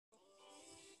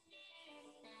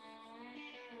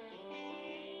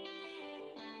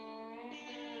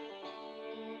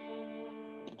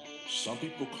Some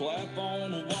people clap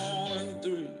on the 1 and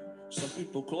 3. Some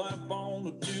people clap on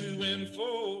the 2 and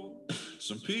 4.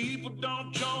 Some people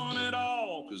don't join at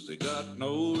all because they got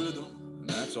no rhythm, and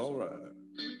that's all right.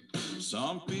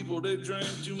 Some people, they drink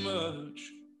too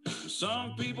much.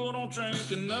 Some people don't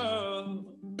drink enough.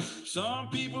 Some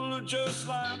people are just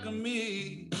like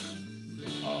me.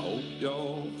 I hope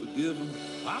y'all forgive them.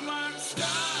 I'm like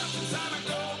stars inside a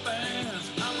gold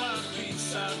bands. I'm like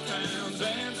peace-side towns,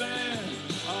 and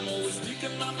I'm always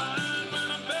speaking my mind, man.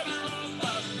 I'm better off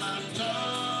biting my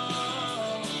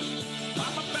tongue.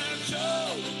 I'm a bad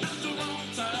show at the wrong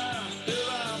time. If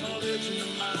I'm a legend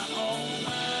in my own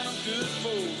mind, I'm good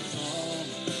for some,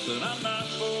 but I'm not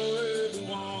for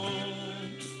everyone.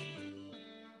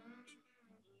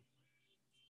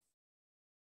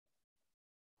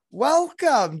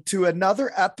 Welcome to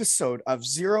another episode of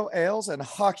Zero Ales and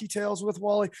Hockey Tales with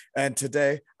Wally. And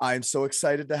today I am so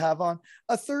excited to have on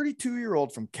a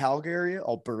 32-year-old from Calgary,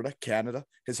 Alberta, Canada.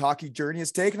 His hockey journey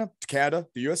has taken him to Canada,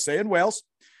 the USA, and Wales.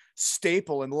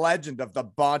 Staple and legend of the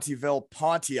Bonteville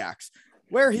Pontiacs,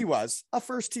 where he was a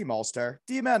first-team All-Star,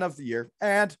 D-Man of the Year,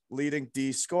 and leading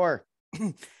D scorer.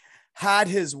 Had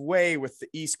his way with the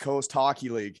East Coast Hockey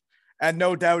League, and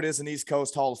no doubt is an East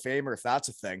Coast Hall of Famer if that's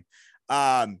a thing.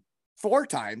 4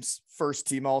 times first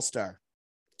team All-Star,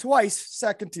 twice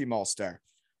second team All-Star,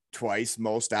 twice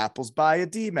most apples by a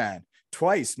D-Man,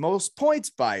 twice most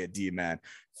points by a D-Man,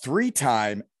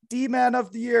 3-time D-Man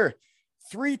of the Year,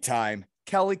 3-time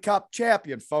Kelly Cup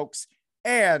champion, folks,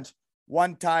 and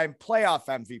 1-time playoff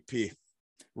MVP.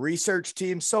 Research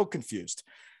team so confused.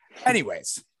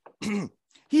 Anyways,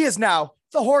 he is now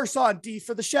the horse on D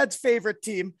for the Shed's favorite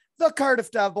team, the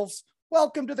Cardiff Devils.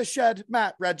 Welcome to the Shed,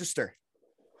 Matt Register.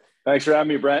 Thanks for having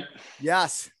me, Brent.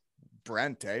 Yes.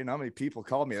 Brent, eh? Not many people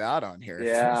call me that on here.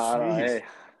 Yeah. Hey.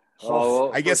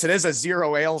 I guess it is a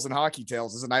Zero Ales and Hockey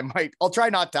Tales, isn't it? I'll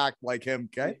try not to act like him,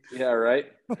 okay? Yeah, right.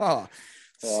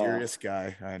 Serious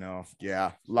guy. I know.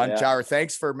 Yeah. Lunch hour.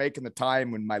 Thanks for making the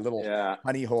time in my little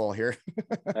honey hole here.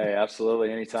 Hey,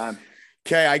 absolutely. Anytime.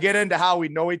 Okay. I get into how we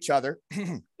know each other.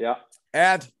 Yeah.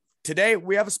 And today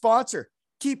we have a sponsor,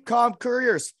 Keep Calm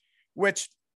Couriers, which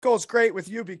goes great with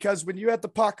you because when you had the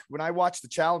puck, when I watched the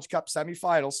Challenge Cup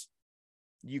semifinals,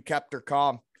 you kept her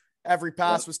calm. Every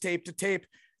pass was tape to tape.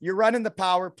 You're running the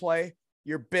power play.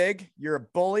 You're big. You're a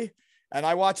bully. And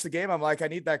I watched the game. I'm like, I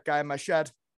need that guy in my shed.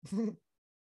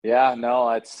 Yeah, no,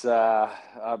 it's an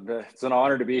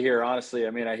honor to be here. Honestly,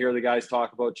 I mean, I hear the guys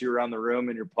talk about you around the room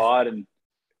in your pod, and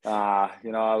I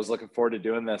was looking forward to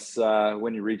doing this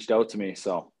when you reached out to me.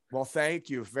 So, well,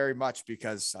 thank you very much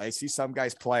because I see some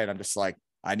guys play, and I'm just like,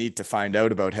 I need to find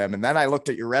out about him. And then I looked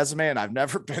at your resume and I've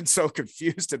never been so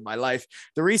confused in my life.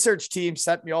 The research team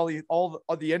sent me all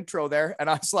the intro there. And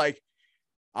I was like,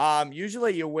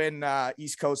 usually you win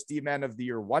East Coast D-Man of the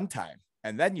Year 1 time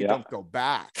and then you don't go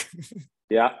back.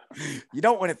 Yeah. You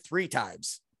don't win it 3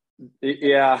 times.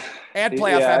 Yeah. And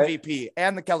playoff MVP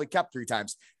and the Kelly Cup 3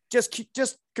 times. Just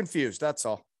confused. That's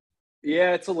all.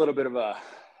 Yeah. It's a bit of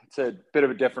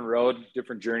a different road,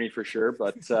 different journey for sure.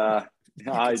 But,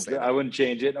 I wouldn't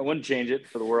change it. I wouldn't change it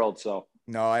for the world. So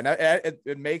no, and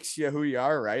it makes you who you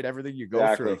are, right? Everything you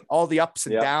go through, all the ups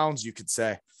and downs, you could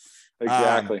say.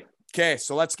 Exactly. Okay,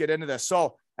 so let's get into this.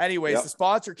 So, anyways, the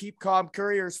sponsor, Keep Calm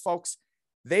Couriers, folks,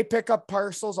 they pick up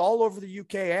parcels all over the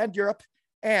UK and Europe.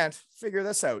 And figure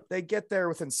this out, they get there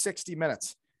within 60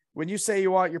 minutes. When you say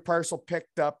you want your parcel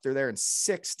picked up, they're there in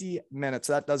 60 minutes.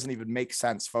 That doesn't even make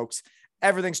sense, folks.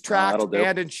 Everything's tracked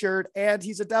and insured, and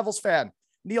he's a Devils fan.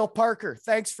 Neil Parker,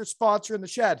 thanks for sponsoring the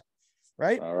Shed.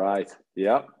 Right? All right.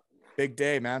 Yep. Big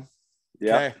day, man.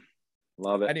 Yeah. Okay.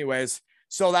 Love it. Anyways,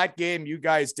 so that game, you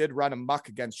guys did run amok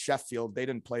against Sheffield. They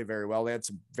didn't play very well. They had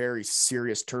some very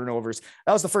serious turnovers.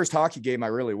 That was the first hockey game I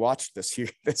really watched this year.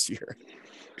 It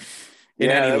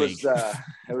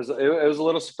was a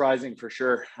little surprising for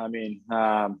sure. I mean,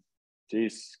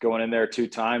 going in there 2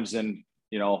 times and,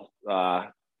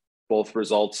 both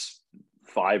results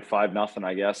 5-0,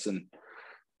 I guess. And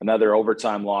another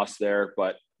overtime loss there,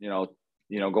 but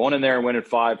going in there and winning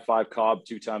 5 Cobb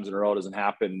 2 times in a row doesn't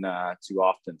happen too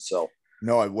often. So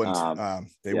no, I wouldn't.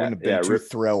 They wouldn't have been too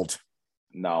thrilled.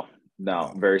 No,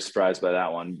 I'm very surprised by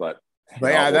that one. But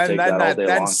then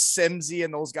Simsy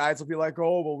and those guys will be like,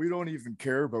 "Oh, well, we don't even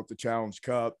care about the Challenge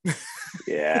Cup."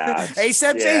 Yeah. Hey,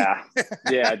 Simsy.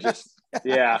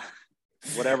 Yeah.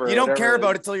 Whatever. You don't care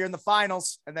about it till you're in the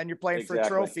finals, and then you're playing for a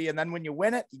trophy, and then when you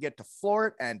win it, you get to floor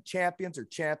it, and champions are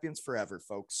champions forever,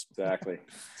 folks. Exactly.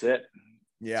 That's it.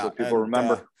 Yeah. That's what people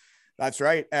remember. That's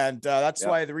right. And that's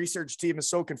why the research team is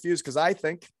so confused. Cause I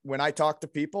think when I talk to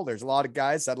people, there's a lot of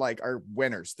guys that like are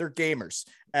winners. They're gamers.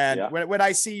 And when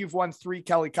I see you've won 3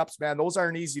 Kelly Cups, man, those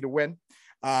aren't easy to win.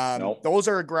 Those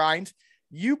are a grind.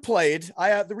 You played,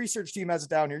 the research team has it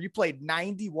down here. You played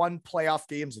 91 playoff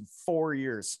games in 4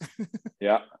 years.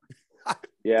 Yeah.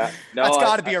 No, that's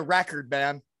gotta be a record,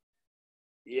 man.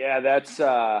 Yeah, that's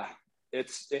I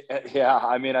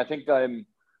mean, I think I'm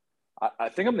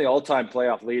the all-time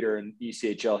playoff leader in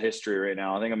ECHL history right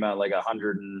now. I think I'm at like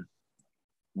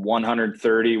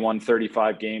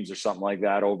 135 games or something like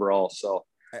that overall. So,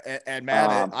 and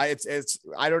man, it's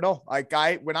I don't know.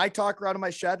 When I talk around in my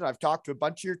shed, and I've talked to a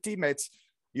bunch of your teammates,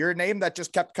 you're a name that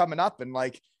just kept coming up. And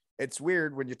like, it's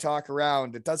weird when you talk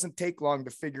around, it doesn't take long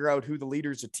to figure out who the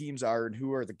leaders of teams are and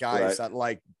who are the guys that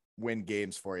like win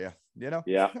games for you, you know?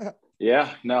 Yeah,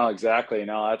 no, exactly.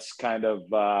 No, that's kind of,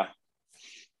 kind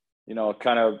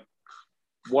of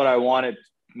what I wanted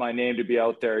my name to be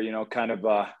out there, kind of,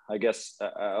 I guess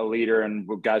a leader and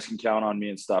guys can count on me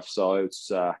and stuff. So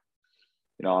it's,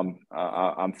 I'm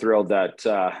thrilled that,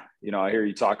 I hear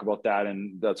you talk about that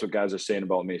and that's what guys are saying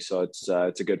about me. So it's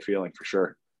a good feeling for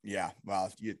sure. Yeah.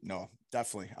 Well,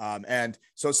 definitely. And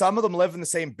so some of them live in the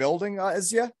same building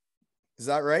as you. Is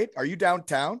that right? Are you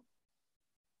downtown?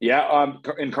 Yeah.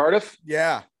 In Cardiff.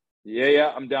 Yeah.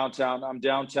 I'm downtown. I'm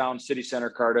downtown city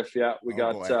center, Cardiff. Yeah.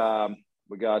 I'm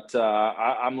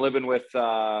living with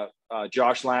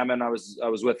Josh Lamon. I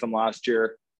was with him last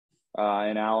year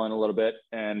in Allen a little bit.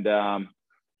 And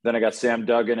then I got Sam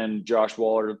Duggan and Josh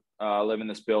Waller live in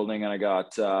this building. And I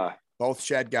got both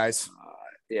shed guys.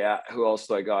 Who else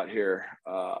do I got here?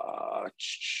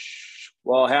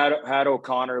 Had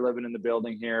O'Connor living in the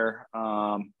building here.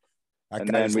 And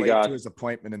then we got to his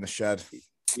appointment in the shed.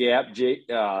 Yeah, Jake.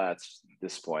 That's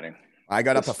disappointing. I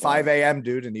got up at 5 a.m.,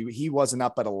 dude, and he wasn't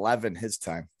up at 11 his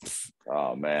time.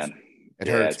 Oh man, it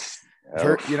hurt.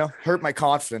 Hurt my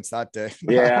confidence that day.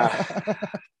 Yeah,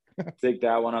 take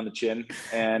that one on the chin.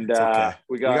 And okay.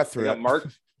 we got Mark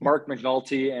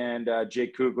McNulty and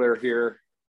Jake Kugler here,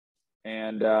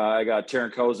 and I got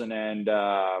Taryn Cozen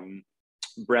and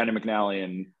Brandon McNally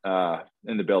in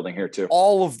the building here too.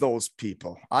 All of those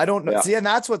people. I don't know. See, and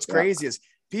that's what's crazy is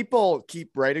people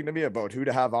keep writing to me about who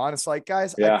to have on. It's like,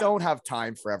 guys, I don't have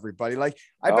time for everybody. Like,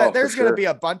 I bet there's going to be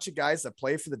a bunch of guys that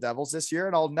play for the Devils this year,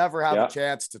 and I'll never have a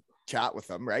chance to chat with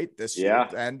them this year.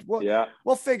 And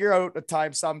we'll figure out a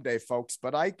time someday, folks.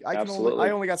 But I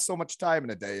only got so much time in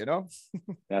a day,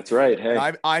 That's right.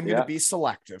 Hey, I'm going to be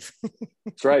selective.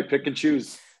 That's right. Pick and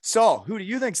choose. So who do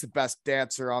you think's the best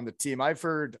dancer on the team? I've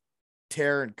heard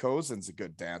Taryn Cozen's a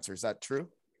good dancer. Is that true?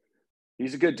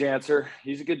 He's a good dancer.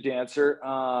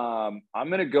 I'm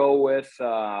going to go with,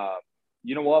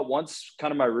 once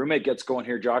kind of my roommate gets going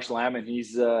here, Josh Lamon, he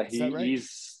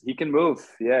can move.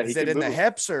 Yeah. Is it in the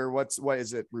hips or what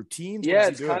is it? Routines? Yeah.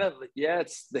 It's kind of,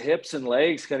 it's the hips and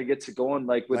legs kind of gets it going,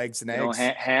 like with legs and eggs.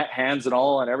 Hands and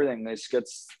all and everything.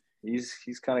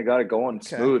 He's kind of got it going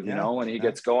smooth, when he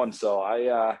gets going. So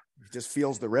he just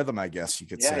feels the rhythm, I guess you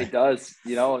could say. Yeah, he does.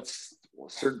 It's a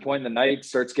certain point in the night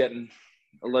starts getting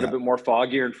a little bit more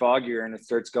foggier and it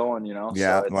starts going,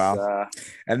 Yeah. So wow.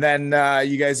 And then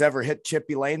you guys ever hit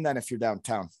Chippy Lane then if you're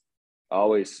downtown?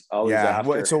 Always. Yeah.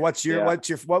 After. So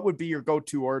what would be your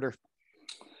go-to order?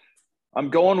 I'm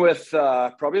going with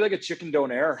probably like a chicken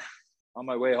donair on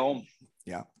my way home.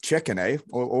 Yeah. Chicken, eh?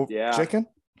 Yeah.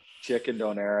 Chicken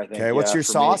donair, I think. Okay. What's your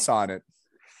sauce on it?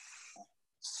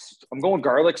 I'm going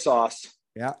garlic sauce.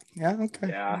 Yeah. Okay.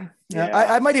 Yeah.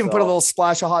 I might even put a little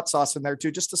splash of hot sauce in there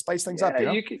too, just to spice things up.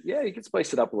 You could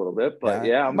spice it up a little bit, but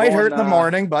might hurt in the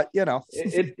morning, but it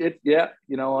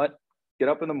you know what? Get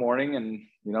up in the morning and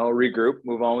regroup,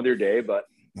 move on with your day. But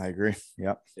I agree.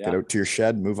 Yep. Get out to your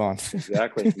shed, move on.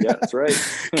 Exactly. Yeah, that's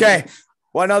right. Okay.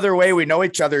 One other way we know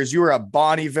each other is you were a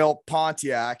Bonneville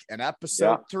Pontiac, and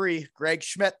episode 3, Greg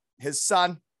Schmidt, his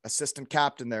son, assistant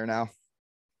captain there now.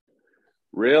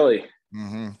 Really?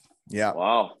 Mm-hmm. Yeah.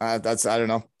 Wow. That's, I don't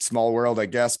know, small world, I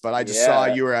guess, but I just saw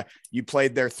you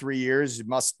played there 3 years. It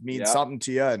must mean something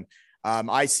to you. And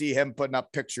I see him putting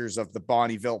up pictures of the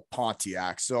Bonneville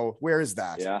Pontiac. So where is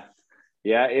that?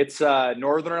 Yeah. It's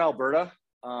northern Alberta,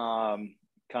 kind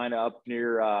of up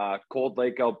near Cold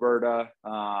Lake, Alberta.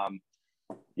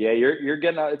 You're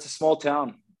getting it's a small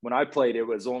town. When I played, it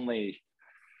was only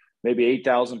maybe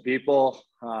 8,000 people.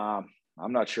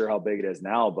 I'm not sure how big it is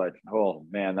now, but oh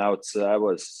man, that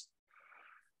was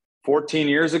 14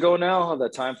 years ago now.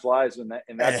 That time flies in that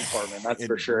department. That's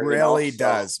for sure. It really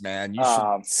does, man. You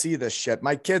should see this shit.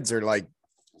 My kids are like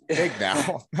big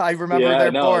now. I remember Yeah,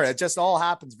 they're no, born. It just all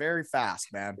happens very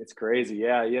fast, man. it's crazy.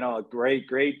 Yeah,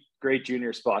 great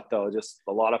junior spot though. Just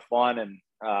a lot of fun and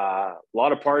a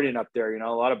lot of partying up there.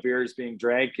 A lot of beers being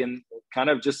drank and kind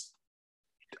of just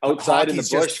outside in the Hockey's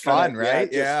bush. just fun,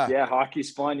 right? Yeah,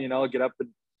 hockey's fun. Get up and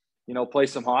play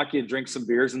some hockey and drink some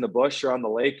beers in the bush or on the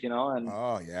lake. And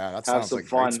Oh yeah, that have sounds some like a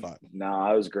fun. great spot.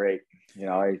 No, it was great.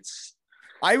 It's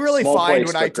I really small find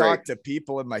place, when I but great. talk to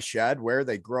people in my shed where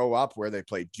they grow up, where they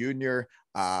play junior,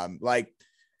 like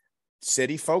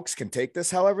city folks can take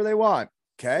this however they want.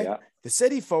 Okay. Yeah. The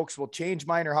city folks will change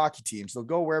minor hockey teams. They'll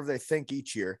go wherever they think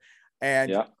each year.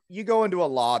 And Yeah. you go into a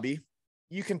lobby,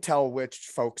 you can tell which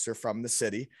folks are from the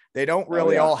city. They don't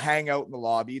really all hang out in the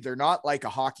lobby. They're not like a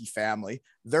hockey family.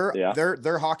 They're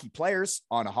hockey players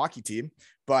on a hockey team.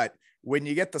 But when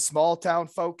you get the small town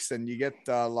folks and you get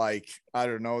like, I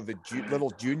don't know, the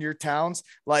little junior towns,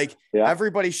 like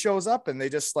everybody shows up and they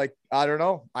just like, I don't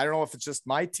know if it's just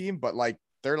my team, but like,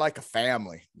 they're like a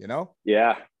family,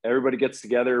 Yeah. Everybody gets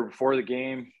together before the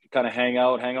game, kind of hang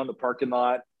out in the parking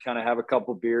lot, kind of have a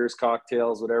couple beers,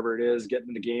 cocktails, whatever it is, get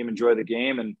in the game, enjoy the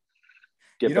game, and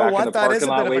get back in the parking lot. That is a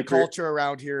bit of a culture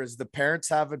around here is the parents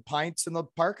having pints in the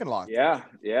parking lot. Yeah.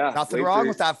 Nothing wrong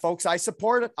with that, folks. I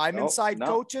support it. I'm inside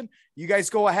coaching. You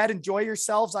guys go ahead, enjoy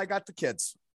yourselves. I got the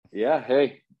kids. Yeah.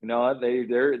 Hey,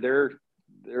 they're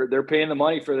paying the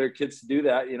money for their kids to do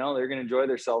that. They're going to enjoy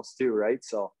themselves too. Right.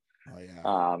 So,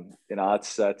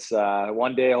 that's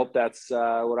one day I hope that's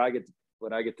what I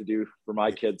get to do for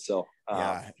my kids. So,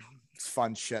 it's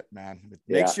fun shit, man.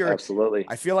 Absolutely.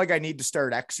 I feel like I need to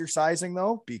start exercising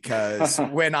though, because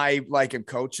when I am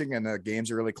coaching and the games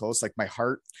are really close, like my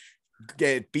heart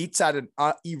beats at an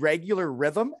irregular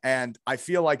rhythm. And I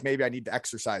feel like maybe I need to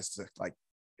exercise to a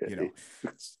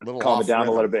little calm it down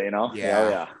rhythm. a little bit,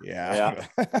 Yeah.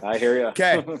 I hear you.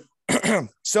 Okay.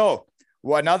 So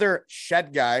another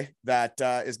shed guy that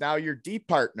is now your D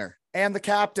partner and the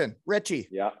captain, Richie.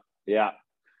 Yeah.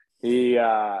 He,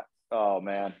 oh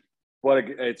man,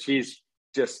 he's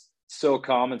just so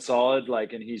calm and solid.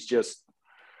 And he's just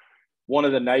one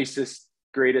of the nicest,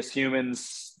 greatest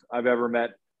humans I've ever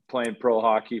met playing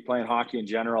hockey in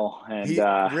general. And he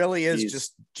really is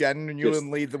just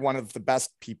genuinely one of the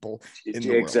best people in the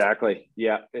world. Exactly.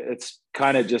 Yeah. It's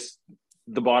kind of just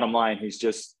the bottom line. He's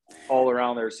just all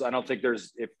around there. So I don't think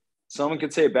if someone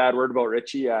could say a bad word about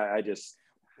Richie, I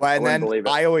wouldn't believe it.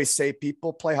 I always say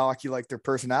people play hockey like their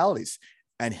personalities,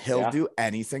 and he'll do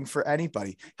anything for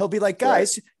anybody. He'll be like,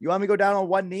 guys, you want me to go down on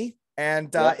one knee?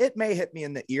 And it may hit me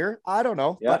in the ear. I don't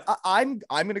know, but I'm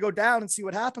going to go down and see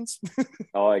what happens.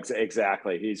 Oh,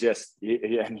 exactly. He's just,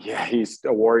 he's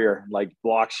a warrior, like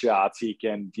block shots. He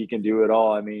can do it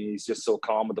all. I mean, he's just so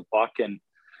calm with the puck and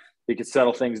he can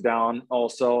settle things down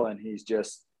also. And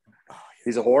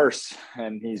he's a horse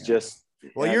and he's just,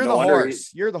 well, you're the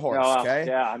horse. You're the horse. Okay.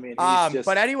 Yeah. I mean,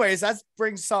 but anyways, that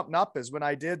brings something up is when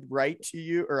I did write to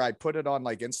you or I put it on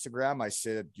like Instagram, I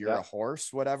said, you're a horse,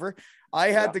 whatever. I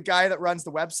had the guy that runs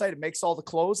the website and makes all the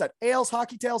clothes at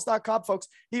aleshockeytales.com, folks.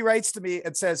 He writes to me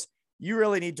and says, you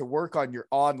really need to work on your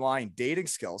online dating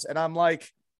skills. And I'm like,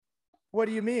 what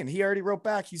do you mean? He already wrote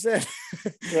back. He said,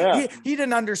 he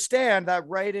didn't understand that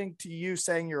writing to you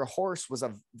saying you're a horse was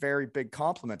a very big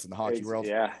compliment in the hockey world.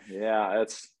 Yeah.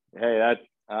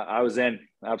 I was in.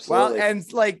 Absolutely. Well,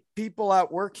 and like people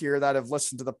at work here that have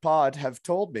listened to the pod have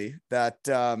told me that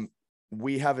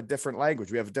we have a different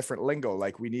language. We have a different lingo.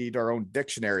 Like we need our own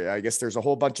dictionary. I guess there's a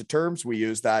whole bunch of terms we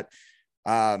use that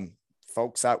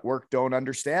folks at work don't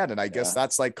understand. And I guess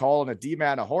that's like calling a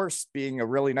D-man a horse being a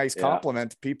really nice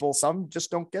compliment. Some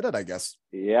just don't get it, I guess.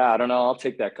 Yeah, I don't know. I'll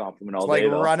take that compliment all day.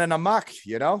 It's like running amok,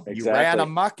 Exactly. You ran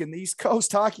amok in the East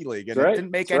Coast Hockey League. And it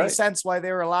didn't make any sense why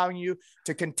they were allowing you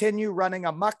to continue running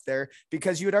amok there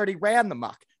because you had already ran the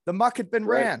muck. The muck had been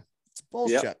ran. It's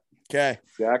bullshit. Yep. Okay.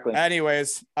 Exactly.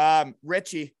 Anyways,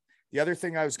 Richie, the other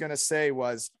thing I was going to say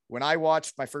was when I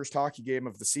watched my first hockey game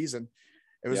of the season,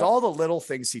 it was all the little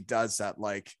things he does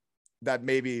that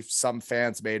maybe some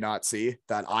fans may not see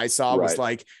that I saw was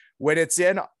like when it's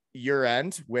in your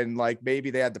end, when like maybe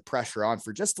they had the pressure on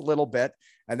for just a little bit.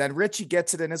 And then Richie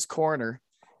gets it in his corner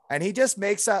and he just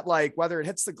makes that like, whether it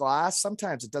hits the glass,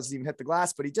 sometimes it doesn't even hit the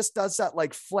glass, but he just does that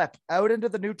like flip out into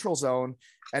the neutral zone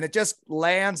and it just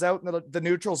lands out in the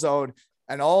neutral zone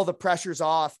and all the pressure's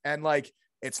off. And like,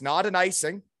 it's not an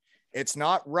icing. It's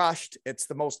not rushed. It's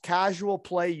the most casual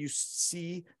play you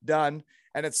see done.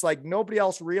 And it's like nobody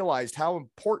else realized how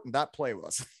important that play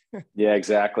was. Yeah,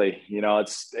 exactly.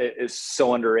 It's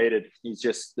so underrated.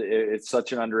 It's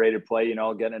such an underrated play,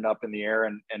 getting it up in the air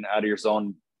and out of your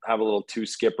zone, have a little two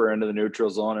skipper into the neutral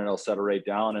zone and it'll settle right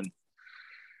down. And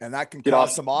And that can get cause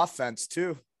off some offense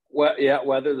too. Well, yeah,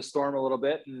 weather the storm a little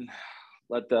bit and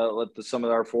let some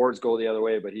of our forwards go the other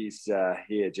way. But he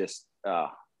had just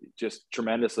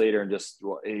tremendous leader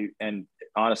and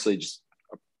honestly just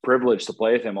a privilege to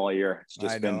play with him all year. It's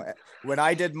just been when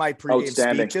I did my pregame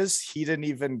speeches, he didn't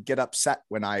even get upset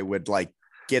when I would like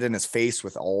get in his face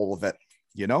with all of it.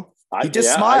 You know, he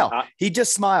just smile. He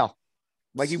just smile.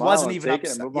 Like he wasn't even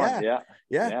upset.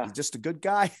 Yeah. He's just a good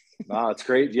guy. Oh, it's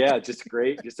great. Yeah. Just a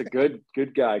good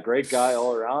guy, great guy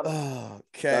all around.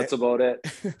 Okay. That's about it.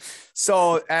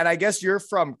 So, and I guess you're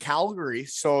from Calgary.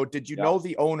 So did you know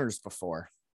the owners before?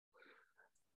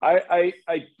 I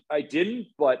didn't,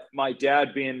 but my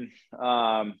dad being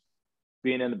in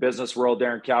the business world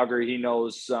there in Calgary, he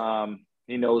knows them.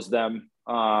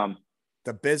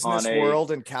 The business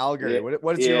world in Calgary.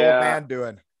 What is your old man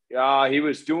doing? He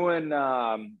was doing,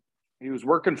 he was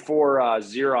working for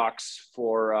Xerox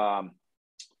for, I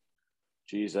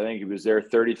think he was there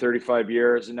 35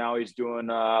 years. And now he's doing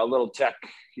a little tech.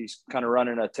 He's kind of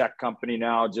running a tech company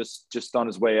now, just on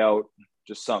his way out,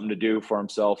 just something to do for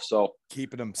himself. So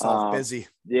keeping himself busy.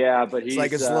 Yeah, but he's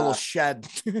like his little shed.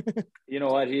 You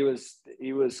know what? He was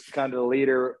kind of the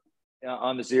leader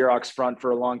on the Xerox front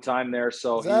for a long time there.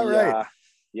 So is that right?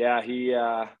 He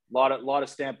lot of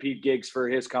Stampede gigs for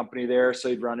his company there. So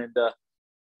he'd run into,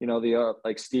 the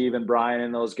like Steve and Brian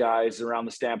and those guys around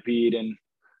the Stampede and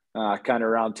kind of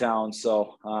around town.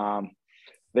 So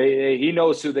he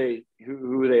knows who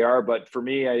they are. But for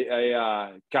me,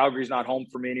 Calgary's not home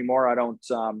for me anymore. I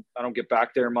don't get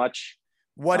back there much.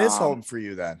 What is home for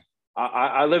you then?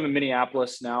 I live in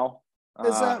Minneapolis now.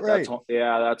 Is that right?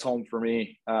 That's home for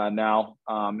me now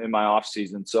in my off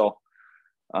season. So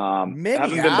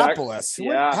Minneapolis.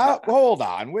 Hold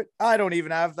on. I don't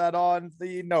even have that on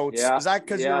the notes. Yeah, is that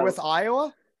because you're with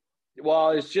Iowa?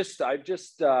 Well, it's just I've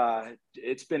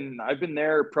been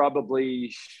there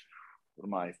probably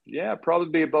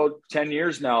probably about 10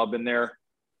 years now. I've been there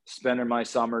spending my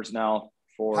summers now.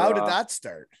 How did that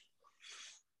start?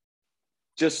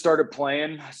 Just started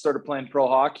playing pro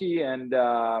hockey, and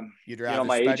you'd rather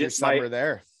spend your summer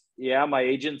there. Yeah, my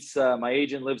agent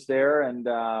lives there,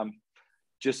 and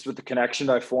just with the connection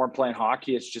that I formed playing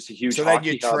hockey, it's just a huge. So then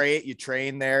you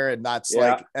train there, and that's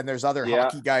like, and there's other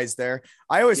hockey guys there.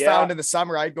 I always found in the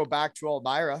summer I'd go back to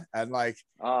Elmira, and like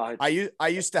I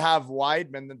used to have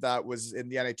Weidman that was in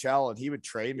the NHL, and he would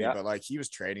train me, but like he was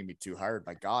training me too hard.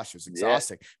 My gosh, it was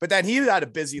exhausting. But then he had a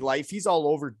busy life. He's all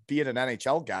over being an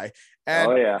NHL guy.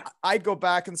 And I'd go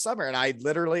back in the summer, and I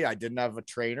didn't have a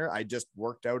trainer. I just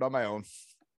worked out on my own.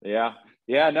 Yeah.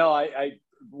 No, I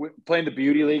playing the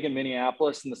Beauty League in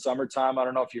Minneapolis in the summertime. I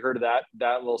don't know if you heard of that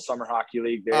little summer hockey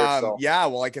league there. Yeah,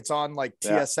 well, like it's on like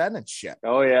TSN and shit.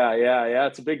 Oh yeah.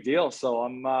 It's a big deal. So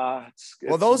I'm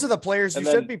well, those are the players you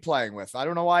should be playing with. I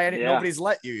don't know why nobody's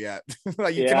let you yet.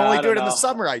 Like you can only do it in the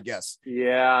summer, I guess.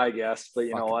 Yeah, I guess. But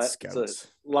you know what? It's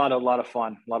a lot of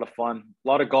fun, a lot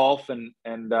of golf and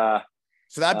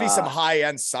so that'd be some high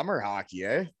end summer hockey,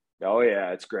 eh? Oh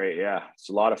yeah, it's great. Yeah, it's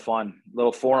a lot of fun.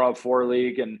 Little 4-on-4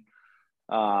 league, and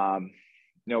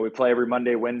we play every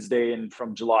Monday, Wednesday, and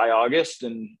from July, August,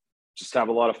 and just have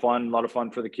a lot of fun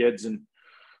for the kids and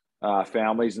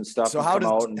families and stuff. So how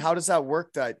does that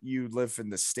work that you live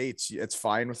in the States? It's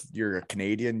fine with you're a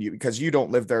Canadian because you don't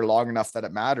live there long enough that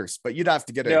it matters, but you'd have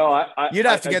to get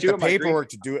the paperwork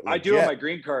to do it. Legit. I do have my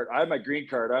green card. I have my green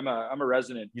card. I'm a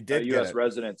resident. You did U.S.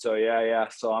 resident. So yeah.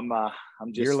 So I'm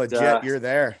just, you're legit. You're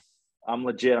there. I'm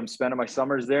legit. I'm spending my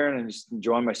summers there and just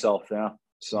enjoying myself. Yeah.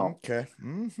 So, okay.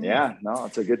 Mm-hmm. Yeah, no,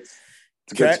 it's a good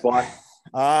spot.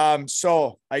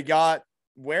 So I got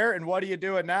where and what are you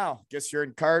doing now? Guess you're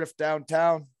in Cardiff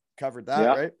downtown. Covered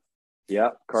that, right? Yeah.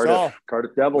 Cardiff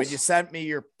Devils. When you sent me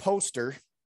your poster,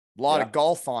 a lot of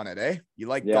golf on it, eh? You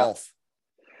like golf?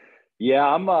 Yeah.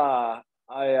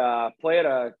 I play at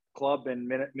a club in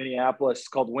Minneapolis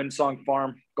called Windsong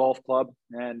Farm Golf Club.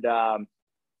 And,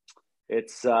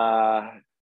 it's, a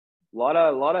lot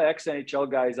of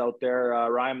ex-NHL guys out there.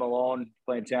 Ryan Malone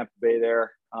playing Tampa Bay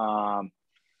there. Got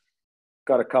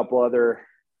a couple other,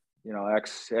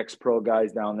 ex-pro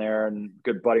guys down there, and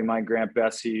good buddy of mine, Grant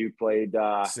Bessie, who played.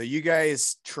 So you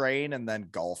guys train and then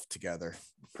golf together?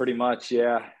 Pretty much,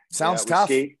 yeah. Sounds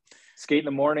tough. Skate in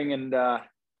the morning, and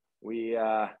we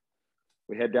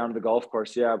head down to the golf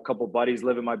course. Yeah, a couple of buddies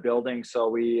live in my building, so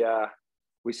we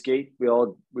skate. We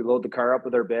load the car up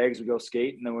with our bags. We go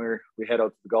skate, and then we head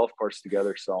out to the golf course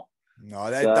together. So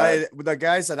no, the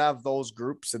guys that have those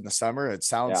groups in the summer, it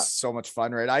sounds so much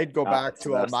fun, right? I'd go back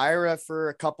to Elmira for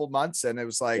a couple months, and it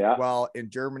was like, well,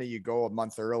 in Germany you go a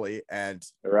month early, and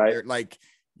you're like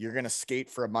you're going to skate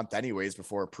for a month anyways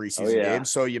before a preseason yeah. game.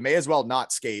 So you may as well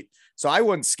not skate. So I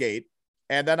wouldn't skate.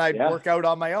 And then I'd work out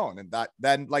on my own. And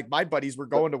then like my buddies were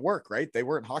going to work, right? They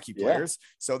weren't hockey players.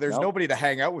 So there's nobody to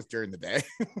hang out with during the day.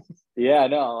 Yeah,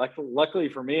 no, like luckily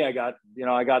for me, I got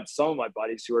some of my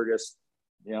buddies who are just,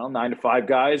 9 to 5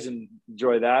 guys and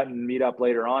enjoy that and meet up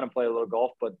later on and play a little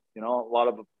golf. But, a lot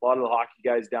of the hockey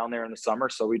guys down there in the summer.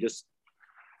 So we just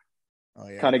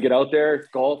kind of get out there,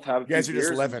 golf, have a few guys are beers,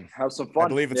 just living, have some fun. I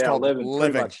believe it's called living.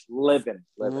 Living.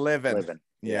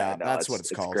 Yeah, that's what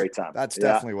it's called. It's a great time. That's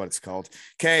definitely what it's called.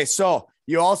 Okay, so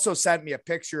you also sent me a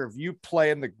picture of you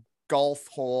playing the golf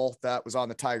hole that was on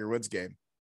the Tiger Woods game.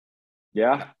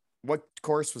 Yeah. What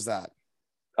course was that?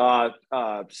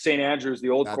 St. Andrews, the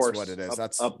old course. That's what it is.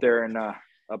 That's up there in up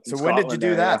so in when did you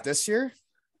do that? Yeah. This year?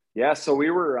 Yeah, so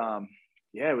we were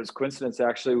it was coincidence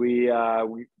actually. We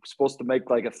were supposed to make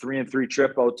like a 3-and-3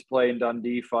 trip out to play in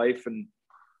Dundee, Fife, and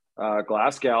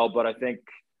Glasgow, but I think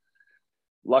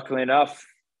luckily enough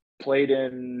played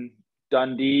in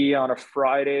Dundee on a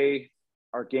Friday.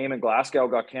 Our game in Glasgow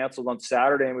got canceled on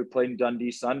Saturday, and we played in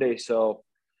Dundee Sunday. So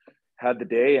had the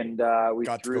day, and we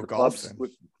threw the clubs.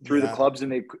 The clubs in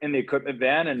the equipment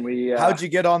van, and we. How'd you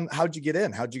get on? How'd you get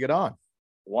in? How'd you get on?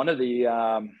 One of the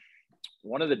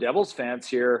Devils fans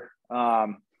here.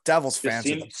 Devils fans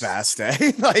are the best,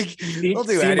 eh? Like they'll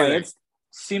do anything.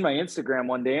 Seen my Instagram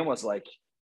one day and was like,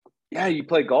 "Yeah, you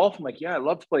play golf?" I'm like, "Yeah, I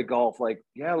love to play golf." Like,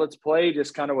 "Yeah, let's play,"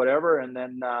 just kind of whatever. And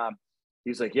then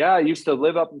he's like, "Yeah, I used to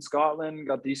live up in Scotland,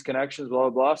 got these connections, blah blah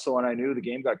blah." So when I knew the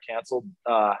game got canceled,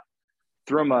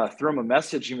 threw him a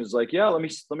message. He was like, "Yeah, let me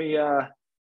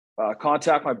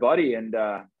contact my buddy." And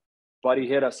buddy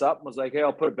hit us up and was like, "Hey,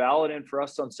 I'll put a ballot in for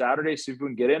us on Saturday, see if we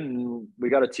can get in." And we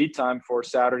got a tee time for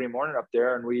Saturday morning up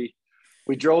there, and we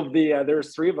drove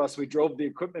there's 3 of us. We drove the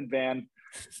equipment van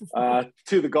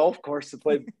to the golf course to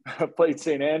played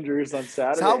St. Andrews on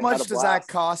Saturday. So how much does that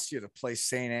cost you to play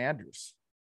St. Andrews?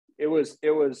 It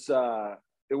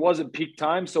wasn't peak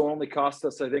time, so it only cost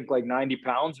us, I think, like 90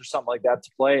 pounds or something like that to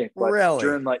play. But really?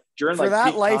 During for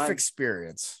that life time,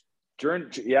 experience.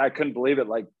 I couldn't believe it.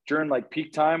 Like during like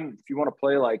peak time, if you want to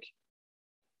play like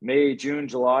May, June,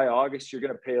 July, August, you're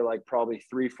going to pay like probably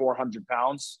 300-400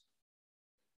 pounds.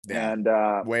 Yeah, and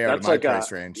way out of my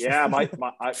price range. Yeah, I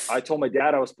told my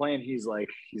dad I was playing. He's like,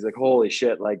 holy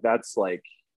shit, like that's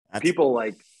people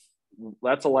like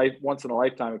that's a once in a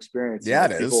lifetime experience. Yeah,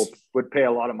 it is. People would pay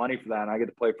a lot of money for that, and I get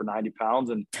to play for 90 pounds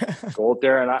and go out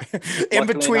there. And I in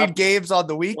between games on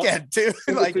the weekend too,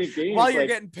 like games, while you're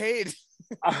getting paid.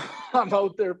 I'm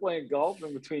out there playing golf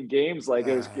in between games. Like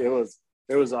it was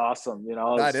awesome.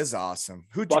 That is awesome.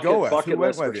 Who'd you go with? Bucket Who went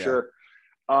list with for you? sure.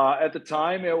 At the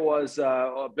time, it was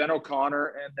Ben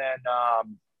O'Connor, and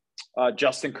then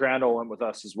Justin Crandall went with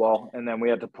us as well. And then we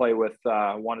had to play with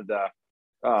one of the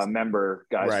member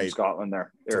guys from Scotland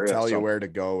there. To tell you where to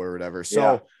go or whatever.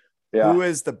 So who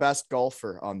is the best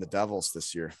golfer on the Devils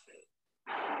this year?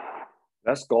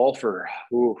 Best golfer?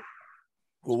 Ooh.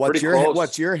 Well,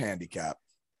 what's your handicap?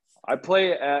 I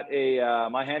play at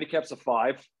my handicap's a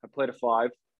 5. I played a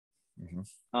 5.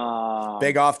 Mm-hmm.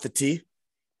 Big off the tee?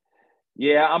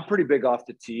 Yeah, I'm pretty big off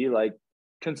the tee, like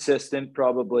consistent,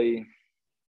 probably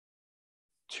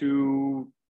 2.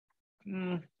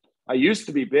 I used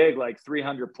to be big, like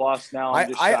 300 plus. Now I'm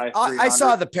just shy of 300. I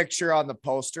saw the picture on the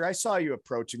poster. I saw you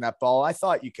approaching that ball. I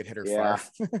thought you could hit her far.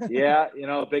 Yeah,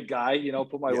 big guy,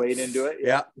 put my weight into it.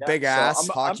 Yeah. Big ass,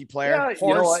 hockey player. Yeah, horse,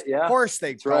 you know what? Yeah. Horse,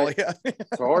 they call you.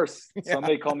 It's a horse.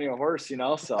 Somebody call me a horse,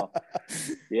 so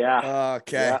yeah.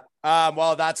 Okay. Yeah.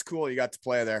 Well, that's cool. You got to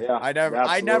play there. Yeah,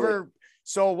 I never.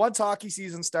 So once hockey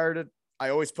season started, I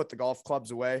always put the golf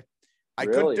clubs away. I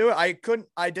couldn't do it.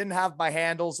 I didn't have my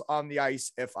handles on the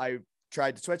ice if I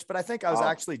tried to switch, but I think I was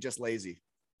actually just lazy.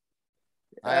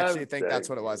 I actually think that's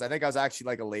what it was. I think I was actually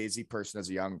like a lazy person as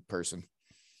a young person.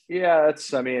 Yeah. It's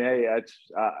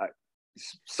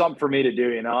something for me to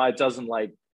do, It doesn't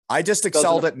like, I just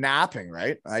excelled at napping,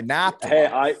 right? I napped.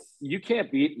 Hey, you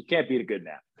can't beat a good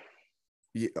nap.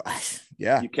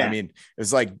 Yeah. You can. I mean, it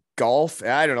was like golf.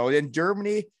 I don't know. In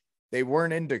Germany, they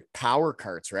weren't into power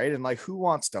carts, right? And like, who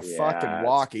wants to fucking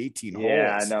walk 18 holes?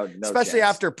 Yeah, no especially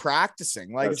chance. After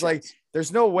practicing. Like, No it's chance. like,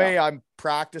 there's no way I'm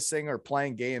practicing or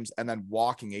playing games and then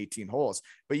walking 18 holes.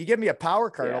 But you give me a power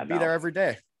cart, I'll be there every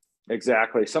day.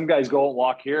 Exactly. Some guys go and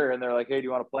walk here and they're like, "Hey, do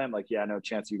you want to play?" I'm like, "Yeah, no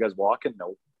chance. You guys walking?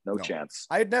 No chance."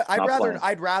 I'd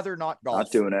rather not golf.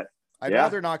 Not doing it. I'd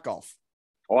rather not golf.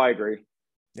 Oh, I agree.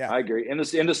 Yeah, I agree. In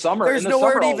the summer, there's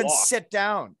nowhere to even walk. sit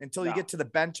down until you get to the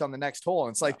bench on the next hole.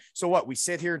 And it's like, so what? We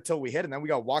sit here until we hit, and then we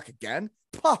got to walk again.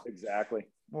 Puh. Exactly.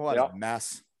 What a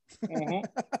mess. Mm-hmm.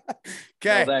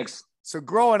 Okay. No, thanks. So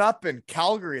growing up in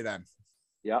Calgary then,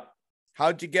 Yeah.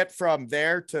 how'd you get from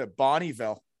there to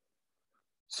Bonnyville?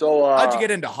 So How'd you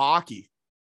get into hockey?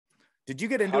 Did you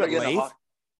get into how'd I it get into late?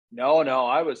 No.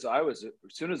 I was as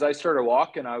soon as I started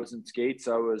walking, I was in skates.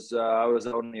 I was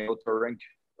out in the outdoor rink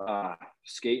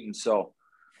skating. So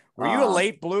Were you a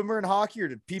late bloomer in hockey, or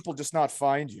did people just not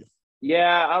find you?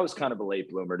 yeah, I was kind of a late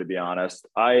bloomer, to be honest.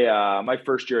 I my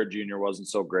first year at junior wasn't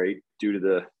so great due to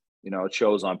the, it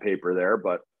shows on paper there,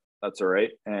 but that's all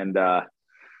right. And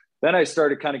then I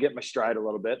started kind of getting my stride a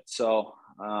little bit. So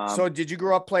So did you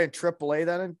grow up playing AAA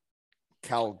then in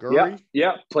Calgary?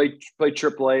 Yeah. Played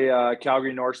AAA,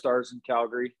 Calgary North Stars in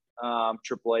Calgary.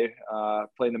 AAA,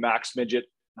 playing the Max Midget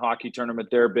hockey tournament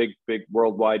there, big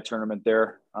worldwide tournament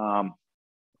there.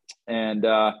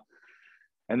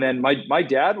 And then my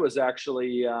dad was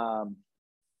actually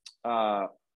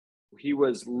he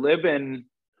was living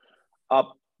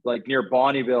up like near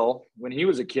Bonnyville when he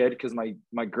was a kid, because my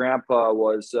grandpa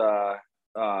was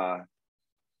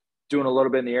doing a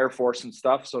little bit in the Air Force and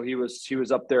stuff. So he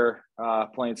was up there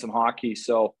playing some hockey.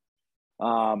 So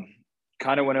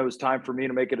kind of when it was time for me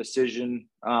to make a decision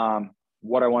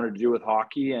what I wanted to do with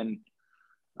hockey, and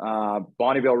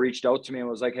Bonnyville reached out to me and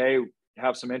was like, "Hey,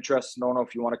 have some interest. Don't know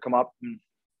if you want to come up and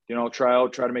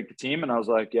try to make the team." And I was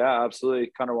like, "Yeah,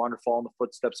 absolutely." Kind of wanted to follow in the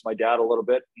footsteps of my dad a little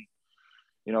bit. And,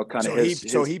 kind of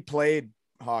so he played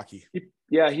hockey.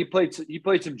 He played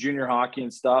some junior hockey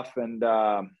and stuff. And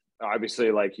obviously,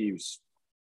 like, he was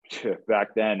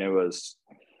back then,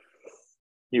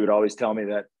 he would always tell me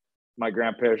that my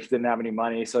grandparents didn't have any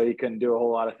money, so he couldn't do a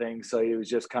whole lot of things. So he was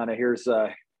just kind of, here's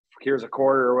a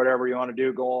quarter or whatever you want to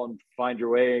do, go and find your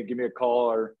way and give me a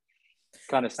call or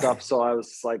kind of stuff. So I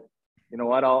was like, you know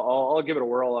what, I'll give it a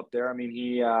whirl up there. I mean,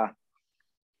 he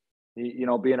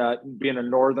being a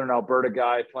northern Alberta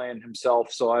guy playing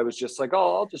himself. So I was just like,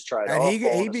 oh, I'll just try it. And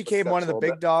he became one of the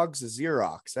big dogs of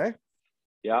Xerox, eh?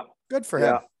 Yeah. Good for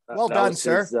him. Well done,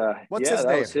 sir. What's his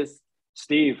name?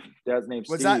 Steve. Dad's name's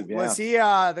Steve. Was he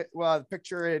the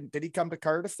picture did he come to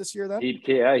Cardiff this year then? He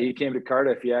came to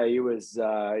Cardiff. Yeah, he was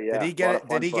Did he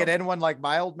get in one like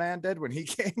my old man did when he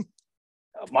came?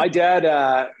 My dad,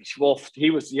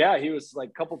 he was like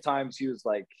a couple times. He was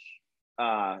like,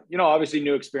 obviously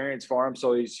new experience for him.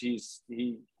 So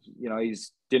he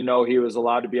didn't know he was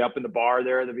allowed to be up in the bar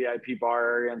there, the VIP bar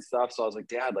area and stuff. So I was like,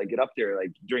 Dad, like, get up there,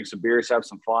 like, drink some beers, have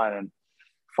some fun. And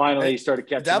finally he started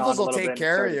catching on. Devils will take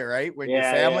care of you, right? When your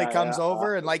family comes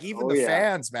over, and like even the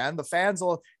fans, man, the fans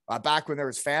will back when there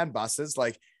was fan buses,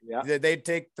 like they'd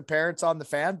take the parents on the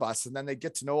fan bus, and then they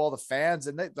get to know all the fans,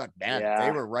 and they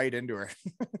were right into her.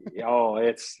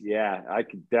 I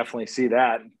could definitely see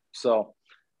that. So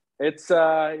it's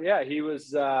he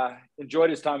was enjoyed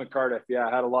his time in Cardiff. Yeah,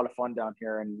 I had a lot of fun down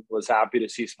here and was happy to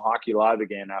see some hockey live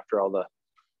again after all the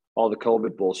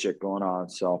COVID bullshit going on.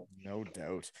 So no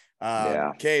doubt.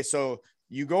 Okay, so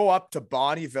you go up to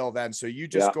Bonnyville then. So you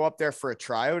just go up there for a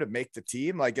tryout to make the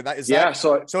team. Like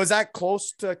so is that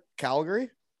close to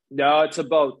Calgary? No, it's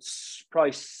about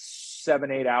probably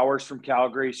 7-8 hours from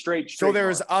Calgary. Straight so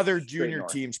there's other junior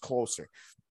teams closer.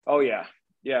 Oh yeah.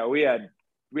 Yeah. We had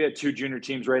 2 junior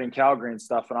teams right in Calgary and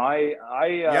stuff. And I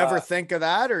you ever think of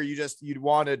that, or you'd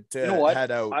wanted to head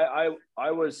out?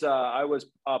 I was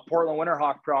Portland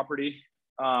Winterhawk property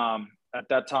at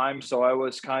that time. So I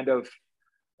was kind of,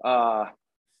 I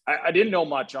didn't know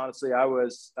much, honestly. I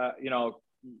was,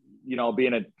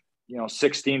 being a,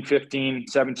 16, 15,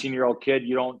 17-year-old kid,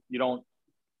 you don't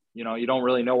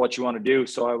really know what you want to do.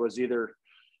 So I was either,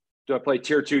 do I play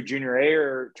tier 2 junior A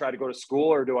or try to go to school,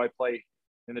 or do I play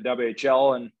in the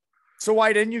WHL? And so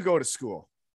why didn't you go to school?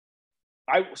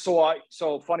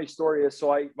 So funny story is,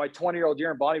 my 20-year-old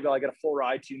year in Bonnyville, I got a full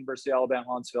ride to University of Alabama,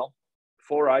 Huntsville.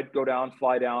 Full ride, go down,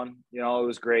 fly down. It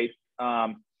was great. They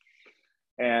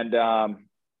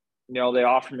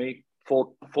offered me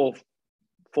full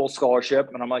scholarship,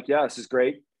 and I'm like, yeah, this is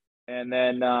great. And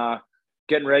then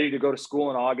getting ready to go to school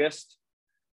in August,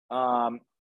 all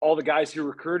the guys who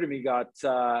recruited me got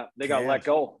let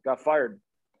go, got fired.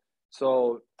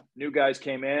 So new guys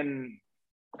came in,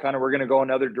 kind of, we're going to go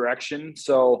another direction.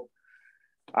 So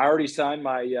I already signed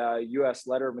my U.S.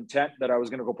 letter of intent that I was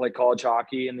going to go play college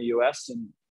hockey in the U.S. And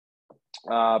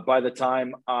by the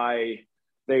time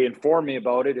they informed me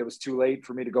about it, it was too late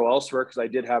for me to go elsewhere, because I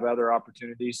did have other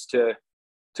opportunities to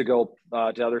go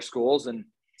to other schools. And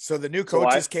so the new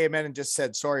coaches came in and just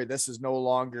said, sorry, this is no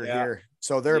longer here.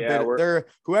 So they're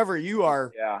whoever you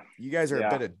are, you guys are a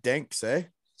bit of dinks, eh?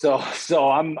 So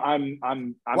I'm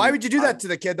why would you do that to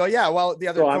the kid though? Yeah. Well, the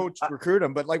other coach recruit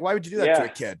him, but like, why would you do that to a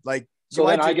kid? Like, so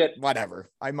then I get whatever.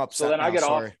 I'm upset. So then I get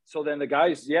off. So then the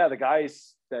guys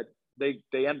that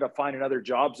they ended up finding other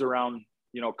jobs around,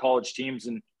 college teams,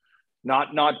 and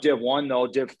not Div 1 though,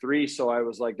 Div 3. So I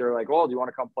was like, they're like, "Oh, do you want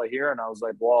to come play here?" And I was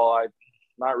like, "Well,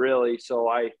 not really." So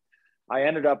I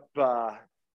ended up going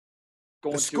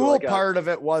The to school part of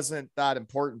it wasn't that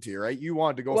important to you, right? You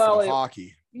wanted to go for the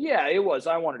hockey. Yeah, it was.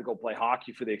 I wanted to go play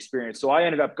hockey for the experience. So I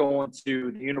ended up going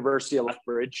to the University of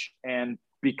Lethbridge, and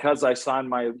because I signed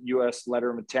my U.S. letter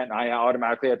of intent, I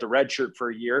automatically had to redshirt for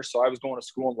a year. So I was going to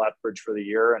school in Lethbridge for the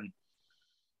year, and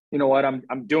you know what?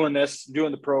 I'm doing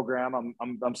the program.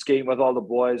 I'm skating with all the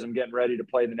boys. I'm getting ready to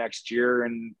play the next year,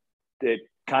 and it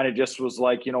kind of just was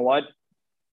like, you know what?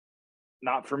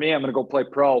 Not for me. I'm going to go play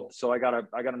pro. So I got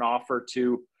an offer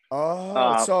to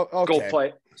go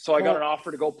play. So I got an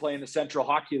offer to go play in the Central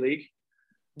Hockey League.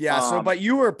 Yeah. But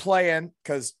you were playing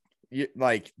because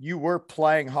you were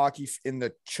playing hockey in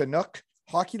the Chinook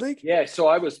Hockey League. Yeah.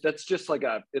 So that's just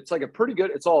it's like a pretty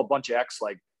good. It's all a bunch of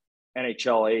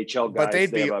NHL, AHL guys. But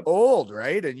they'd be old,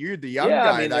 right? And you're the young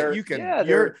guy that you can.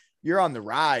 You're on the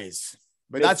rise.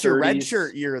 But that's your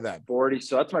redshirt year then. 40.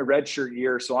 So that's my redshirt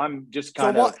year. So I'm just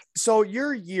kind of. So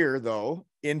your year though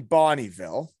in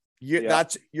Bonnyville,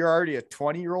 you're already a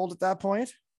 20-year-old at that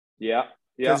point. Yeah.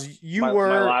 Yeah. Because you were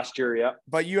my last year. Yeah.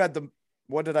 But you had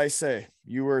what did I say?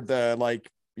 You were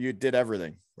you did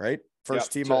everything, right?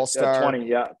 First team all-star. 20.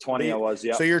 Yeah. 20 I was.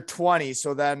 Yeah. So you're 20.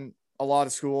 So then a lot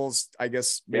of schools, I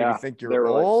guess, maybe think you're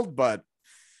old, but.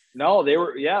 No, they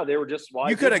were just.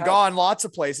 You could have gone lots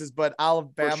of places, but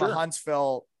Alabama,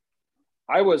 Huntsville.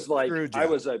 I was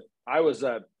a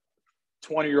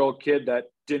 20-year-old kid that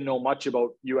didn't know much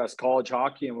about U.S. college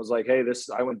hockey and was like, "Hey,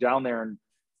 I went down there and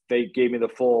they gave me the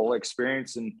full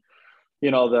experience, and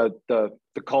the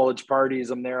college parties.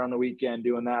 I'm there on the weekend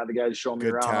doing that. The guys showing me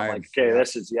around. I'm like, okay,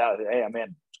 this is hey, I'm in.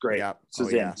 It's great. Yeah. This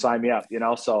is in. Sign me up.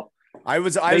 So. I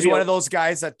was one of those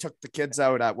guys that took the kids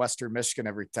out at Western Michigan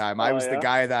every time. I was the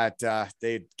guy that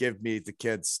they'd give me the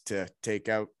kids to take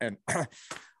out, and I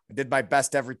did my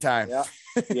best every time. Yeah,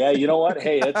 yeah. You know what?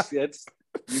 Hey, it's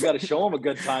you got to show them a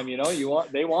good time.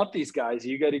 They want these guys.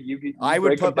 I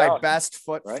would put my best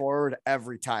foot forward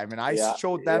every time, and I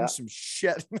showed them some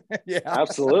shit. Yeah,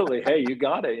 absolutely. Hey, you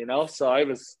got it. So I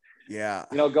was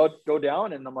go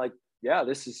down, and I'm like, yeah,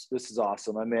 this is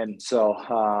awesome. I'm in.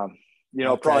 So.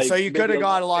 Probably. So you could have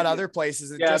gone a lot of other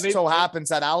places. It so happens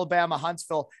that Alabama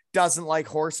Huntsville doesn't like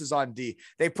horses on D.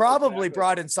 They probably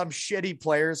brought in some shitty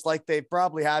players like they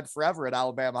probably had forever at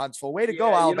Alabama Huntsville. Way to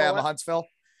go, Alabama Huntsville.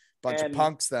 Bunch of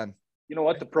punks then. You know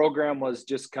what? The program was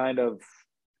just it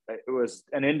was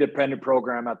an independent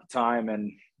program at the time.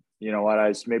 And you know what? I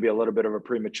was maybe a little bit of a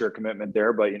premature commitment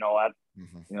there, but you know what?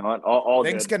 Mm-hmm. You know what? All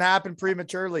things can happen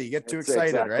prematurely. You get too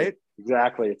excited, right?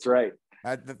 Exactly. It's right.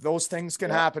 Those things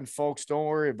can happen, folks. Don't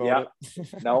worry about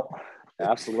it. No,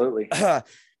 absolutely.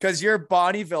 Because you're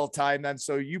Bonnyville time then.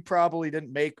 So you probably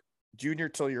didn't make junior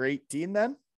till you're 18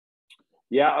 then?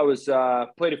 Yeah, I was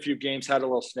played a few games, had a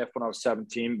little sniff when I was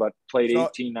 17, but played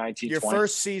 18, 19, your 20.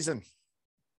 First season,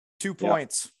 2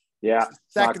 points. Yeah.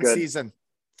 Second season,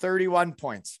 31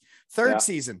 points. Third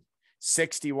season,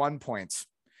 61 points.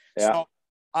 Yeah. So,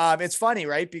 it's funny,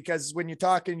 right? Because when you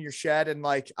talk in your shed and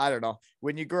I don't know,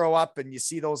 when you grow up and you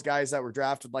see those guys that were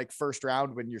drafted first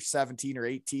round when you're 17 or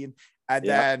 18, and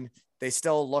then they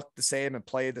still look the same and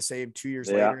play the same 2 years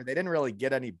later, they didn't really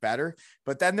get any better.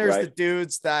 But then there's the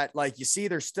dudes that you see,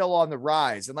 they're still on the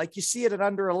rise. And you see it at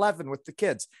under 11 with the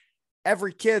kids,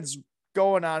 every kid's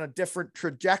going on a different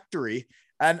trajectory.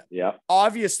 And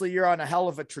obviously you're on a hell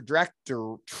of a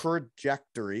trajectory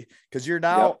because you're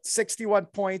now 61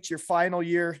 points your final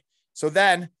year. So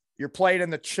then you're playing in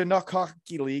the Chinook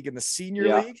Hockey League in the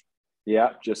senior league.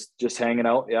 Yeah. Just hanging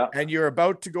out. Yeah. And you're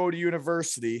about to go to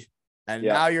university. And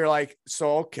now you're like,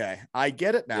 so, okay, I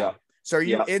get it now. Yeah. So are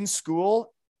you in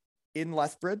school in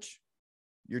Lethbridge?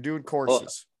 You're doing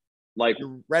courses.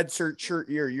 Your red shirt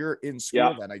year, you're in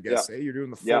school then, I guess. You're doing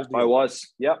the full deal. I was.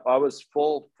 I was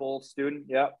full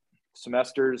student.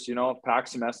 Semesters, packed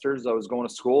semesters. I was going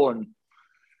to school and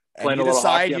playing a little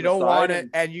hockey. You don't want it,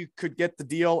 and you could get the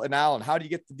deal in Allen. How do you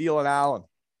get the deal in Allen?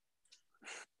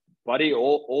 Buddy,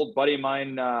 old buddy of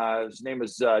mine, his name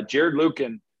is Jared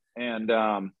Lucan,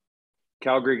 and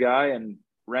Calgary guy, and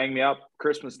rang me up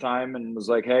Christmas time and was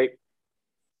like, "Hey,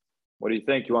 what do you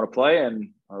think? You want to play?" And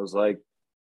I was like,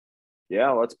 yeah,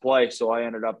 let's play. So I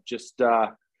ended up just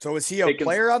so was he a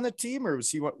player on the team, or was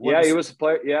he what he was a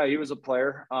player. Yeah, he was a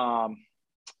player.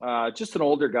 Just an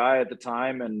older guy at the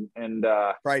time, and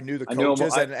probably knew the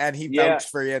coaches, and he vouched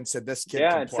for you and said this kid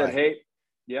can play. Said, hey,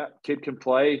 kid can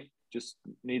play, just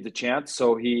needs a chance.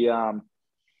 So he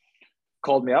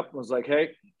called me up and was like,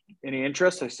 hey, any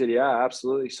interest? I said, yeah,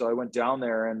 absolutely. So I went down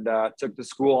there and took the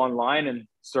school online and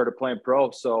started playing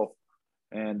pro. So,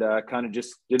 and kind of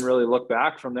just didn't really look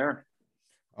back from there.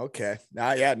 Okay.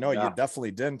 Yeah, no, you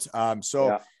definitely didn't. So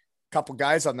a couple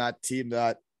guys on that team,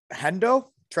 that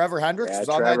Trevor Hendricks was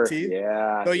on that team.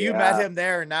 Yeah. So you met him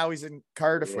there and now he's in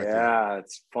Cardiff with you. Yeah.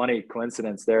 It's funny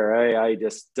coincidence there. I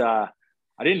just, I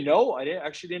didn't know. I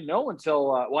didn't know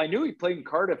until, well, I knew he played in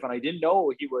Cardiff and I didn't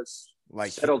know he was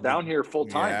like settled down here full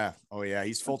time. Yeah. Oh yeah.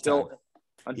 He's full time.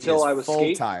 Until I was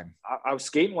full time. I was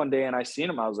skating one day and I seen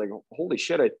him. I was like, holy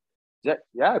shit.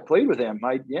 I played with him.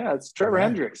 It's Trevor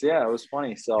Hendricks. Yeah. It was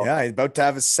funny. So yeah, he's about to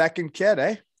have his second kid,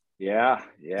 eh? Yeah.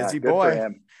 Busy boy.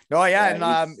 No, yeah.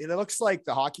 And it looks like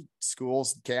the hockey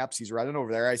schools and camps he's running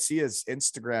over there. I see his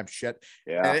Instagram shit.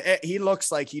 Yeah. And he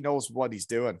looks like he knows what he's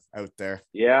doing out there.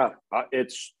 Yeah.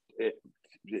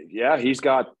 He's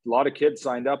got a lot of kids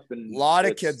signed up and a lot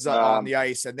of kids on the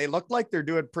ice, and they look like they're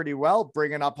doing pretty well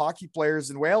bringing up hockey players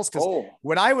in Wales. Because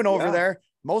when I went over there,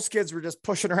 most kids were just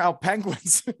pushing around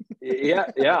penguins.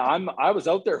 I was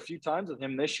out there a few times with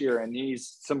him this year, and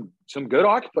he's some good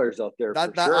hockey players out there.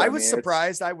 Sure. I was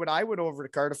surprised. When I went over to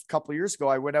Cardiff a couple of years ago,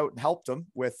 I went out and helped him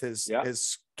with his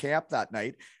camp that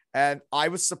night, and I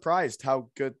was surprised how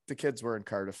good the kids were in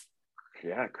Cardiff.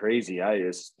 Yeah, crazy.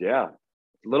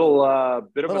 Little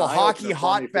bit of a hockey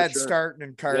hotbed starting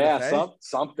in Cardiff. Yeah,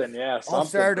 something. Yeah, something.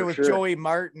 Started with Joey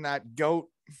Martin, that goat.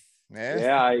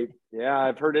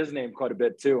 I've heard his name quite a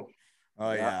bit too.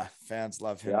 Oh yeah, fans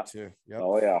love him too. Yep.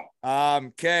 Oh yeah.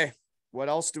 Okay, what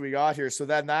else do we got here? So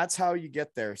then that's how you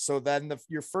get there. So then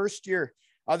your first year,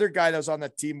 other guy that was on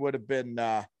that team would have been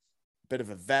a bit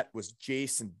of a vet was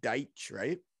Jason Deitch,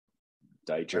 right?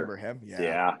 Deitcher. Remember him?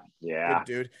 Yeah. Good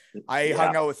dude. I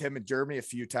hung out with him in Germany a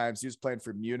few times. He was playing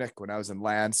for Munich when I was in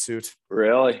Landshut.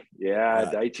 Really? Yeah.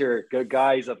 Deitcher, good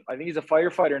guy. I think he's a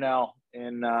firefighter now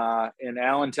in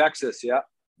Allen, Texas. Yeah.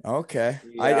 Okay.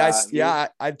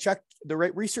 I checked, the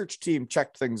research team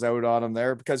checked things out on him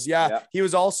there because he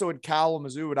was also in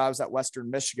Kalamazoo when I was at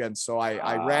Western Michigan. So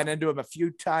I ran into him a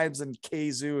few times in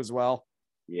KZoo as well.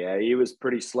 Yeah, he was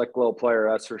pretty slick little player,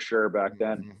 that's for sure back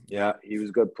then. Yeah, he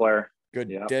was a good player. Good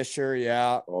disher,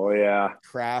 yeah. Oh yeah,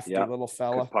 crafty little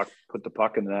fella. Put the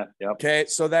puck in the net. Yep. Okay,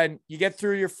 so then you get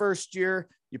through your first year.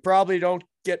 You probably don't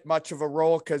get much of a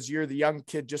role because you're the young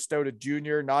kid just out of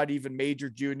junior, not even major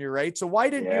junior, right? So why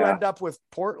didn't you end up with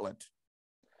Portland?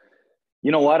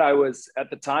 You know what? I was at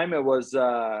the time. It was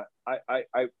I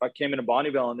came into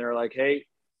Bonnyville and they're like, hey,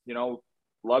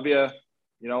 love you.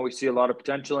 We see a lot of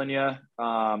potential in you.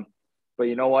 But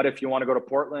you know what? If you want to go to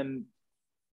Portland,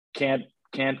 can't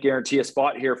guarantee a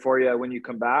spot here for you when you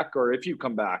come back or if you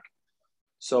come back.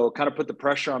 So kind of put the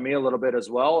pressure on me a little bit as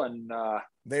well. And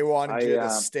they wanted you to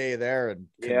stay there. And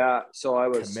so I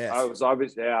was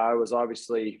obviously,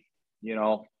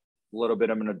 a little bit,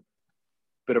 I'm in a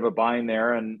bit of a bind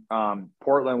there. And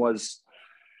Portland was,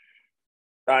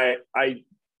 they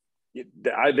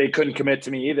couldn't commit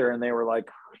to me either. And they were like,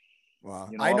 wow.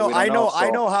 I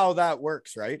know how that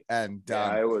works, right? And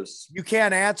you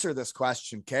can't answer this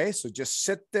question, okay? So just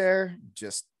sit there,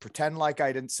 just pretend like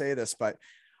I didn't say this, but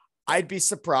I'd be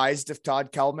surprised if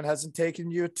Todd Kelman hasn't taken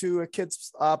you to a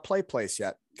kid's play place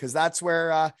yet, because that's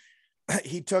where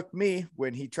he took me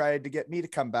when he tried to get me to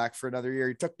come back for another year.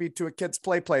 He took me to a kid's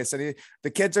play place, and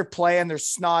the kids are playing, there's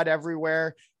snot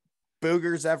everywhere,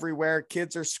 boogers everywhere,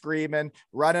 kids are screaming,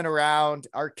 running around.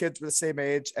 Our kids were the same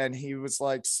age, and he was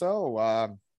like,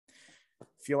 so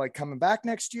feel like coming back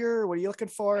next year? What are you looking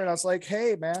for? And I was like,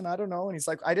 hey man, I don't know. And he's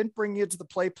like, I didn't bring you to the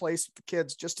play place with the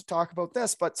kids just to talk about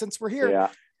this, but since we're here,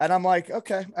 and I'm like,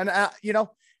 okay. And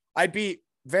I'd be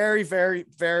very, very,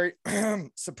 very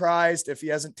surprised if he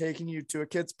hasn't taken you to a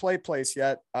kid's play place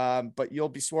yet. But you'll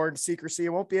be sworn to secrecy.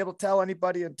 You won't be able to tell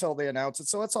anybody until they announce it.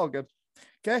 So it's all good.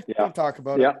 Okay. Don't talk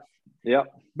about it. Yeah.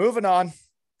 Moving on.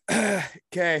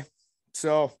 Okay.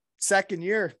 So second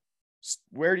year,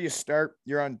 where do you start?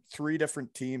 You're on 3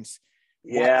 different teams.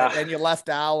 Yeah. And you left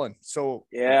Allen. So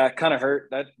yeah, it kind of hurt.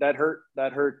 That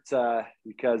hurt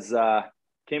because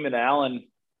came into Allen,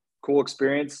 cool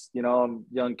experience. I'm a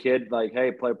young kid, like,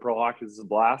 hey, play pro hockey. This is a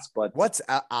blast. But what's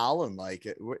Allen like?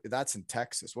 That's in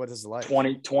Texas. What is it like?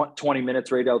 20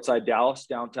 minutes right outside Dallas,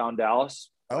 downtown Dallas.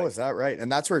 Oh, is that right?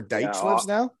 And that's where Deitch lives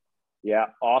now? Yeah,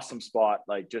 awesome spot.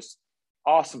 Like, just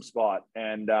awesome spot.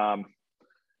 And I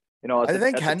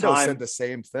think Hendo said the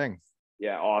same thing.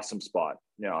 Yeah, awesome spot.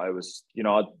 It was,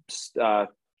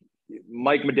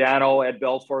 Mike Modano, Ed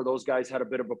Belfour, those guys had a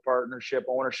bit of a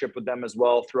ownership with them as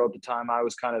well throughout the time I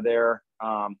was kind of there.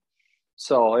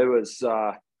 So it was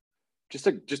just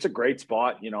a great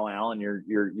spot, you know, Alan.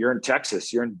 You're in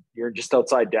Texas. You're just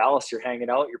outside Dallas. You're hanging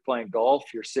out. You're playing golf.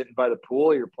 You're sitting by the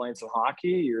pool. You're playing some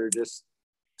hockey. You're just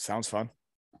sounds fun.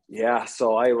 Yeah.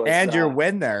 So I was, and you're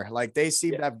win there. Like they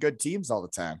seem to have good teams all the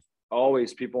time.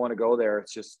 Always people want to go there.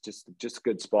 It's just a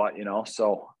good spot, you know.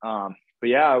 So, but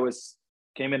yeah, I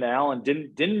came into Allen.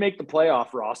 Didn't make the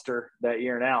playoff roster that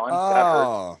year in Allen.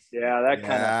 Oh, that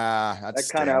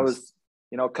kind of I was,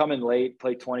 you know, coming late,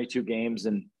 play 22 games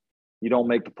and you don't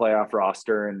make the playoff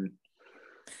roster. And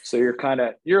so you're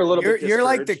a little bit, you're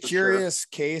like the curious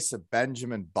case of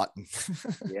Benjamin Button.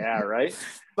 Yeah. Right.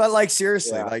 But like,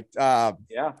 seriously, that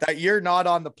you're not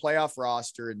on the playoff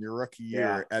roster in your rookie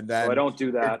year. And then so I don't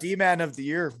do that. D-man of the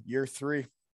year 3.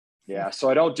 Yeah. So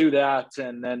I don't do that.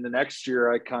 And then the next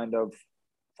year I kind of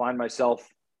find myself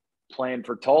playing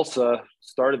for Tulsa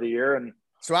start of the year. And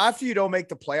so after you don't make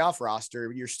the playoff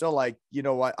roster, you're still like, you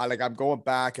know what? I'm going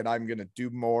back and I'm going to do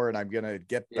more and I'm going to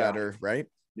get better. Right.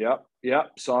 Yep.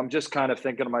 Yep. So I'm just kind of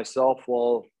thinking to myself,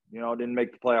 well, you know, didn't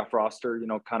make the playoff roster, you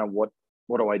know, kind of what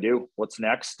do I do? What's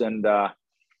next? And,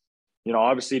 you know,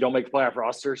 obviously you don't make the playoff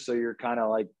roster. So you're kind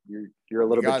of like, you're a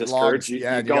little bit discouraged. You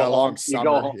go home,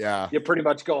 you pretty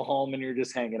much go home and you're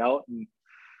just hanging out. And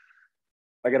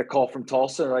I get a call from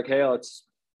Tulsa. They're like, hey,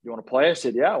 you want to play? I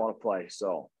said, yeah, I want to play.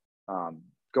 So,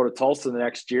 go to Tulsa the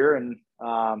next year and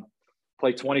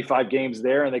play 25 games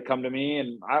there. And they come to me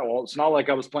and it's not like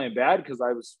I was playing bad because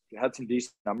I had some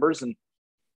decent numbers. And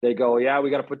they go, yeah, we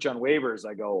got to put you on waivers.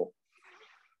 I go,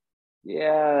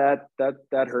 yeah,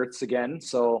 that hurts again.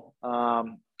 So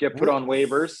get put on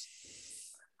waivers.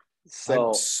 So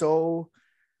I'm so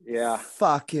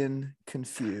fucking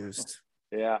confused.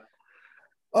 Yeah.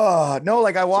 Oh no,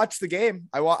 like I watched the game.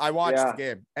 I watched the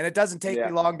game and it doesn't take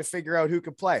me long to figure out who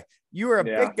can play. You were a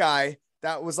big guy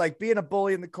that was like being a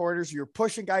bully in the corners. You were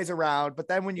pushing guys around, but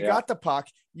then when you got the puck,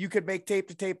 you could make tape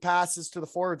to tape passes to the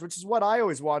forwards, which is what I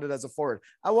always wanted as a forward.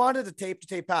 I wanted a tape to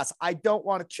tape pass. I don't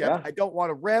want to chip. Yeah. I don't want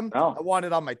to rim. No. I want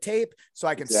it on my tape so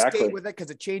I can skate with it because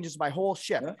it changes my whole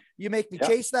shit. Yeah. You make me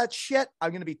chase that shit,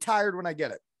 I'm going to be tired when I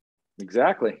get it.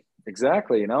 Exactly.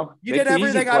 You know, you did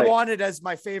everything I wanted as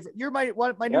my favorite. You're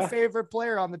my new favorite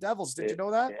player on the Devils. Did you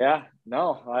know that? Yeah,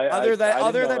 no. Other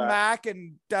than Mac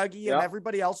and Dougie and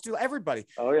everybody else, too. Everybody.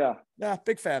 Oh yeah,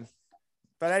 big fan.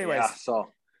 But anyways, so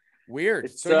weird.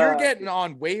 So you're getting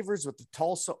on waivers with the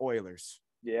Tulsa Oilers.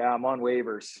 Yeah, I'm on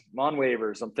waivers.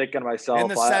 I'm thinking to myself in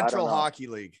the Central Hockey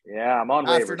League. Yeah, I'm on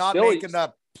waivers after not making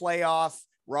the playoff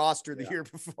roster the year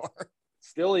before.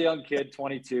 Still a young kid,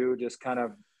 22, just kind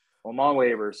of. I'm on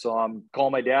waivers. So I'm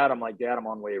calling my dad. I'm like, Dad, I'm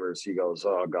on waivers. He goes,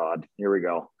 oh God, here we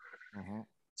go. Mm-hmm.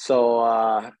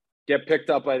 So get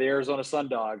picked up by the Arizona Sun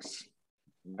Dogs.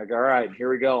 I'm like, all right, here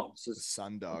we go. So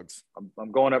Sun Dogs.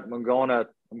 I'm going to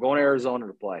Arizona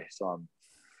to play. So I'm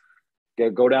gonna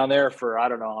go down there for, I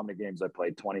don't know how many games I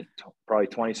played, 20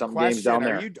 something games down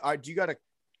there. Do you got a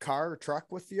car or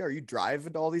truck with you? Are you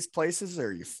driving to all these places or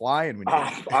are you flying? When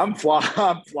I'm flying.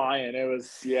 I'm flying.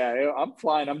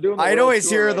 I'm doing. I'd always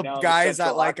hear the guys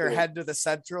that are heading to the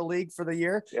Central League for the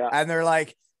year, and they're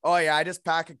like, "Oh yeah, I just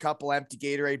pack a couple empty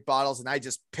Gatorade bottles and I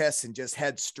just piss and just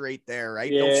head straight there,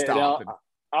 right? Yeah, no stopping."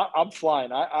 I'm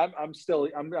flying. I'm still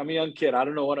a young kid. I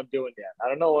don't know what I'm doing yet. I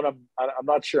don't know what I'm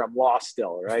not sure. I'm lost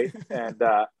still, right? And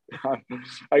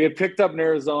I get picked up in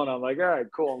Arizona. I'm like, all right,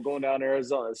 cool. I'm going down to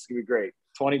Arizona. This is gonna be great.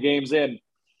 20 games in,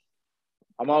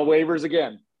 I'm on waivers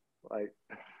again. Like,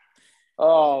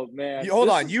 oh man. Hold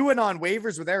on. You went on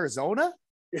waivers with Arizona?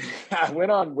 I went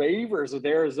on waivers with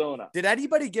Arizona. Did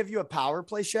anybody give you a power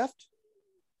play shift?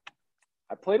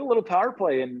 I played a little power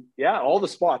play and all the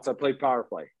spots I played power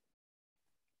play.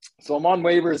 So I'm on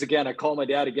waivers again. I call my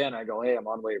dad again. I go, hey, I'm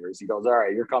on waivers. He goes, all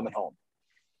right, you're coming home.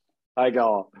 I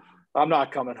go, I'm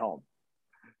not coming home.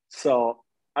 So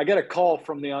I get a call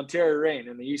from the Ontario Reign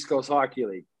in the East Coast Hockey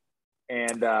League.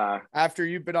 And after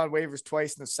you've been on waivers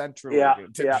twice in the Central.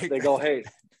 They go,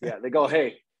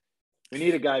 hey, we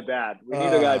need a guy bad.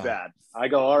 I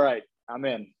go, all right, I'm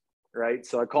in. Right.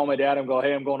 So I call my dad and go,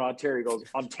 hey, I'm going to Ontario. He goes,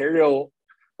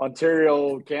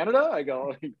 Ontario, Canada? I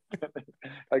go,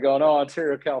 no,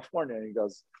 Ontario, California. And he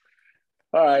goes,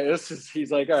 all right, he's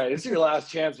like, all right, this is your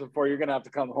last chance before you're going to have to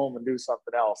come home and do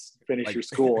something else, finish your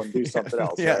school and do something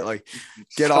else. Right?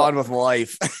 Get on with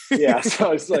life.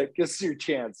 So it's like, this is your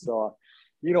chance. So,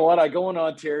 you know what? I go in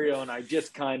Ontario and I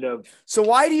just kind of. So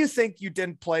why do you think you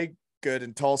didn't play good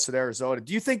in Tulsa, Arizona?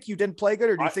 Do you think you didn't play good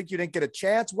or do you think you didn't get a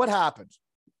chance? What happened?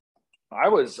 I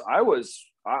was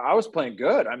playing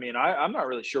good. I mean, I'm not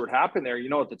really sure what happened there. You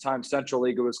know, at the time, Central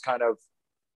League, it was kind of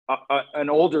an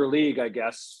older league, I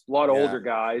guess, a lot of older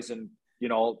guys. And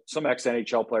some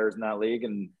ex-NHL players in that league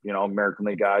and, American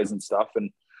League guys and stuff. And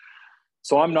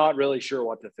so I'm not really sure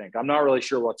what to think. I'm not really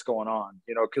sure what's going on,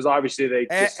 because obviously they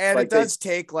just, and it does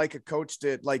take like a coach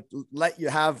to like let you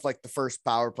have like the first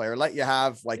power player, let you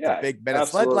have like the big minutes,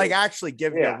 absolutely. let like actually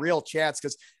give you a real chance,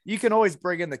 because you can always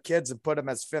bring in the kids and put them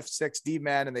as 5th, 6th D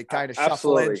man, and they kind of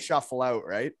shuffle in, shuffle out,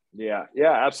 right? Yeah,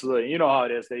 absolutely. You know how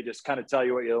it is. They just kind of tell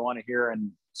you what you want to hear,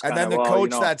 and then the coach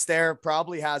that's there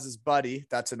probably has his buddy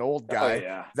that's an old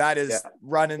guy that is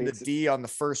running the D on the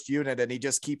first unit, and he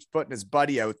just keeps putting his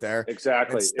buddy out there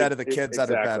instead of the kids that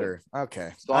are better.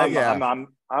 Okay, so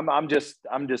I'm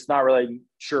just not really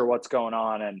sure what's going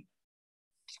on, and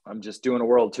I'm just doing a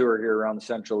world tour here around the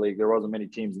Central League. There wasn't many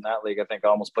teams in that league. I think I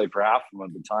almost played for half of them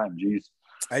at the time. Jeez.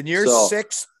 And you're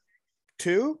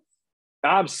 6'2"?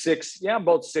 I'm 6. Yeah, I'm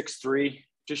about 6'3",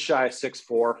 just shy of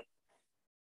 6'4".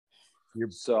 You're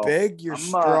big, you're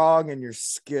strong, and you're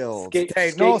skilled.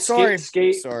 Sorry.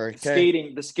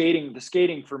 Skating. The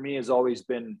skating for me has always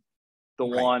been the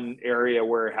one area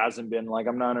where it hasn't been like,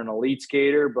 I'm not an elite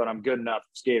skater, but I'm good enough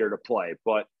skater to play.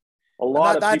 But a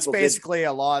lot of that's basically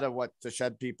a lot of what the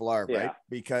Shed people are, right?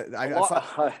 Because a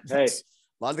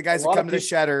lot of the guys that come to the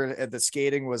Shed, the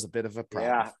skating was a bit of a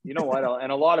problem. Yeah, you know what?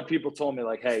 And a lot of people told me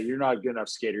like, hey, you're not a good enough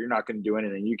skater. You're not going to do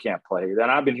anything. You can't play. Then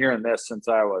I've been hearing this since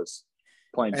I was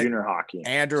playing junior hockey.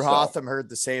 Andrew Hotham heard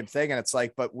the same thing. And it's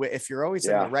like, but if you're always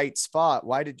in the right spot,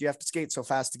 why did you have to skate so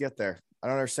fast to get there? I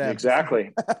don't understand.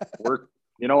 Exactly.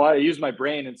 You know what? I use my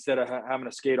brain instead of having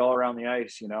to skate all around the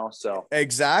ice, so.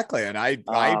 Exactly. And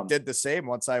I did the same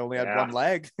once I only had one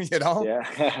leg,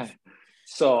 Yeah.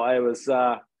 So I was, so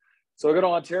I go to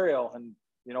Ontario, and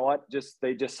you know what?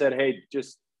 They just said, hey,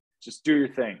 just do your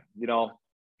thing,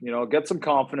 get some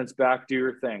confidence back, do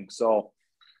your thing. So.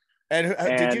 And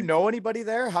did you know anybody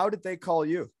there? How did they call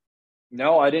you?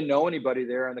 No, I didn't know anybody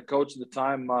there. And the coach at the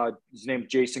time, his name's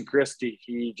Jason Christie.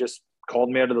 He just called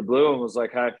me out of the blue and was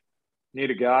like, hey,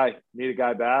 need a guy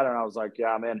bad. And I was like, yeah,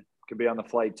 I'm in. Could be on the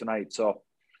flight tonight. So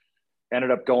ended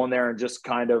up going there and just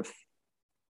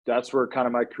that's where kind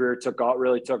of my career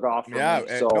really took off. Yeah,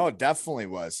 me. So, no, it definitely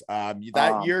was.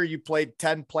 That year you played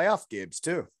 10 playoff games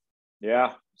too.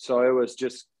 Yeah. So it was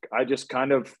I just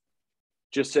kind of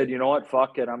just said, you know what,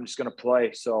 fuck it, I'm just going to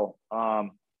play. So, I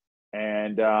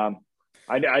knew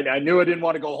I didn't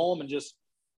want to go home and just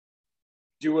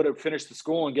finish the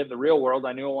school and get in the real world.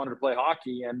 I knew I wanted to play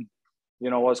hockey, and,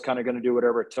 I was kind of going to do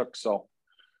whatever it took. So,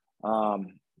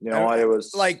 it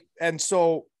was like, and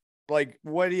so like,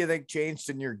 what do you think changed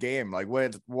in your game? Like,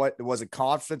 what was it?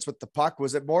 Confidence with the puck?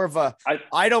 Was it more of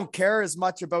I don't care as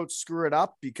much about screwing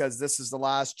up because this is the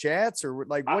last chance, or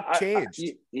like what changed?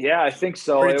 I think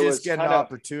so. Or did you just get an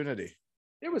opportunity?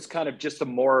 It was kind of just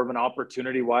more of an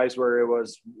opportunity wise, where it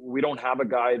was, we don't have a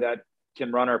guy that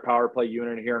can run our power play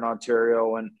unit here in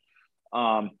Ontario. And,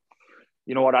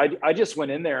 you know what? I just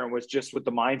went in there and was just with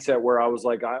the mindset where I was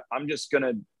like, I'm just going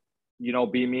to,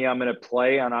 be me. I'm going to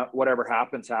play, and whatever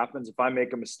happens. If I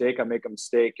make a mistake, I make a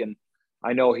mistake. And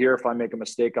I know here, if I make a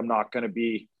mistake, I'm not going to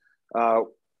be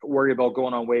worried about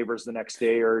going on waivers the next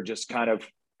day, or just kind of.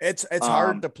 It's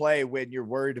hard to play when you're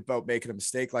worried about making a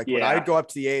mistake. Like when I go up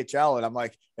to the AHL and I'm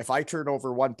like, if I turn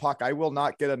over one puck, I will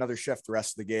not get another shift the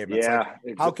rest of the game. It's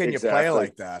how can you play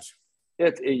like that?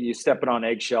 You stepping on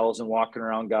eggshells and walking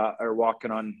around, or walking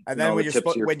on. And then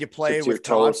when you play with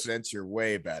confidence, you're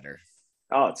way better.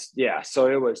 Oh, so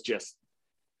it was just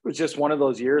one of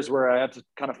those years where I had to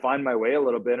kind of find my way a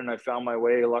little bit, and I found my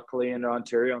way luckily into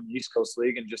Ontario and the East Coast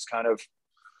League, and just kind of,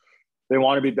 they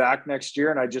want to be back next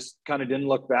year, and I just kind of didn't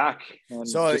look back. And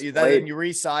so then you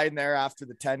re-signed there after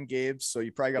the 10 games, so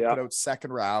you probably got put out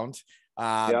second round.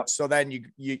 So then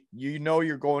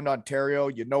you're going to Ontario.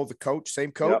 The coach,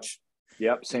 same coach.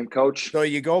 Yep, same coach. So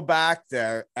you go back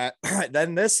there, and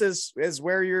then this is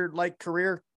where your like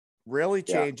career really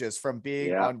changes from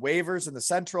being on waivers in the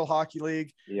Central Hockey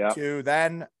League to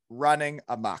then running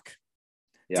amok.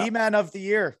 D-man of the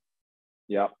year.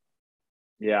 Yep.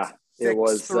 Yeah.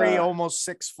 6'3", almost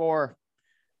 6'4".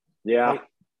 Yeah.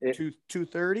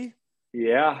 230.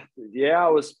 Yeah. I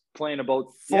was playing about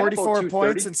 44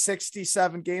 points in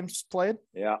 67 games played.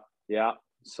 Yeah.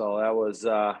 So that was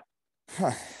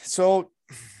so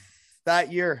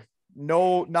that year,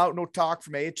 no talk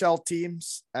from AHL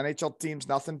teams, NHL teams,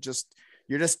 nothing.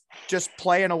 You're just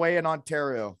playing away in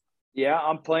Ontario. Yeah,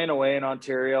 I'm playing away in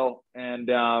Ontario, and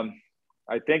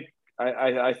I think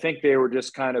they were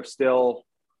just kind of still.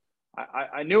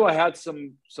 I knew I had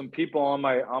some people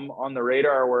on the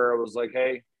radar where I was like,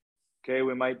 hey, okay,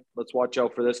 let's watch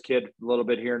out for this kid a little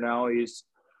bit here now. He's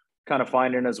kind of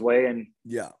finding his way, and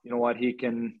you know what, he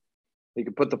can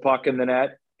put the puck in the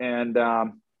net, and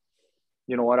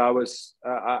you know what, I was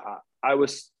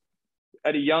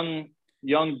at a young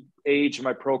age in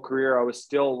my pro career. I was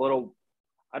still a little,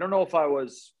 I don't know if I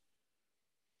was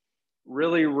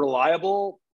really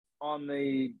reliable on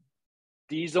the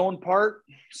D zone part.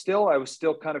 Still, I was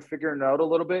still kind of figuring it out a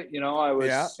little bit. You know, I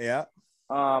was, yeah.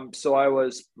 So I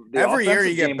was, every year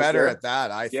you get better at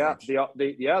that. I think.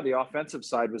 The offensive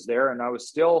side was there, and I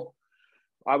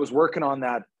was working on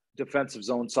that defensive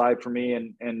zone side for me.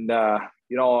 And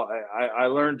you know, I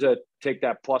learned to take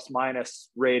that plus minus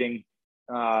rating.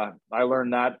 I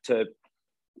learned that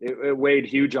it weighed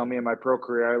huge on me in my pro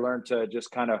career. I learned to just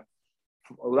kind of,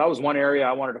 that was one area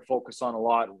I wanted to focus on a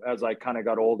lot as I kind of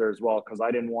got older as well. Cause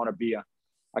I didn't want to be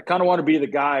I kind of want to be the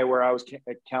guy where I was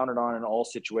counted on in all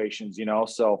situations, you know?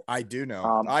 So I do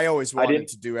know. I always wanted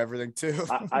to do everything too.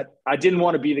 I didn't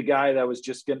want to be the guy that was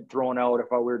just getting thrown out if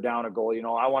we were down a goal. You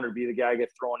know, I wanted to be the guy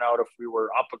get thrown out if we were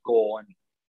up a goal and,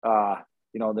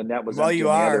 you know, the net was empty on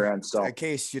the other end. So in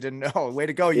case you didn't know, way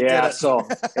to go. You did it. So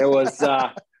it was,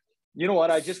 you know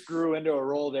what? I just grew into a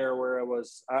role there where it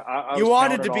was, you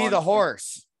wanted to be the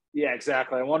horse. Yeah,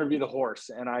 exactly. I wanted to be the horse,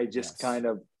 and I just kind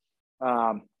of,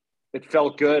 it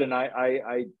felt good, and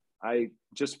I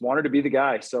just wanted to be the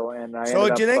guy. So, and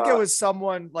do you think it was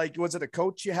someone like, was it a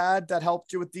coach you had that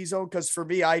helped you with D zone? Because for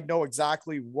me, I know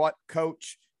exactly what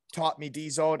coach taught me D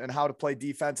zone and how to play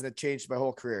defense, and it changed my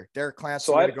whole career. Derek Clancy,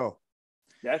 way to go.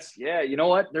 You know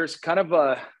what? There's kind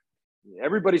of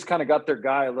everybody's kind of got their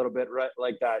guy a little bit right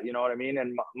like that. You know what I mean?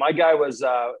 And my guy was,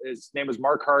 his name was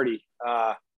Mark Hardy,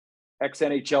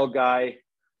 ex-NHL guy,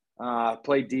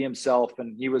 played D himself,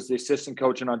 and he was the assistant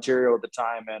coach in Ontario at the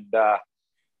time. And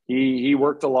he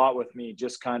worked a lot with me,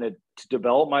 just kind of to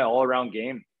develop my all-around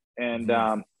game. And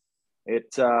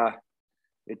it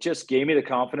just gave me the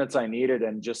confidence I needed,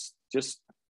 and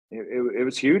it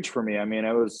was huge for me. I mean,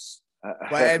 it was.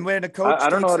 And when a coach I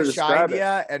don't know how to shine you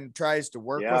and tries to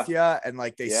work with you, and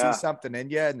like they see something in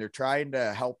you and they're trying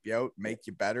to help you out, make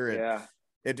you better.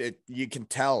 It you can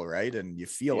tell, right? And you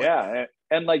feel it. Yeah.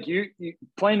 And like you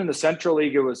playing in the Central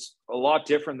League, it was a lot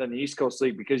different than the East Coast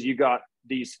League, because you got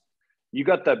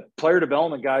the player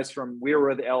development guys from, we were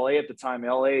with LA at the time,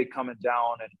 LA coming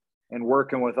down and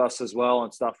working with us as well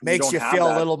and stuff. Makes you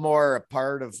feel a little more a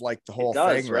part of like the whole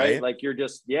thing, right? Like you're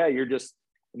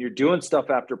doing stuff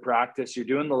after practice, you're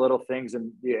doing the little things.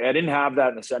 And I didn't have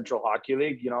that in the Central Hockey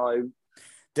League. You know, I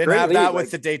didn't have that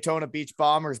with the Daytona Beach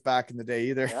Bombers back in the day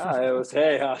either. Yeah, it was,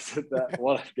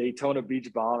 what Daytona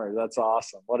Beach Bombers. That's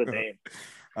awesome. What a name.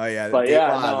 Oh yeah. But Dayton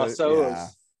Bombers. The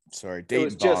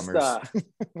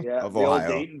old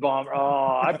Dayton Bomber.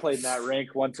 Oh, I played in that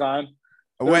rink one time.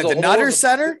 When the Nutter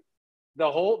Center? There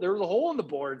was a hole in the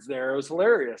boards there. It was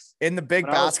hilarious. In the big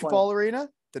basketball arena?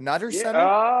 The Nutter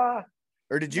Center?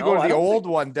 Or did you go to the old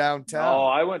one downtown? No,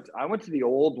 I went to the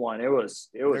old one. It was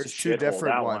There's two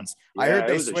different ones. I heard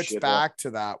they switched back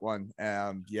to that one.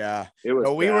 It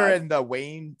was we were in the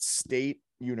Wayne State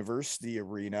University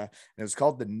arena, and it was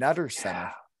called the Nutter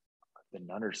Center. The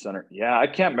Nutter Center. Yeah, I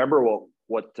can't remember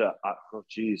what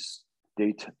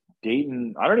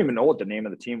Dayton. I don't even know what the name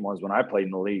of the team was when I played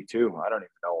in the league too. I don't even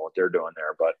know what they're doing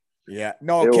there, but yeah.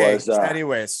 No, okay.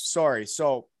 Anyways, sorry.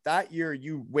 So that year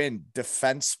you win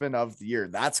defenseman of the year.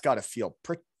 That's got to feel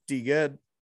pretty good.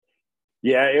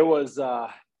 Yeah, it was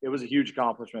a huge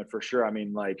accomplishment for sure. I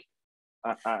mean, like,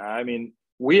 I mean,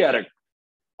 we had a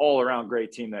all around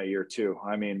great team that year too.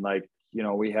 I mean, like, you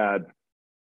know, we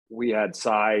had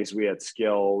size, we had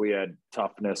skill, we had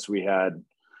toughness, we had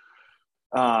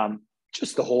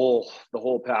just the whole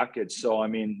package. So, I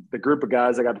mean, the group of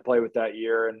guys I got to play with that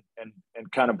year and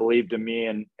kind of believed in me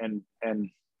and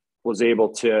was able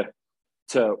to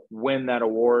win that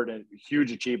award, and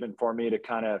huge achievement for me to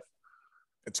kind of,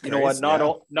 you know what,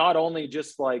 not only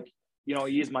just like, you know,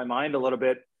 ease my mind a little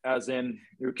bit, as in,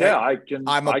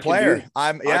 I'm a player.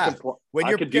 When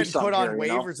you're getting put on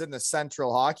waivers in the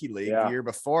Central Hockey League the year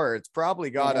before, it's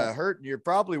probably got to hurt. And you're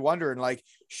probably wondering, like,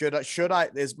 should I,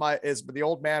 is the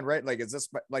old man right? Like, is this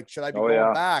like, should I be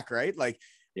going back? Right. Like,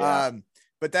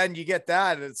 but then you get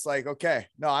that and it's like, okay,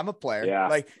 no, I'm a player. Yeah.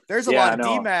 Like there's a lot of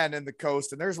D-man in the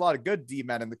coast, and there's a lot of good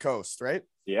D-men in the coast. Right.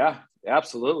 Yeah,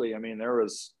 absolutely. I mean, there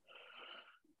was,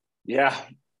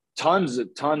 tons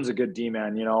of good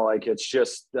D-man, you know, like it's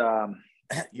just,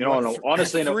 you know,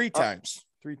 honestly, three times.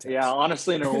 Yeah.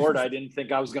 Honestly, an award I didn't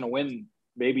think I was going to win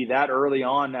maybe that early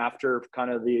on after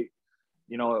kind of the,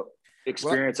 you know,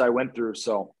 experience I went through.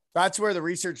 So that's where the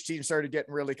research team started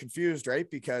getting really confused, right?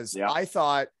 Because I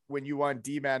thought when you won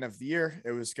D-man of the year,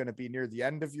 it was going to be near the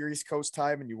end of your East Coast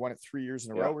time and you won it 3 years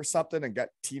in a row or something and got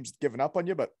teams giving up on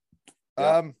you. But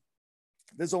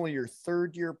this is only your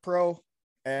third year pro.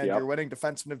 and you're winning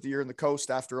defenseman of the year in the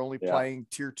Coast after only playing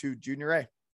Tier 2 Junior A.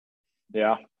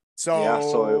 Yeah.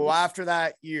 So after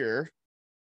that year,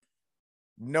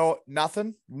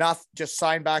 nothing, just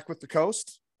sign back with the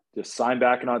Coast. Just signed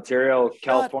back in Ontario,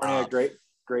 California.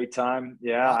 Great time.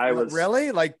 Yeah, I was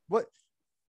really like what?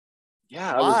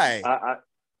 Yeah, why? I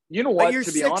you know what? But you're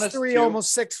to be honest, 6'3",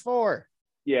 almost 6'4".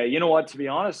 Yeah, you know what? To be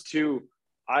honest, too,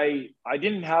 I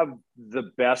didn't have the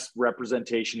best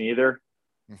representation either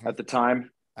at the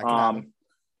time.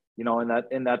 You know,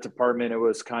 in that department, it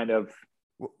was kind of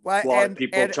a lot of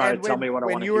people trying to tell me what I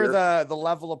want to hear. When you were the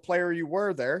level of player you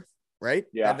were there, right?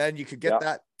 Yeah. And then you could get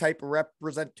that type of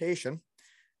representation.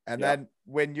 And then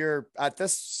when you're at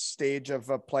this stage of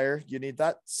a player, you need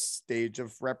that stage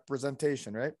of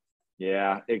representation, right?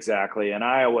 Yeah, exactly. And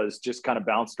I was just kind of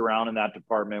bounced around in that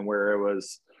department where it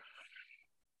was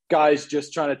guys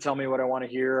just trying to tell me what I want to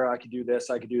hear. I could do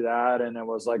this, I could do that. And it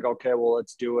was like, okay, well,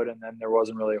 let's do it. And then there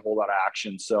wasn't really a whole lot of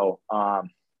action. So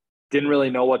didn't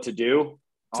really know what to do.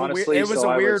 Honestly, it was a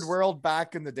weird world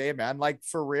back in the day, man. Like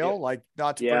for real, like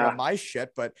not to bring up my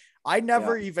shit, but I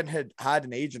never even had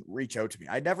an agent reach out to me.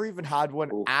 I never even had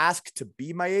one ask to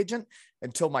be my agent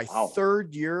until my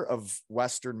third year of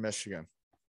Western Michigan.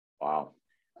 Wow.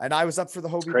 And I was up for the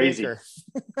Hobie Baker.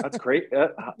 That's great.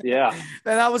 Yeah. And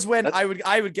that was when I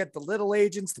would get the little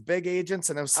agents, the big agents,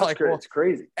 and it was like, well, it's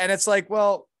crazy. And it's like,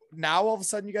 well, now all of a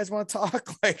sudden you guys want to talk?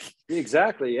 Like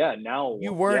exactly. Yeah. Now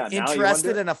you weren't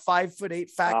interested in a 5'8"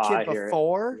 fat kid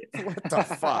before. What the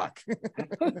fuck?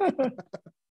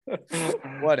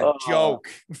 What a joke.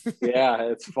 Yeah,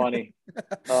 it's funny.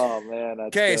 Oh man.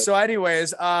 Okay. So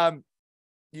anyways,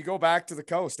 you go back to the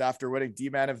Coast after winning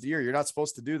D-Man of the Year. You're not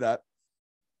supposed to do that.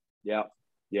 Yeah.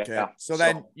 Yeah. Okay. So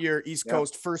then you're East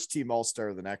Coast first team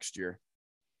All-Star the next year.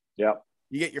 Yeah.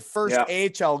 You get your first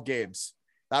AHL games.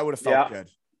 That would have felt good.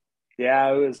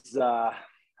 Yeah, it was I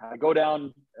go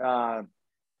down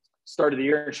start of the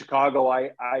year in Chicago. I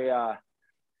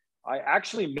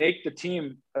actually make the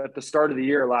team at the start of the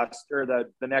year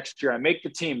the next year. I make the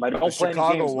team. I don't play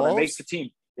any games, but I make the team.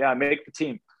 Yeah, I make the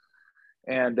team.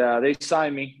 And they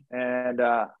signed me and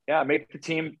I make the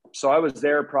team. So I was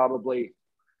there probably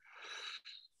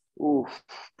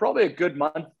a good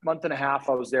month and a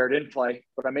half. I was there, didn't play,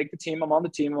 but I make the team. I'm on the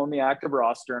team, I'm on the active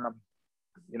roster, and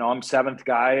I'm seventh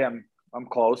guy. I'm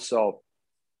close. So,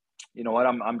 you know what?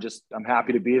 I'm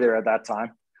happy to be there at that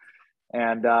time.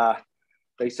 And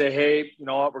they say, hey, you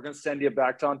know what? We're going to send you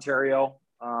back to Ontario.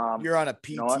 You're on a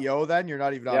PTO then? You're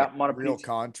not even on a real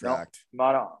contract.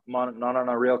 No, not on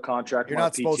a real contract. You're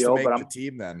not supposed to make the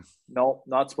team then. No,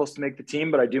 not supposed to make the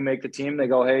team, but I do make the team. They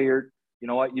go, hey, you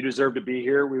know what? You deserve to be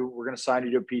here. We're going to sign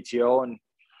you to a PTO. And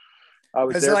I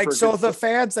was there so the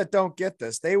fans that don't get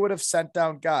this, they would have sent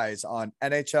down guys on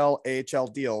NHL, AHL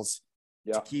deals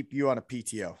to keep you on a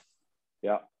PTO.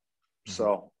 Yeah.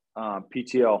 So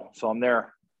PTO. So I'm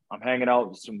there. I'm hanging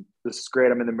out. This is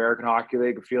great. I'm in the American Hockey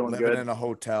League, feeling good. Living in a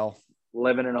hotel,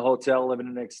 living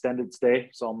in an extended stay.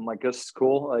 So I'm like, this is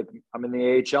cool. Like I'm in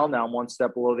the AHL now. I'm one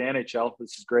step below the NHL.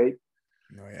 This is great.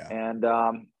 Oh yeah.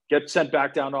 And get sent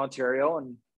back down to Ontario,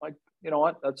 and like, you know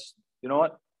what? It's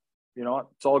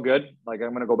all good. Like I'm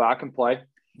going to go back and play.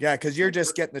 Yeah. Cause you're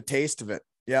just getting a taste of it.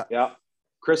 Yeah. Yeah.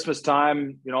 Christmas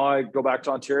time, I go back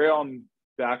to Ontario. I'm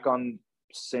back on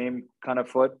same kind of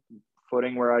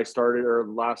footing where I started or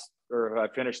I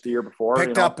finished the year before.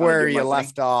 Picked up where you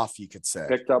left off, you could say.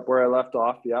 Picked up where I left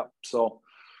off. Yeah. So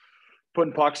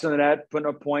putting pucks in the net, putting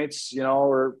up points,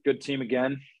 we're a good team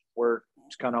again. We're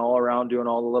just kind of all around doing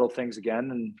all the little things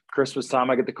again. And Christmas time,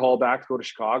 I get the call back to go to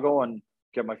Chicago and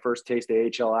get my first taste of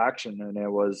AHL action. And it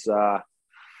was,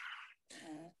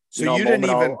 so you didn't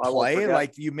even play?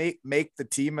 Like you make the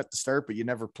team at the start, but you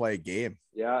never play a game.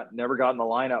 Yeah. Never got in the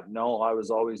lineup. No, I was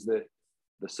always the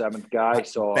seventh guy.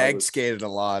 So skated a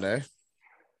lot, eh?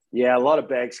 Yeah, a lot of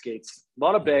bag skates.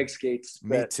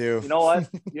 Me too. You know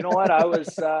what? I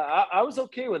was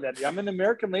okay with it. I'm in the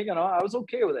American League, and I was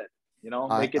okay with it.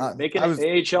 Making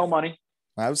AHL money.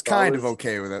 I was kind of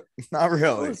okay with it. Not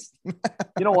really. You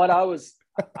know what? I was.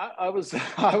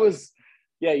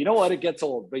 Yeah, you know what? It gets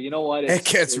old, but you know what? It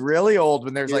gets really old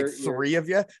when there's like three of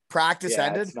you. Practice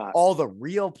ended. All the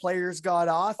real players got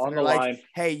off. On the line. Like,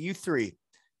 hey, you three,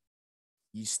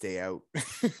 you stay out.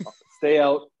 Stay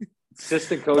out.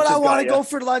 Assistant coach. But I want to go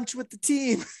for lunch with the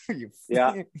team.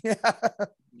 Yeah.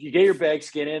 You get your bag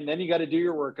skin in, then you got to do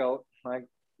your workout. Like,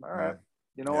 all right.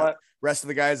 You know what? Rest of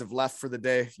the guys have left for the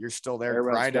day. You're still there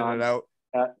grinding it out.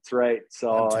 That's right.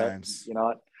 So you know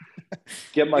what?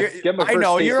 Get my I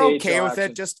know you're okay AHL with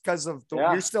it just because of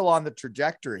you're still on the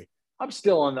trajectory. I'm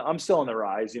still on the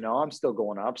rise. I'm still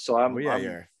going up. So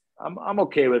I'm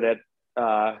okay with it.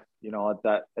 at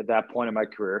that point in my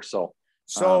career. So,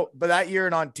 but that year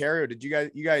in Ontario, did you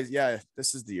guys, yeah,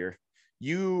 this is the year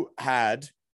you had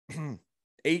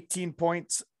 18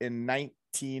 points in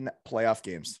 19 playoff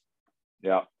games.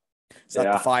 Yeah. Is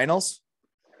that the finals?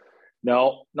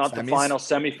 No, not Semis? the finals,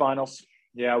 semifinals.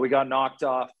 Yeah. We got knocked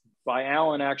off by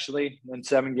Allen actually in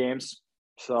 7 games.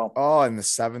 So, in the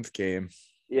 7th game.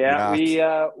 Yeah,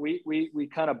 we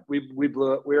kind of we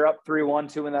blew it. We were up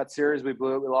 3-1 in that series. We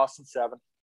blew it. We lost in 7.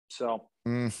 So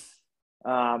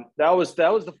that was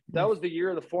the year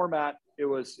of the format. It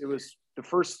was the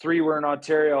first 3 were in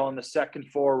Ontario and the second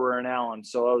 4 were in Allen.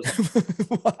 So it was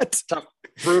what tough,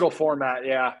 brutal format.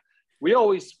 Yeah. We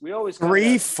always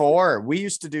 3-4. We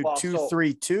used to do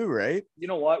 2-3-2, right? You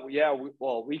know what? Yeah,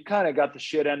 we kind of got the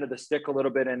shit end of the stick a little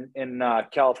bit in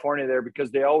California there because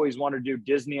they always wanted to do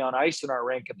Disney on Ice in our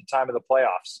rink at the time of the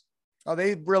playoffs. Oh,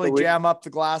 they really jam up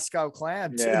the Glasgow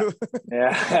Clan too.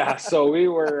 Yeah. So we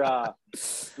were.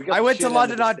 I went to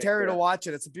London, Ontario to watch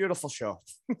it. It's a beautiful show.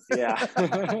 Yeah.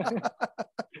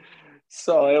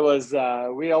 So it was,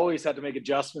 we always had to make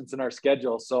adjustments in our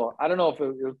schedule. So I don't know if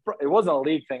it wasn't a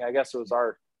league thing. I guess it was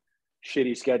our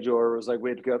shitty schedule, or it was like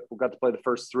we got to play the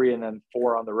first 3 and then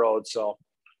 4 on the road. So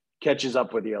catches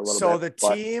up with you a little bit. So the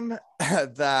team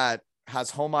that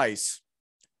has home ice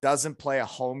doesn't play a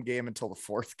home game until the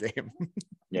 4th game.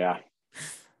 Yeah.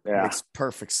 Makes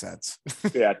perfect sense.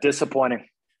 Yeah. Disappointing.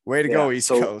 Way to go, East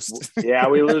Coast. Yeah.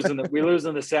 We lose in the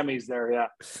semis there. Yeah.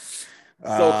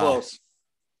 So close.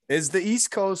 Is the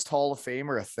East Coast Hall of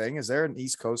Famer a thing? Is there an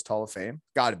East Coast Hall of Fame?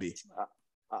 Got to be.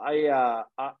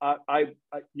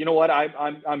 You know what?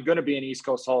 I'm going to be an East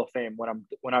Coast Hall of Fame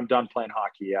when I'm done playing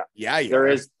hockey. Yeah.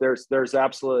 Yeah. There's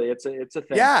absolutely, it's a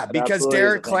thing. Yeah. Because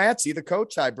Derek Clancy, the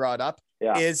coach I brought up,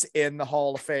 is in the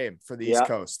Hall of Fame for the East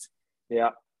Coast. Yeah.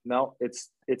 No, it's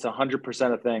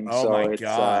 100% a thing. Oh my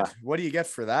God. What do you get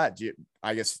for that?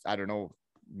 I guess, I don't know.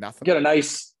 Nothing. Get a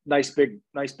nice big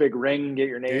ring, get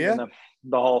your name in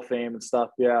the Hall of Fame and stuff.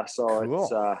 Yeah. So cool.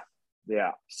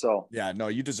 It's So no,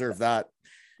 you deserve that.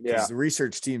 Yeah. The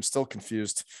research team's still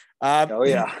confused.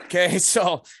 Okay.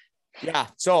 So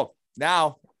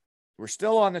now we're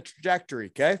still on the trajectory.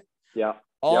 Okay. Yeah.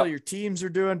 All your teams are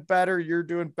doing better. You're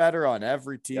doing better on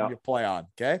every team you play on.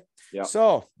 Okay. Yeah.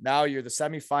 So now you're the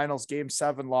semifinals, game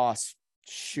 7 loss.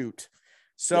 Shoot.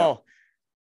 So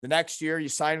the next year you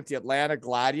sign with the Atlanta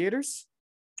Gladiators.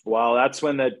 Well, that's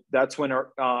when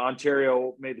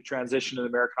Ontario made the transition to the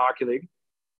American Hockey League.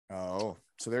 Oh,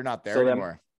 so they're not there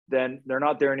anymore. Then they're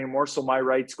not there anymore. So my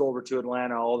rights go over to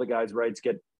Atlanta. All the guys' rights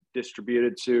get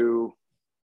distributed to,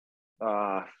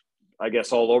 I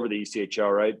guess, all over the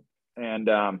ECHL, right? And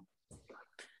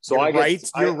so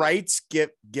your rights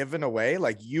get given away.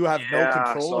 Like you have no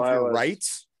control of your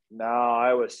rights. No,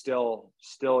 I was still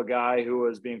a guy who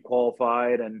was being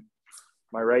qualified, and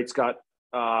my rights got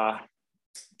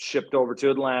shipped over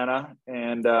to Atlanta,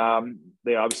 and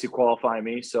they obviously qualify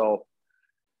me. So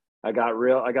I got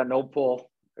no pull.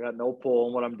 I got no pull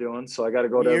in what I'm doing. So I got to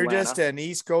go to Atlanta. You're just an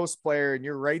East Coast player, and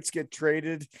your rights get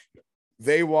traded.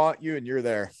 They want you, and you're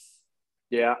there.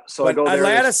 Yeah. So I go there.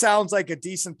 Atlanta sounds like a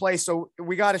decent place. So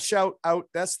we got to shout out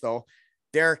this though.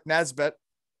 Derek Nesbitt.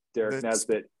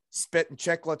 Spit and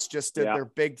Chicklets just did their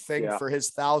big thing for his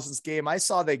thousands game. I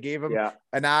saw they gave him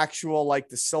an actual, like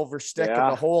the silver stick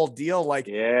and the whole deal. Like,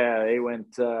 they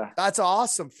went, that's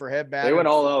awesome for him, man. They went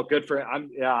all out. Good for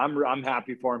him. I'm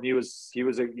happy for him. He was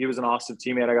an awesome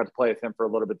teammate. I got to play with him for a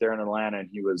little bit there in Atlanta, and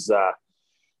he was,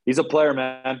 he's a player,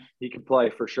 man. He can play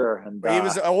for sure. And he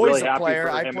was always really a player.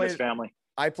 For him and his family.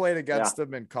 I played against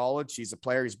him in college. He's a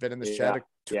player. He's been in the shed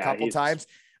a couple times.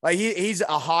 Like he's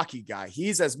a hockey guy.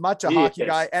 He's as much a hockey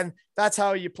guy. And that's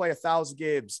how you play 1,000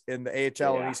 games in the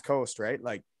AHL and East Coast, right?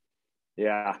 Like,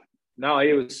 no,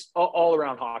 he was all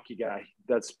around hockey guy.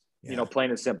 That's, plain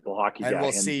and simple hockey guy.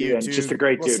 We'll see you too. Just a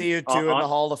great dude. We'll see you too in the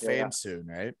Hall of Fame soon,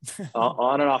 right?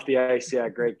 On and off the ice. Yeah.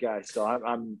 Great guy. So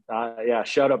I'm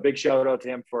big shout out to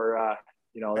him for,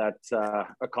 that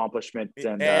accomplishment.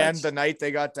 And the night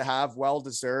they got to have,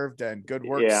 well-deserved and good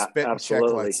work. Spit and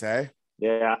Chicklets, eh?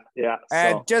 Yeah.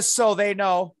 And just so they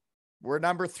know, we're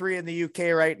number 3 in the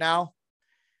UK right now.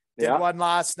 Did one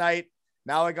last night.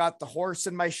 Now I got the horse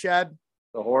in my shed.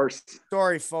 The horse.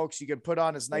 Sorry, folks. You can put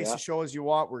on as nice a show as you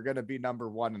want. We're going to be number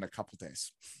 1 in a couple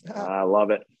days. I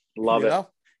love it. Love it.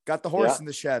 Got the horse in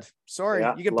the shed. Sorry.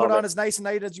 You can put on as nice a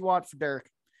night as you want for Derek.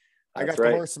 I got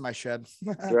the horse in my shed.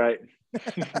 That's right.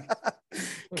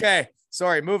 Okay.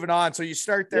 Sorry, moving on. So you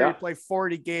start there, you play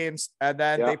 40 games, and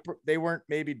then they weren't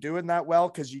maybe doing that well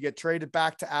because you get traded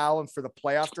back to Allen for the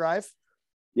playoff drive.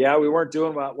 Yeah, we weren't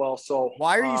doing that well. So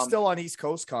why are you still on East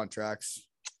Coast contracts?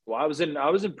 Well, I was in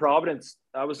Providence.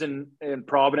 I was in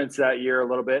Providence that year a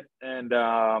little bit, and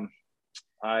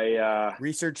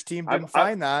research team didn't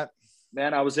find that.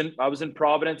 Man, I was in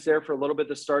Providence there for a little bit at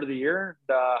the start of the year.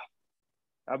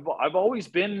 I've always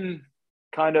been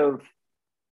kind of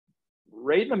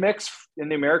right in the mix in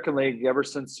the American League ever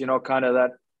since, kind of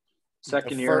that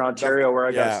second year in Ontario where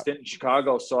I got a stint in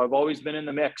Chicago. So I've always been in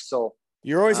the mix. So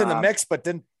you're always in the mix, but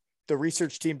then the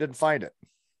research team didn't find it.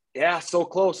 Yeah, so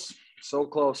close.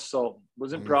 So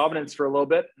was in Providence for a little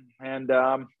bit, and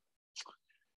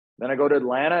then I go to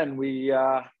Atlanta, and we,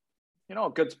 a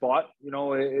good spot.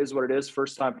 It is what it is.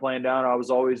 First time playing down. I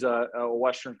was always a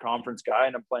Western Conference guy,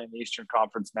 and I'm playing the Eastern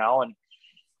Conference now. And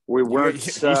we weren't.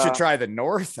 You should try the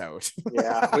North out.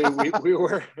 Yeah, we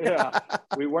were. Yeah,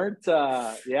 we weren't.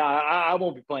 I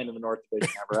won't be playing in the North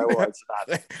Division ever. It's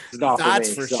not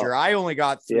That's for me, for sure. I only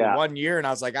got through 1 year, and I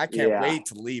was like, I can't wait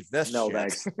to leave this. No,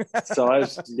 shit. Thanks. So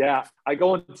I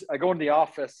go into the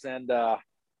office, and I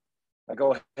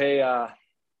go, hey, I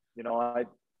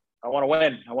want to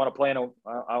win. I want to play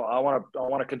I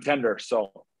want a contender.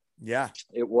 So yeah,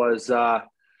 it was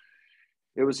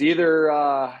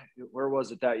either where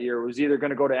was it that year? It was either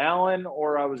going to go to Allen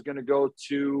or I was going to go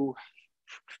to,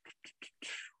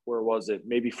 where was it?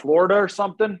 Maybe Florida or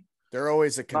something. They're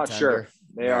always a contender. Not sure.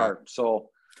 They are. So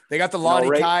they got the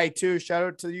Lottie Kai too. Shout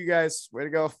out to you guys. Way to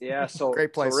go. Yeah. So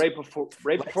great place. So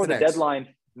right before the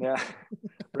deadline. Yeah.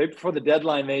 Right before the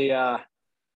deadline,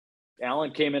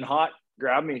 Allen came in hot,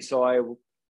 grabbed me. So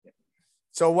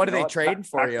what are they trading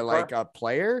for you? Like a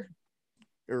player?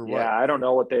 Or what? Yeah, I don't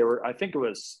know what they were. I think it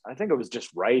was just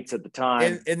rights at the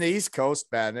time. In the East Coast,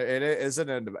 man, it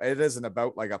isn't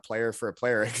about like a player for a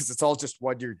player because it's all just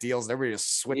 1 year deals and everybody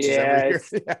just switches every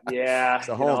year. Yeah, it's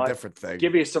a whole different thing.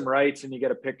 Give you some rights and you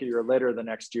get a pick of your litter the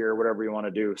next year, whatever you want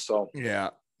to do. So yeah,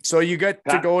 so you get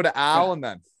to go to Allen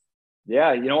then.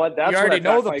 Yeah, you know what? You already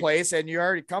know the place and you're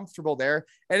already comfortable there.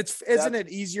 And isn't it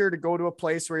easier to go to a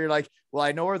place where you're like, well,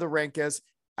 I know where the rink is,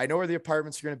 I know where the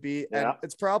apartments are going to be, and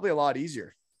it's probably a lot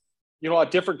easier. You know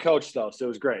what? Different coach though, so it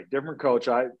was great. Different coach.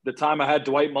 The time I had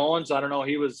Dwight Mullins. I don't know.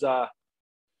 He was. I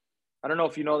don't know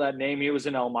if you know that name. He was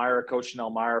in Elmira, coaching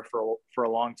Elmira for a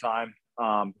long time.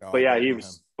 But yeah, he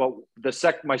was. But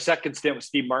my second stint was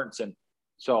Steve Martinson.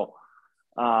 So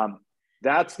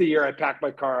that's the year I packed my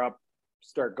car up,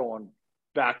 start going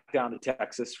back down to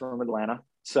Texas from Atlanta.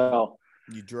 So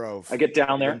you drove. I get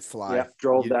down there. Fly. Yeah,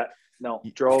 drove that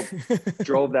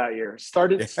year.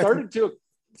 Started to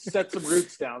set some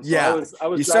roots down. So yeah, I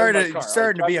was. You started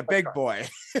to be a big boy.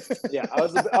 Yeah, I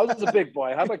was a big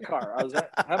boy. I had my car. I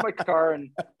had my car,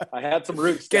 and I had some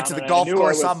roots. Get to the golf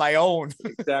course on my own.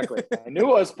 Exactly. I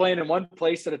knew I was playing in one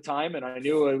place at a time, and I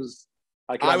knew it was.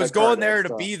 I was going there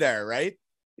to be there, right?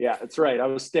 Yeah, that's right. I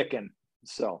was sticking.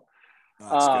 So,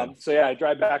 so yeah, I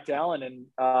drive back to Allen and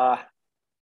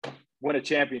win a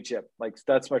championship. Like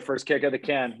that's my first kick of the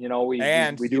can. We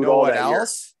do it all that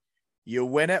else. You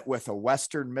win it with a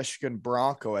Western Michigan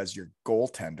Bronco as your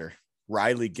goaltender,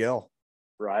 Riley Gill.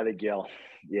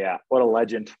 Yeah. What a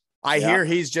legend. I hear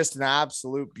he's just an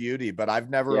absolute beauty, but I've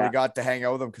never really got to hang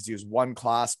out with him because he was one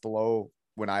class below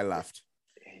when I left.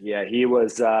 Yeah, he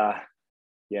was.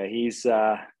 He's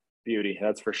beauty.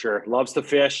 That's for sure. Loves to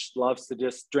fish, loves to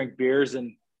just drink beers.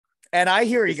 And I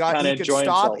hear he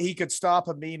could stop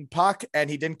a mean puck, and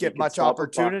he didn't get much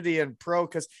opportunity in pro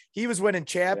because he was winning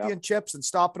championships and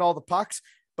stopping all the pucks,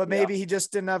 but maybe he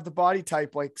just didn't have the body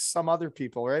type like some other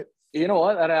people, right? You know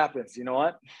what? That happens. You know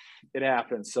what? It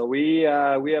happens. So we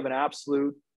have an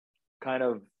absolute kind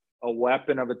of a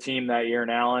weapon of a team that year in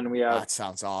Allen. That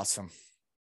sounds awesome.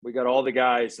 We got all the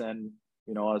guys, and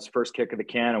it was first kick of the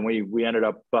can, and we ended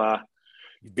up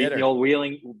beating the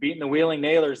Wheeling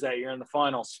Nailers that year in the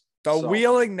finals. The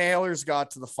Wheeling Nailers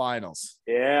got to the finals.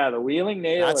 Yeah, the Wheeling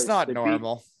Nailers. That's not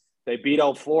normal. They beat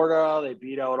out Florida. They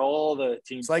beat out all the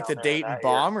teams. It's like the Dayton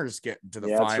Bombers getting to the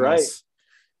finals.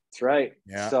 That's right.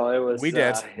 Yeah. So it was. We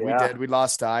did. We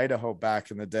lost to Idaho back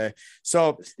in the day.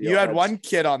 So you had one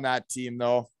kid on that team,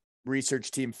 though. Research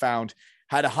team found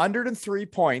had 103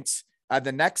 points, and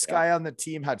the next guy on the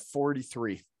team had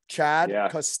 43. Chad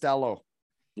Costello.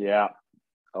 Yeah.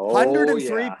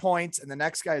 103 points, and the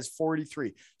next guy is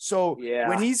 43. So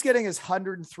when he's getting his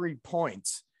 103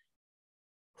 points,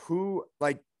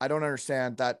 I don't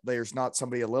understand that there's not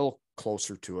somebody a little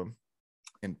closer to him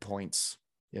in points,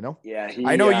 Yeah.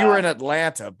 I know you were in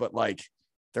Atlanta, but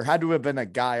there had to have been a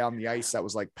guy on the ice that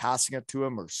was passing it to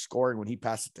him or scoring when he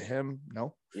passed it to him.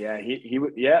 No. Yeah. He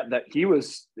was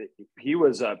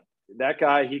that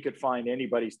guy. He could find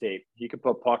anybody's tape. He could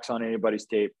put pucks on anybody's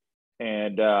tape.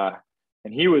 And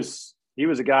he was he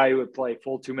was a guy who would play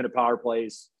full 2-minute power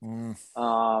plays.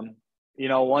 You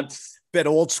know, once bit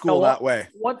old school that way.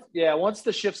 Once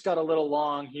the shifts got a little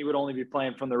long, he would only be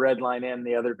playing from the red line in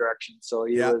the other direction. So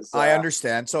he was. I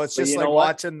understand. So it's just like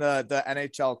watching the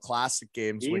NHL Classic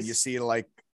games when you see like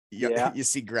you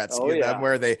see Gretzky and them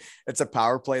where it's a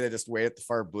power play. They just wait at the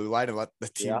far blue line and let the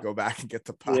team go back and get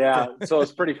the puck. Yeah, so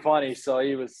it's pretty funny. So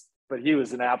he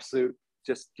was an absolute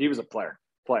he was a player,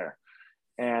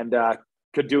 and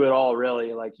could do it all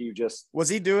really. Like was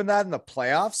he doing that in the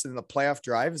playoffs, in the playoff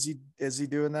drive? Is he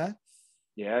doing that?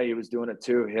 Yeah, he was doing it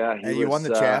too. Yeah, he won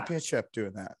the championship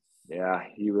doing that. Yeah,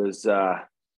 he was. I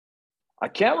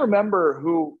can't remember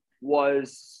who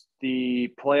was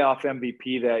the playoff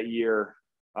MVP that year.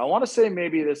 I want to say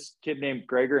maybe this kid named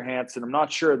Gregor Hansen. I'm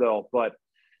not sure though, but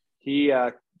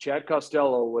Chad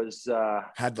Costello was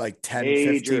had like 10,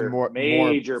 15 more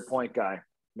point guy.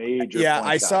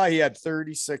 I saw he had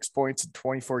 36 points in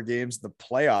 24 games in the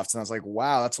playoffs, and I was like,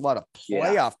 wow, that's a lot of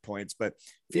playoff points. But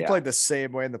if he played the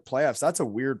same way in the playoffs, that's a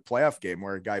weird playoff game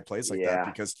where a guy plays like that,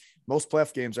 because most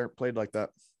playoff games aren't played like that.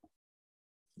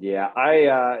 Yeah,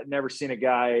 I never seen a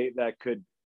guy that could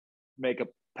make a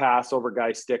pass over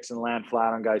guys' sticks and land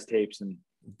flat on guys' tapes and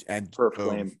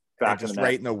perfectly back just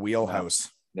right in the wheelhouse.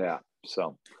 Yeah.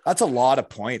 So that's a lot of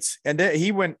points. And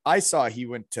he went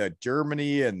to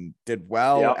Germany and did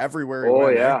well everywhere. Oh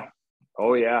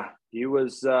yeah. He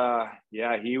was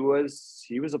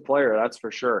he was a player. That's for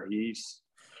sure.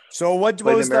 So what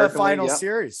was the final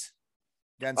series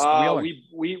against Wheeling?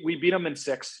 We beat him in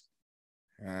 6.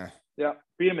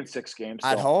 Beat him in 6 games.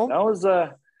 At home? That was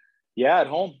at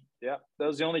home. Yeah. That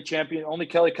was the only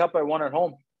Kelly Cup I won at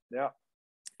home. Yeah.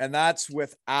 And that's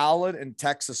with Allen in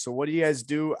Texas. So what do you guys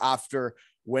do after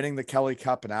winning the Kelly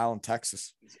Cup in Allen,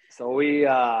 Texas? So we're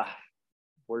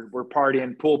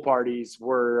partying, pool parties.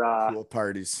 Pool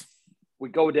parties. We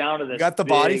go down to this. You got the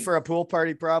body for a pool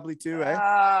party probably too, eh?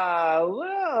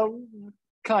 Well,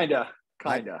 kinda.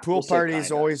 Pool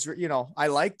parties always, I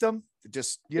like them.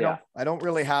 Just, know, I don't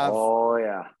really have. Oh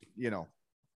yeah.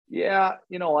 Yeah.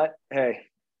 You know what? Hey,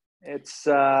 it's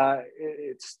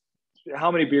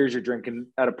how many beers you're drinking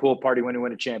at a pool party when you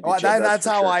win a championship. Well, that's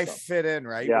how I fit in,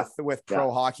 right? With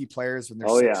pro hockey players when they're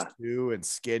 6'2" and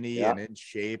skinny and in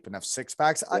shape and have 6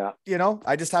 packs. I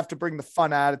just have to bring the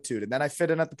fun attitude, and then I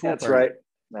fit in at the pool party.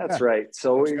 That's right.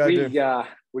 So we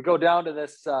go down to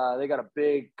this. They got a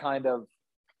big kind of,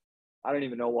 I don't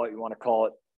even know what you want to call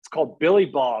it. It's called Billy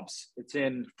Bob's. It's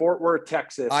in Fort Worth,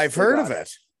 Texas. I've heard of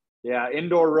it. Yeah,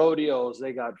 indoor rodeos.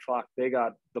 They got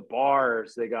the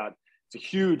bars. It's a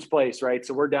huge place, right?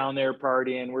 So we're down there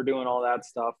partying, we're doing all that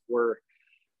stuff. We're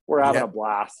having a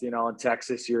blast, in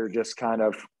Texas. You're just kind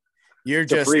of you're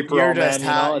just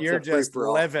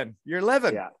living. You're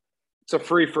living. Yeah. It's a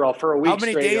free for all for a week. How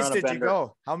many days did you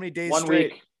go? How many days 1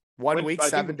 straight? week. 1 week,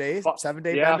 7 days, 7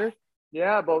 day bender?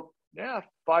 Yeah, about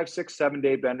 5, 6, 7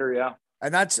 day bender, yeah.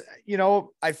 And that's,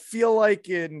 I feel like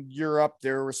in Europe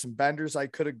there were some benders I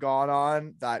could have gone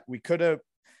on that we could have.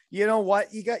 You know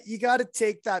what? You got to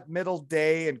take that middle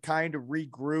day and kind of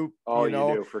regroup. Oh, you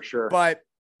do for sure. But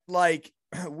like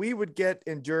we would get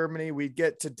in Germany, we'd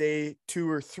get to day 2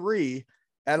 or 3,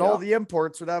 and all the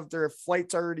imports would have their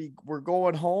flights already. We're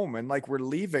going home and like we're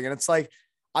leaving, and it's like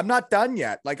I'm not done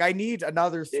yet. Like I need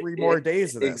another 3 more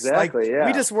days of this. Exactly. Like,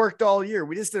 we just worked all year.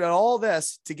 We just did all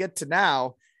this to get to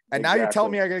now. And now you're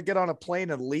telling me I got to get on a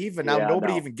plane and leave, and now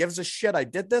nobody even gives a shit. I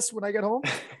did this when I get home.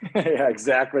 Yeah,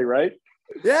 exactly right.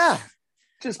 Yeah.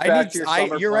 Just back to your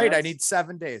summer you're plans. right. I need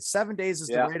 7 days. 7 days is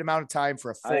the right amount of time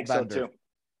for a full bender. So too.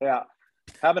 Yeah.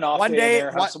 Have an off one day,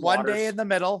 one day in the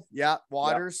middle. Yeah.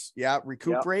 Waters. Yeah.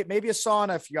 Recuperate. Maybe a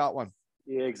sauna if you got one.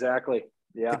 Yeah, exactly.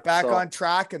 Yeah. Get back on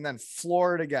track and then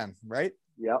floor it again. Right.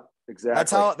 Yep. Exactly.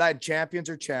 That's how champions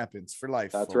are champions for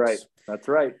life. That's folks. right. That's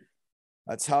right.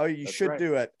 That's how you should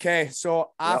do it. Okay. So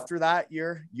after that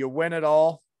year, you win it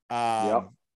all. I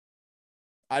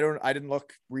didn't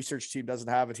look, research team doesn't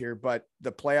have it here, but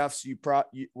the playoffs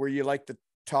were you like the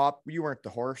top, you weren't the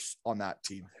horse on that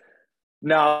team.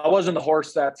 No, I wasn't the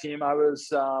horse that team. I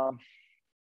was,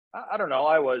 I don't know.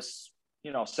 I was,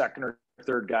 second or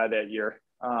third guy that year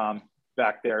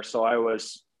back there. So I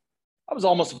was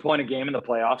almost a point a game in the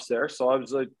playoffs there. So I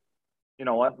was like, you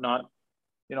know what, not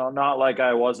like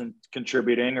I wasn't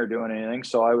contributing or doing anything.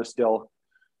 So I was still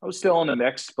in the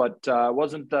mix, but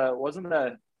wasn't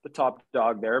the top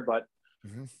dog there, but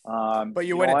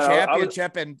you win a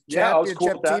championship and championship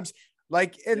cool teams.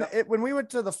 Like when we went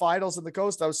to the finals in the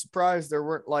Coast, I was surprised there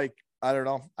weren't like, I don't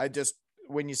know.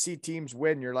 When you see teams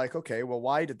win, you're like, okay, well,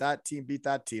 why did that team beat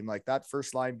that team? Like that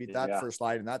first line beat that first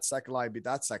line and that second line beat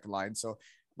that second line. So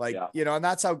Like, and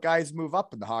that's how guys move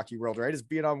up in the hockey world, right? Is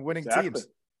being on winning teams.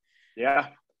 Yeah.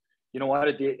 You know what?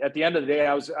 At the end of the day,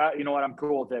 I was, you know what? I'm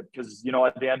cool with it because,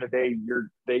 at the end of the day,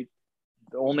 they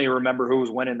only remember who was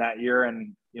winning that year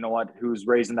and, who's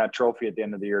raising that trophy at the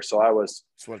end of the year. So that's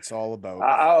what it's all about.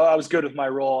 I was good with my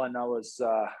role, and I was,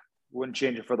 wouldn't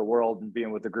change it for the world. And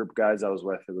being with the group of guys I was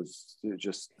with, it was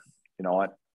just,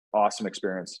 awesome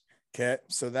experience. Okay.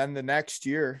 So then the next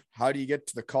year, how do you get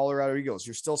to the Colorado Eagles?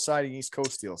 You're still signing East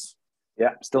Coast deals.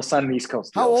 Yeah. Still signing East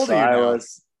Coast deals. How old are you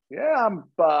now? I'm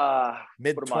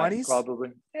mid-20s. Probably.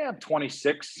 Yeah. I'm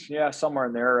 26. Yeah. Somewhere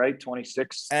in there, right?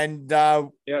 26. And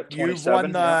you've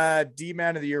won the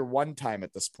D-Man of the Year one time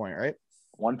at this point, right?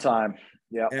 One time.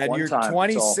 Yeah. And you're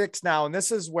 26 now. And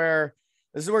this is where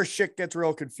shit gets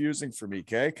real confusing for me.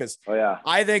 Okay. Because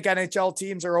I think NHL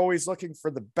teams are always looking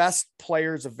for the best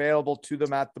players available to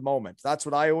them at the moment. That's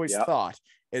what I always thought,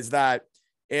 is that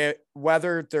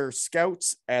whether they're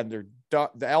scouts and they're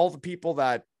all the people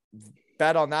that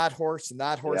bet on that horse and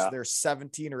they're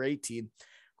 17 or 18.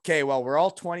 Okay. Well, we're all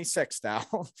 26 now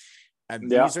and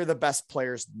these are the best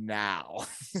players now.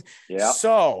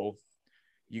 So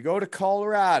you go to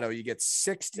Colorado, you get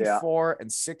 64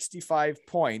 and 65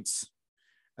 points.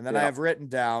 And then I have written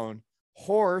down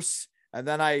horse. And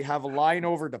then I have a line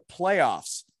over to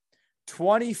playoffs,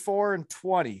 24 and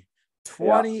 20,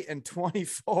 20 and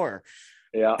 24.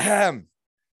 Yeah.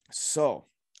 So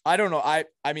I don't know. I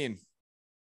mean,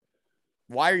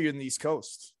 why are you in the East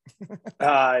Coast?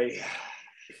 I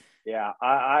can't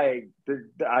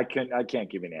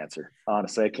give you an answer.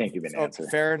 Honestly, I can't give you an answer.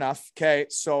 Fair enough. Okay.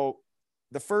 So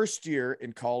the first year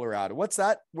in Colorado, what's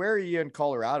that? Where are you in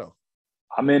Colorado?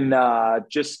 I'm in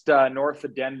just north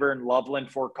of Denver and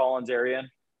Loveland, Fort Collins area.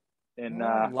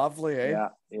 Lovely, eh?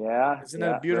 Yeah. Isn't it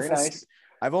a beautiful? Nice.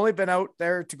 I've only been out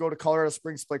there to go to Colorado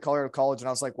Springs, play Colorado College, and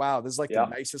I was like, wow, this is like the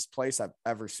nicest place I've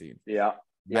ever seen. Yeah.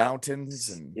 Mountains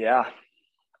and it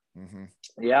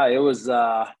was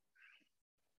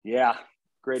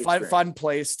great fun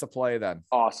place to play then.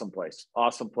 Awesome place.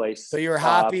 So you're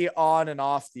happy on and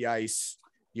off the ice.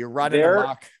 You're running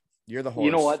amok. You're the horse.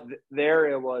 You know what?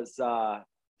 There it was the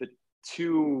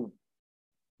two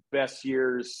best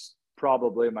years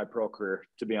probably in my pro career,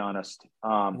 to be honest.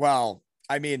 Well,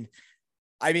 I mean,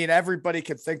 everybody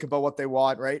can think about what they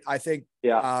want, right? I think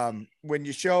when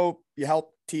you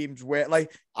help teams win,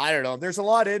 like, I don't know, there's a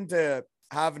lot into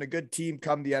having a good team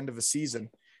come the end of a season.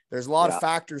 There's a lot of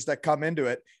factors that come into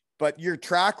it, but your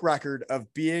track record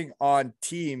of being on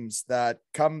teams that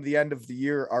come the end of the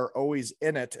year are always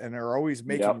in it and are always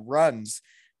making runs.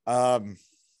 I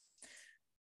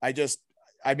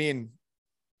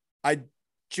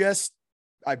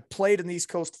played in the East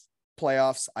Coast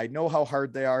playoffs. I know how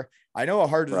hard they are. I know how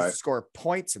hard it is to score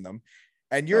points in them.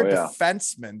 And you're a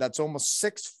defenseman that's almost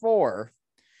 6'4".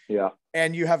 Yeah.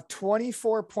 And you have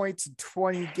 24 points in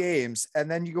 20 games.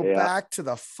 And then you go back to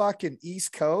the fucking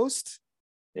East Coast.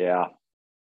 Yeah.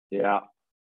 I,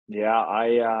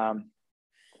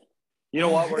 you know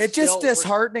what? It's just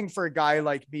disheartening for a guy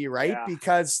like me, right? Yeah.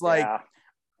 Because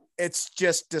it's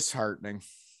just disheartening.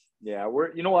 Yeah.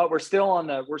 We're still on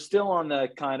the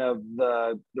kind of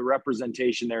the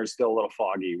representation there is still a little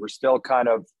foggy. We're still kind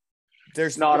of,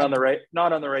 not on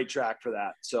the right track for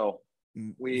that. So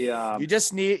you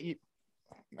just need,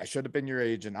 I should have been your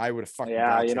agent. I would have fucking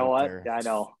you know what? There. I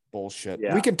know. Bullshit.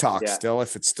 Yeah. We can talk still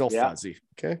if it's still fuzzy.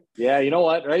 Okay. Yeah. You know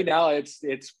what? Right now it's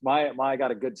I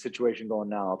got a good situation going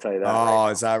now. I'll tell you that. Oh,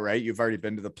 is that right? You've already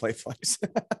been to the play place.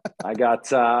 I got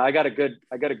a good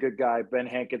guy, Ben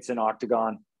Hankinson,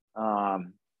 Octagon. I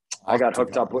got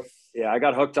hooked up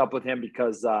with him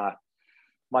because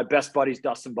my best buddy's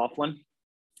Dustin Bufflin.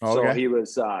 Okay.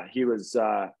 So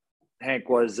Hank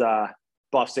was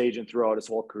Buff's agent throughout his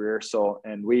whole career. So,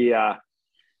 and we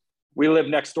live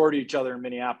next door to each other in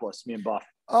Minneapolis, me and Buff.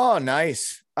 Oh,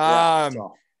 nice.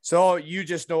 So you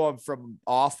just know him from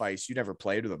off ice. You never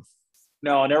played with him.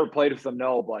 No, I never played with him.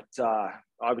 No, but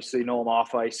obviously know him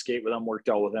off ice, skate with him, worked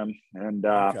out with him, and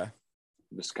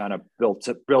just kind of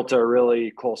built a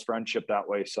really close friendship that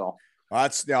way. So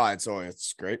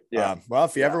it's great. Yeah. Well,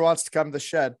 if he ever wants to come to the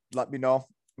shed, let me know.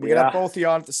 We can have both of you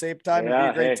on at the same time. It'd be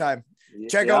a great time.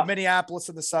 Check out Minneapolis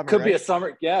in the summer. Could be a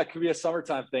summer. Yeah, it could be a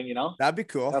summertime thing, you know? That'd be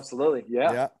cool. Absolutely.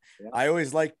 Yeah. I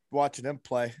always liked watching him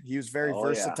play. He was very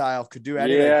versatile, could do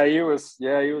anything. Yeah, he was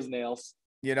nails.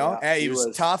 You know, he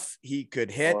was tough. He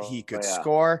could hit, he could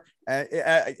score.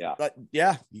 But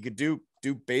you could do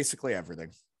basically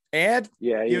everything. And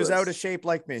he was out of shape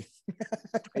like me.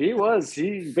 He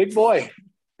big boy.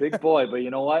 But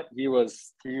you know what? He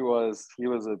was an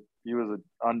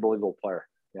unbelievable player.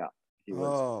 Yeah.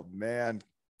 Oh man.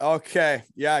 Okay.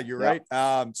 Yeah, you're Yeah.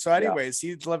 right. So anyways,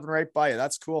 he's living right by you.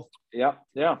 That's cool. Yeah.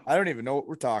 Yeah. I don't even know what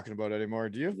we're talking about anymore.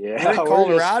 Do you? Yeah, You're in we're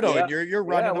Colorado just- yeah. and you're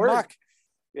running we're- amok.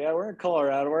 Yeah, we're in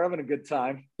Colorado. We're having a good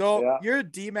time. So Yeah. you're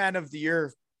D-man of the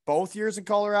year both years in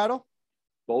Colorado?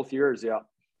 Both years, yeah.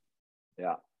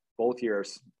 Yeah, both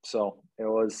years. So it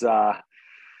was funny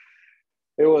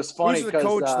Who's the because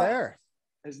coach there?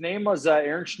 his name was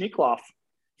Aaron Schneekloff.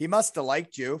 He must have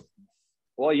liked you.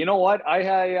 Well, you know what? I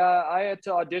had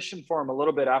to audition for him a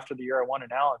little bit after the year I won an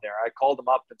Allen there. I called him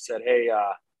up and said, hey,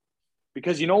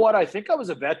 because you know what? I think I was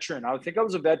a veteran. I think I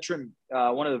was a veteran,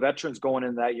 one of the veterans going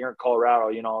in that year in Colorado.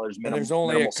 You know, There's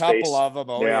only a couple space. of them.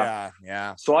 Oh,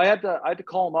 yeah. So I had to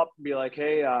call him up and be like,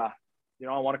 hey, you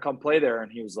know, I want to come play there.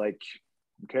 And he was like,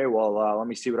 okay, well, let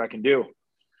me see what I can do.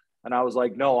 And I was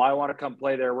like, no, I want to come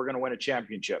play there. We're going to win a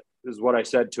championship. This is what I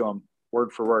said to him,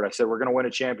 word for word. I said, we're going to win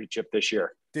a championship this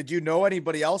year. Did you know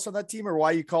anybody else on that team, or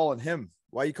why are you calling him?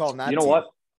 Why are you calling that You know team? what?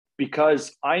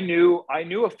 Because I knew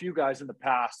a few guys in the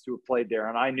past who have played there,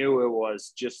 and I knew it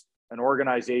was just an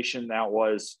organization that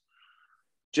was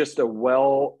just a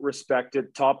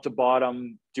well-respected, top to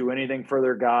bottom, do anything for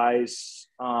their guys.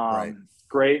 Right.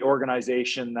 Great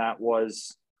organization that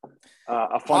was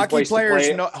a fun place to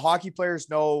play. Hockey players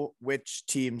know which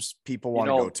teams people want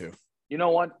to go to. You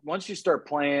know what? Once you start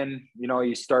playing, you know,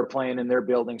 you start playing in their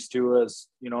buildings too, as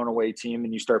you know, an away team,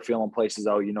 and you start feeling places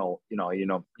out. You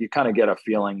kind of get a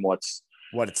feeling what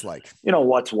it's like. You know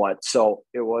what's what. So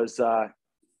it was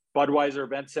Budweiser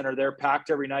Event Center there, packed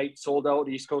every night, sold out,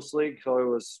 East Coast League. So it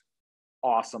was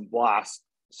awesome, blast.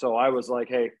 So I was like,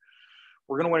 hey,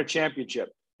 we're gonna win a championship,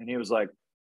 and he was like,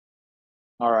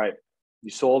 all right, you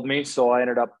sold me. So I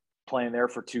ended up playing there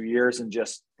for 2 years and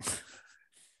just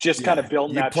kind of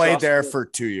building that trust. You played there for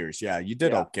 2 years. Yeah, you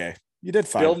did okay. You did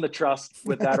fine. Building the trust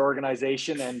with that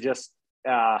organization and just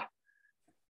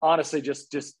honestly,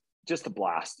 just a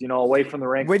blast, you know, away from the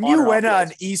rink. When you went on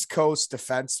East Coast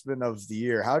Defenseman of the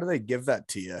Year, how do they give that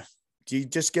to you? Do you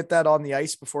just get that on the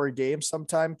ice before a game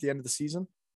sometime at the end of the season?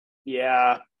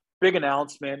 Yeah, big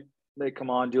announcement. They come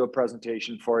on, do a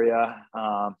presentation for you.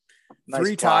 Nice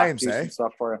 3 times, eh?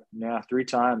 Stuff for you. Yeah, 3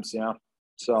 times. Yeah.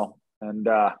 So, and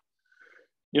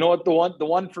you know what? The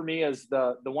one for me is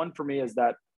that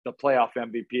the playoff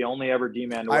MVP, only ever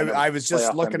D-man. I was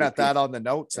just looking MVP. at that on the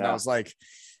notes, and I was like,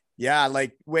 yeah,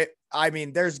 like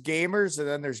there's gamers, and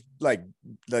then there's like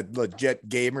the legit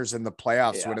gamers in the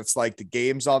playoffs when it's like the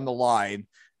game's on the line,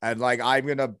 and like I'm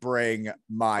gonna bring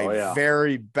my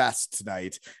very best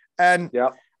tonight. And it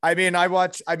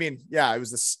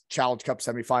was the Challenge Cup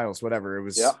semifinals, whatever it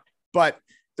was. But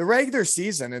the regular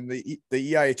season in the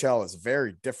EIHL is a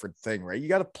very different thing, right? You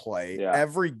got to play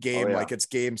every game like it's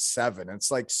game 7. It's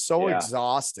like so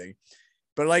exhausting.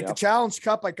 But like the Challenge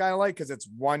Cup, I kind of like because it's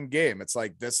one game. It's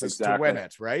like this is to win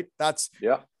it, right? That's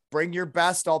bring your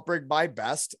best. I'll bring my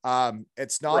best.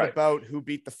 It's not about who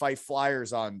beat the Fife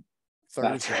Flyers on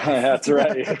Thursday. That's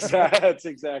right. That's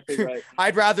exactly right.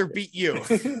 I'd rather beat you.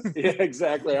 Yeah,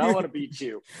 exactly. I want to beat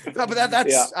you. No, but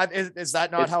that's is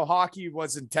that not how hockey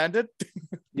was intended?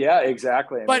 Yeah,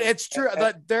 exactly. But it's true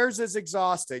that theirs is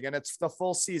exhausting and it's the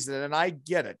full season, and I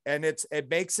get it. And it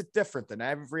makes it different than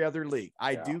every other league.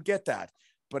 I do get that,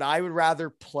 but I would rather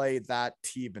play that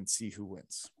team and see who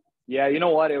wins. Yeah, you know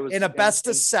what? It was in a best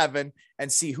of 7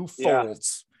 and see who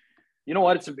folds. You know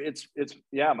what? It's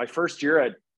my first year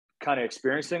at kind of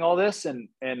experiencing all this, and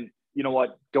you know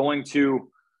what, going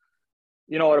to,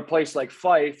 you know, at a place like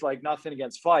Fife, like nothing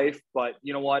against Fife, but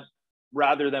you know what,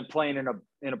 rather than playing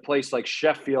in a place like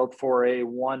Sheffield for a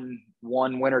one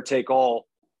winner take all,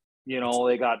 you know,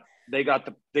 they got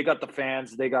the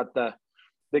fans, they got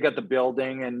the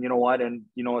building, and you know what, and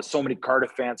you know, so many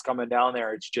Cardiff fans coming down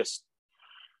there. It's just,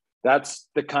 that's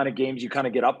the kind of games you kind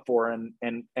of get up for and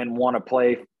want to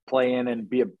play in and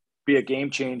be a game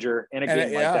changer in a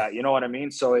game like that. You know what I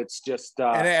mean? So it's just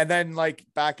and then like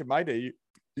back in my day,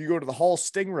 you go to the Hull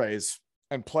Stingrays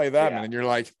and play them, and you're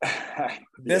like,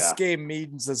 this game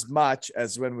means as much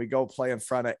as when we go play in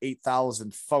front of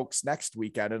 8,000 folks next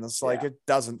weekend, and it's like it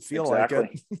doesn't feel like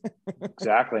it.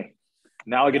 Exactly.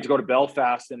 Now I get to go to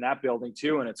Belfast in that building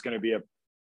too, and it's going to be an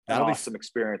awesome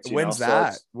experience. When's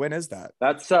that? When is that?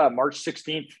 That's March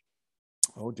 16th.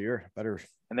 Oh dear, better.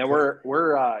 And then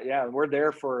we're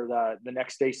there for the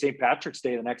next day, St. Patrick's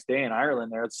Day, the next day in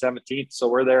Ireland. There, it's 17th, so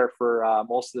we're there for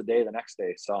most of the day the next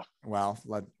day. So well,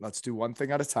 let's do one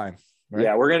thing at a time. Right?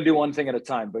 Yeah, we're gonna do one thing at a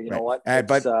time. But you know what?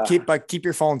 But keep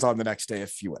your phones on the next day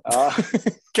if you want.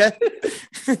 Okay.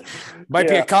 might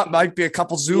be a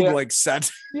couple Zoom links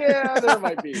sent. Yeah, there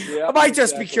might be. Yeah, I might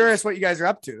just be curious what you guys are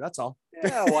up to. That's all.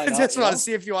 Yeah, why not? Just want to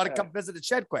see if you want to come visit the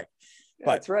shed quick.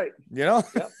 That's right. You know?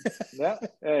 Yeah.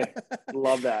 Hey,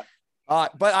 love that.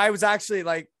 But I was actually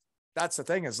like, that's the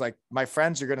thing is like my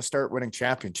friends are going to start winning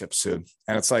championships soon.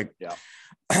 And it's like,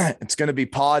 it's going to be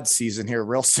pod season here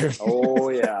real soon. Oh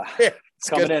yeah. It's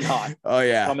coming in hot. Oh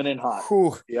yeah. Coming in hot.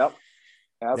 Whew. Yep.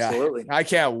 Absolutely. Yeah. I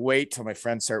can't wait till my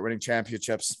friends start winning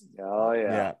championships. Oh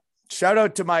yeah. Shout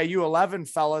out to my U11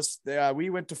 fellas. We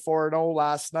went to 4-0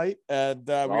 last night, and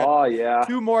we got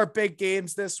 2 more big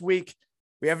games this week.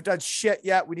 We haven't done shit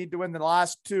yet. We need to win the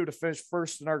last 2 to finish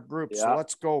first in our group. So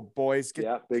let's go, boys. Big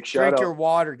shout out. Drink your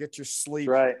water. Get your sleep.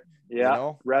 Right. Yeah. You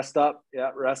know? Rest up.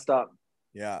 Yeah. Rest up.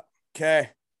 Yeah. Okay.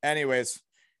 Anyways,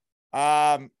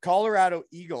 Colorado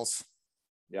Eagles.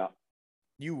 Yeah.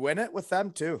 You win it with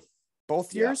them too.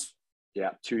 Both years? Yeah.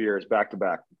 2 years back to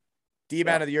back.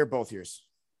 D-man of the year, both years.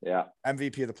 Yeah.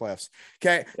 MVP of the playoffs.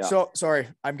 Okay. Yeah. So sorry,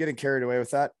 I'm getting carried away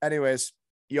with that. Anyways,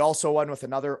 you also won with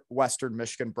another Western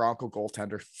Michigan Bronco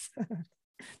goaltender.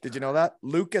 Did you know that?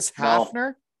 Lucas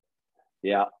Hafner?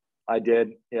 Yeah, I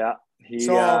did. Yeah.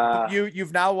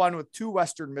 You've now won with 2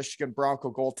 Western Michigan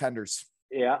Bronco goaltenders.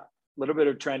 Yeah. A little bit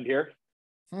of trend here.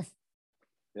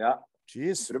 Yeah.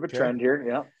 Jeez. Bit of a trend here.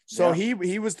 Yeah. So he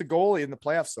was the goalie in the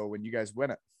playoffs though when you guys win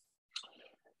it.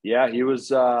 Yeah, he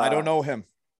was I don't know him.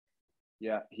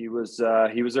 Yeah, he was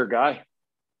our guy.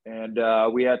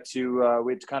 And we had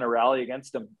to kind of rally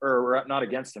against him, or not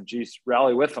against him,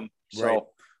 rally with him. So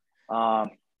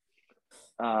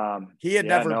he had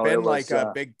never been like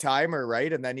a big timer,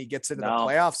 right? And then he gets into the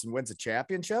playoffs and wins a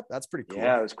championship. That's pretty cool.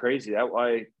 Yeah, it was crazy.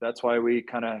 That's why we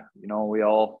kind of, we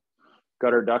all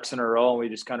got our ducks in a row and we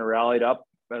just kind of rallied up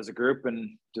as a group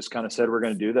and just kind of said we're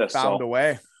going to do this. Found a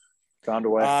way.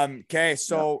 Okay,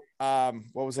 so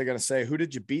what was I going to say? Who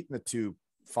did you beat in the 2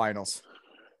 finals?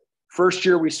 First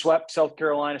year we swept South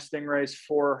Carolina Stingrays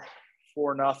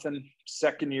 4-0.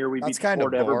 Second year we beat kind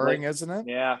of boring, isn't it?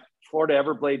 Yeah, Florida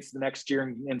Everblades the next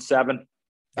year in 7.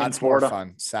 That's Florida. More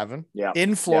fun. 7. Yeah,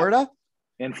 in Florida.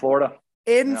 Yeah. In Florida.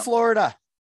 Florida.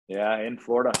 Yeah, in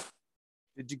Florida.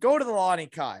 Did you go to the Lonnie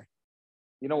Kai?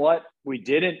 You know what? We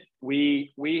didn't.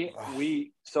 We.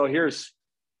 So here's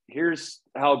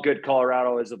how good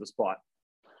Colorado is of a spot.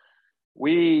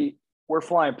 We're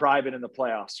flying private in the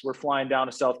playoffs. We're flying down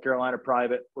to South Carolina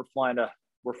private. We're flying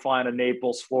to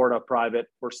Naples, Florida private.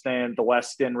 We're staying at the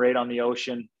Westin right on the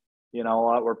ocean.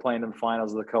 We're playing in the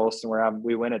finals of the coast, and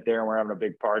we win it there, and we're having a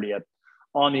big party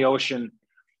on the ocean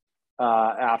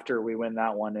after we win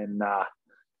that one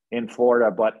in Florida.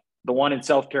 But the one in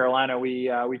South Carolina, we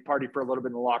partied for a little bit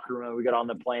in the locker room, and we got on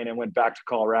the plane and went back to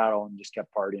Colorado and just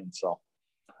kept partying. So.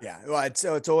 Yeah, well, it's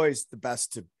always the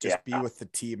best to just be with the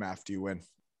team after you win.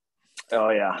 Oh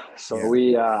yeah. So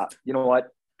we, you know what?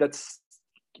 That's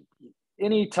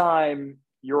anytime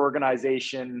your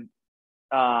organization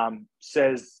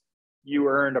says you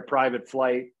earned a private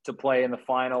flight to play in the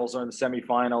finals or in the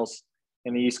semifinals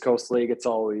in the East Coast League, it's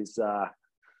always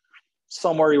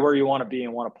somewhere where you want to be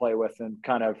and want to play with and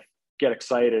kind of get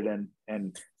excited and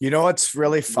what's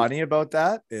really funny about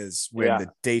that is when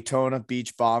the Daytona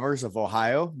Beach Bombers of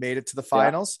Ohio made it to the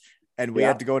finals and we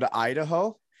had to go to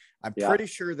Idaho. I'm pretty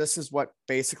sure this is what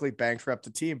basically bankrupt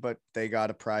the team, but they got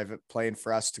a private plane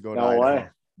for us to go to Idaho. Way.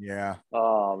 Yeah.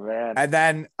 Oh man. And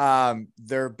then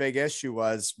their big issue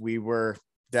was we were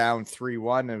down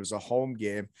 3-1. It was a home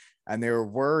game and they were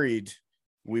worried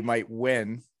we might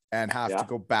win and have to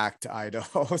go back to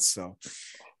Idaho. So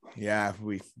yeah,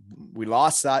 we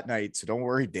lost that night. So don't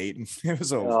worry, Dayton. It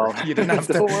was over. You didn't have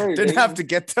have to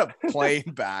get the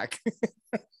plane back.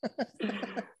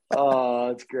 Oh,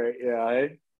 that's great. Yeah.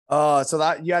 So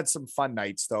that you had some fun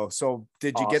nights though. So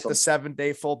did you get the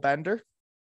 7-day full bender?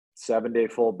 7-day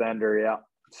full bender. Yeah.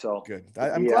 So good.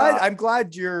 I'm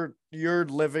glad you're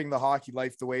living the hockey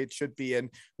life the way it should be. And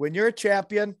when you're a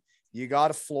champion, you got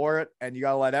to floor it and you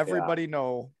got to let everybody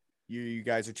know you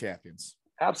guys are champions.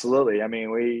 Absolutely. I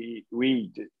mean,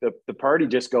 the party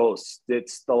just goes.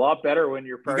 It's a lot better when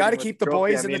you're. You got to keep the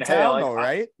boys in the town, though,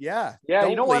 right? Yeah. Yeah.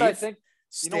 You know what I think?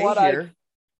 Stay here.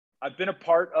 I've been a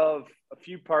part of a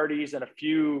few parties and a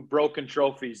few broken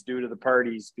trophies due to the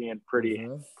parties being pretty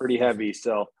heavy.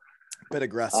 So a bit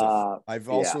aggressive. I've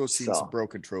also seen some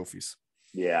broken trophies.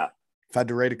 Yeah. I've had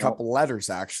to write a couple letters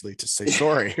actually to say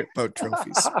sorry about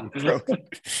trophies.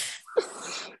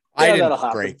 I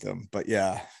didn't break them, but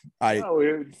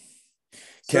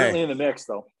certainly in the mix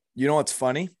though. You know what's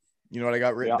funny? You know what I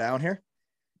got written down here?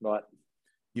 What?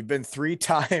 You've been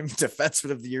 3-time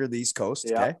defenseman of the year of the East Coast.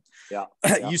 Yeah. Okay.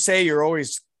 Yeah. You say you're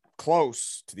always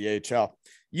close to the AHL.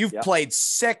 You've played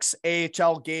 6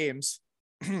 AHL games.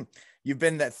 You've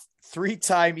been the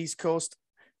 3-time East Coast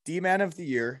D-man of the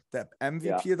year, the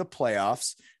MVP of the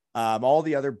playoffs, all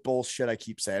the other bullshit I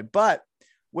keep saying. But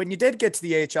when you did get to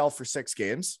the AHL for 6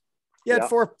 games, you had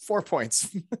 4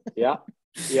 points. Yeah.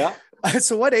 Yeah.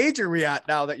 So what age are we at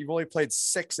now that you've only played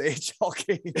 6 AHL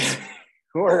games?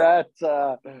 We're at,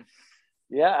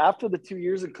 after the 2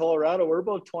 years in Colorado, we're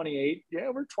about 28. Yeah,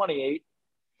 we're 28.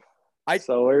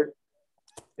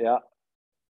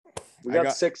 We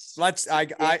got 6.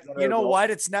 You know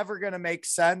what? It's never going to make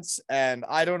sense. And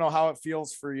I don't know how it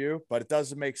feels for you, but it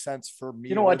doesn't make sense for me.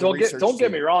 You know what? Don't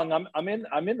get me wrong. I'm in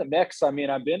the mix. I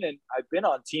mean, I've been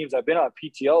on teams. I've been on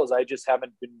PTOs. I just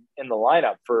haven't been in the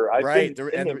lineup I've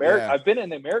been in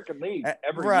the American League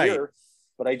every year,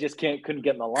 but I just couldn't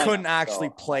get in the lineup. Couldn't actually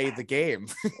play the game.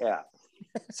 Yeah.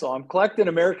 So I'm collecting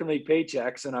American League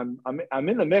paychecks, and I'm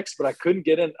in the mix, but I couldn't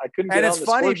get in. And it's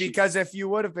funny because if you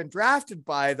would have been drafted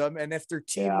by them, and if their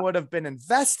team would have been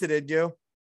invested in you,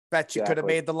 bet you could have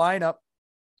made the lineup.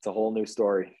 It's a whole new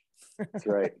story. That's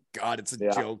right. God, it's a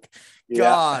joke.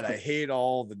 God, I hate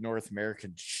all the North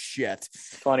American shit.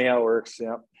 Funny how it works.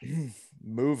 Yeah.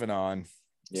 Moving on.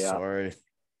 Yeah. Sorry.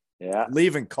 Yeah.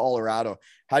 Leaving Colorado.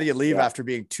 How do you leave after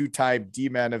being 2-time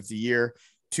D-Man of the year?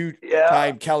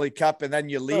 2-time Kelly Cup, and then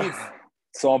you leave.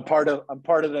 So I'm part of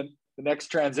the next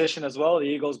transition as well. The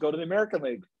Eagles go to the American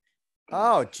League.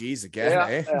 Oh, geez,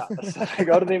 again, eh? So I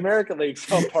go to the American League,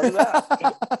 so I'm part of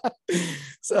that.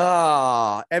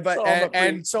 So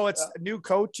it's new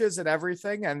coaches and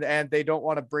everything, and they don't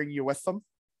want to bring you with them.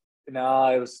 No,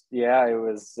 it was.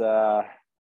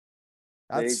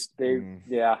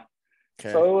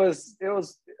 Okay. So it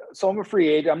was. So I'm a free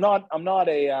agent. I'm not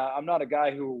a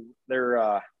guy who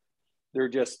they're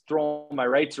just throwing my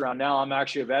rights around now. I'm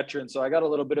actually a veteran, so I got a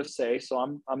little bit of say. So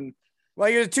I'm. Well,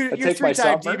 you're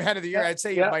 3-time D-Man of the year. I'd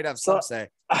say you might have some say.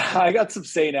 I got some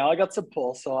say now. I got some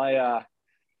pull. So I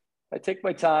take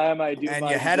my time. I do. And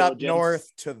you head up north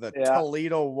to the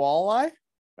Toledo Walleye.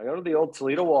 I go to the old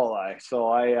Toledo Walleye.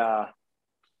 So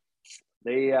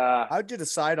how'd you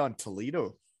decide on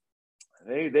Toledo?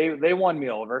 They won me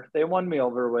over. They won me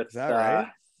over with. Is that right?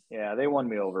 Yeah, they won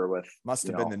me over with. Must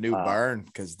have been the new barn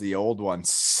because the old one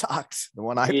sucked. The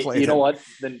one I played. You know what?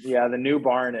 The new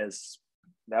barn is.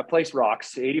 That place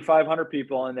rocks. 8,500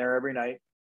 people in there every night.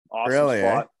 Awesome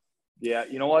spot. Yeah,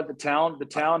 you know what? The town.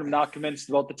 I'm not convinced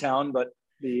about the town, but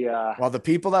the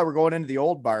people that were going into the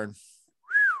old barn.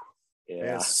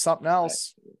 It's something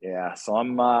else. Yeah, so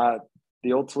I'm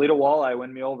the old Toledo Walleye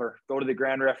win me over. Go to the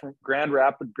Grand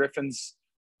Rapids Griffins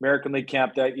American League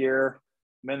camp that year.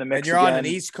 I'm in the mix. And you're on an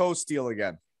East Coast deal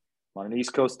again. I'm on an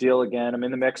East Coast deal again. I'm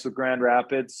in the mix with Grand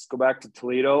Rapids. Go back to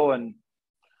Toledo and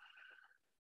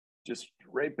just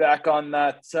right back on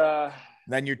that.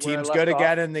 Then your team's good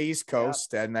again in the East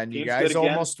Coast, and then you guys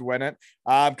almost win it.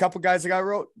 A couple guys I got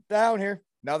wrote down here.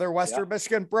 Another Western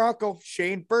Michigan Bronco,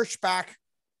 Shane Birschbach.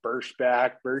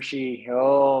 Bershie.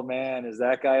 Oh man, is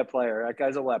that guy a player? That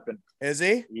guy's a weapon. Is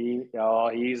he?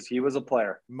 He was a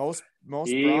player. Most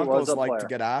Broncos like to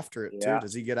get after it too.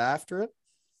 Does he get after it?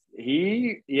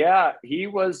 He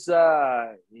was.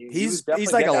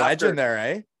 He's like a legend there,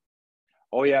 eh?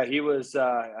 Oh yeah, he was.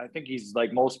 I think he's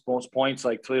like most points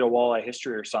like Toledo Walleye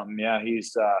history or something. Yeah,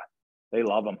 he's. They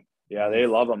love him. Yeah, they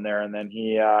love him there. And then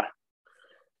he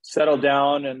settled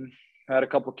down and had a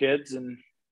couple kids. And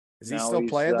is he still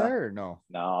playing there or no?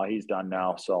 No, he's done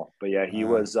now. So, but yeah, he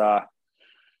was.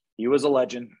 He was a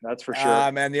legend, that's for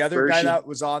sure. Man, the other guy that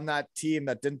was on that team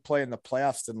that didn't play in the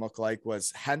playoffs didn't look like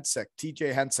was Hensick,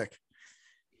 TJ Hensick.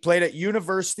 Played at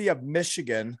University of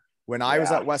Michigan when I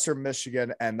was at Western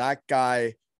Michigan, and that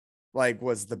guy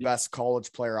was the best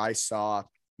college player I saw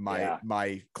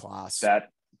my class.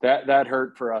 That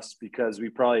hurt for us because we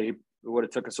probably would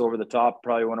have took us over the top.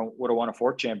 Probably would have won a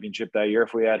 4th championship that year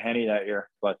if we had Henny that year.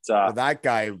 But that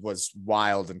guy was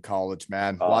wild in college,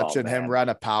 man. Watching him run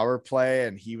a power play,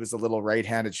 and he was a little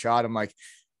right-handed shot. I'm like,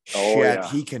 shit,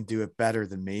 he can do it better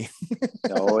than me.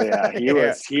 He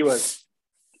was.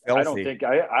 Filthy.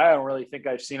 I don't really think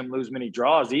I've seen him lose many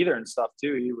draws either and stuff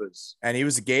too. He was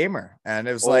a gamer, and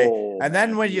it was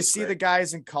then when you see the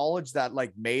guys in college that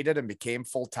made it and became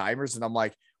full timers, and I'm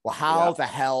like, well, how the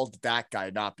hell did that guy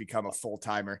not become a full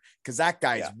timer? Because that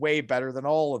guy is way better than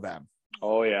all of them.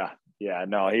 Oh yeah,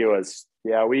 no, he was.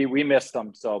 Yeah, we missed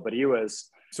him. But he was.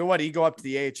 So what? Did he go up to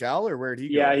the AHL or where did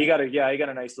he go? Yeah, he got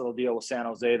a nice little deal with San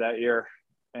Jose that year,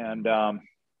 and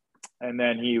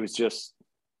then he was just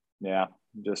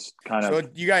kind of. So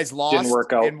you guys lost didn't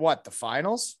work out. In what, the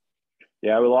finals?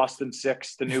 Yeah, we lost in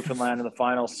 6 to Newfoundland in the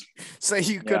finals. So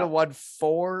you could have won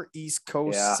 4 East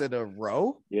Coasts in a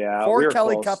row? Yeah. 4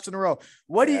 Kelly Cups in a row.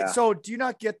 So do you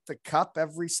not get the cup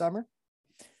every summer?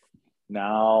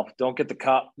 No, don't get the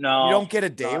cup. No. You don't get a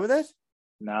day with it?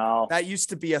 No. That used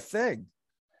to be a thing.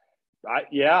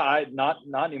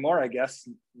 Not anymore. I guess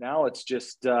now it's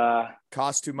just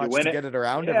costs too much to get it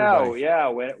around everybody. Yeah,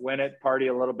 win it, party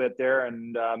a little bit there,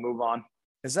 and move on.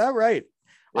 Is that right?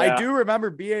 Yeah. I do remember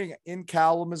being in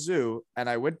Kalamazoo, and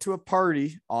I went to a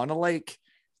party on a lake,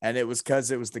 and it was because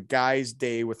it was the guys'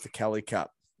 day with the Kelly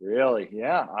Cup. Really?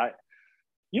 Yeah.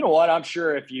 You know what? I'm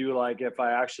sure if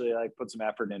I actually put some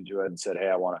effort into it and said, hey,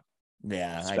 I want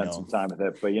to spend some time with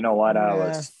it. But you know what?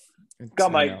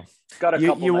 Got a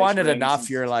couple. You nice won it rings enough.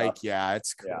 You're stuff. like, yeah,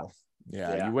 it's cool.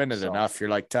 Yeah. You win it so. enough. You're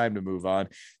like, time to move on.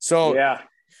 So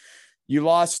you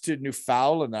lost to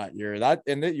Newfoundland that year.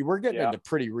 You were getting into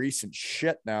pretty recent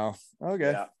shit now.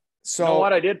 Okay. Yeah. So you know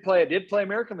what? I did play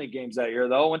American League games that year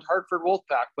though. Went to Hartford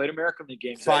Wolfpack, played American League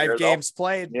games. 5 games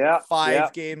played. Yeah.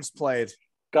 5 games played.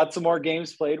 Got some more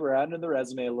games played. We're adding to the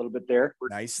resume a little bit there. We're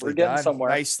getting done. somewhere.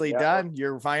 Nicely done.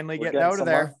 You're finally getting out of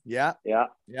there. Yeah.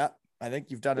 Yeah. I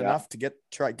think you've done enough to get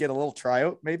a little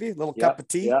tryout, maybe a little cup of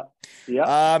tea.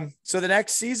 Yeah. So the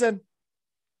next season,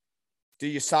 do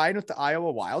you sign with the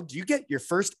Iowa Wild? Do you get your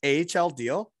first AHL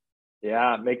deal?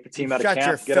 Yeah, make the team out of camp. Shut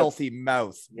your filthy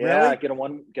mouth. Yeah, really?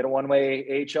 get a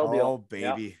one-way AHL deal. Oh,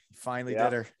 baby. You finally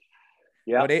did her.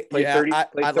 Yeah. Play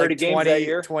 30 games 20, that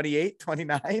year. 28,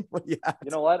 29. What do you have?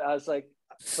 You know what? I was like,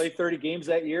 play 30 games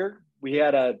that year. We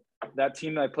had that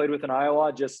team I played with in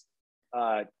Iowa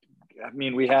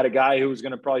we had a guy who was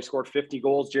going to probably score 50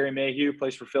 goals. Jerry Mayhew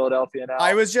plays for Philadelphia now.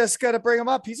 I was just going to bring him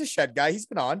up. He's a Shed guy. He's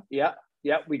been on. Yeah.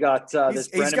 We got this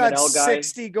he's Brendan got Manel guy.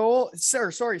 6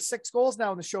 goals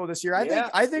now in the show this year.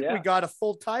 I think we got a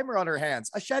full timer on our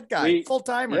hands. A Shed guy, full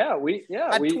timer. At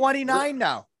 29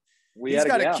 now. He's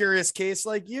got a curious case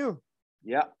like you.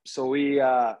 Yeah. So we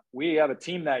have a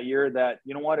team that year that,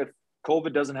 you know what, if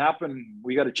COVID doesn't happen,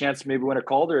 we got a chance to maybe win a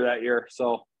Calder that year.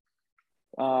 So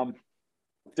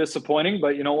disappointing,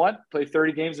 but you know what? Play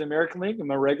 30 games in the American League.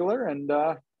 I'm a regular, and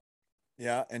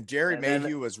and Jerry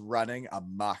Mayhew was running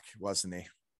amok, wasn't he?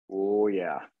 Oh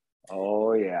yeah.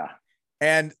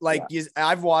 And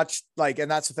I've watched and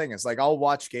that's the thing is I'll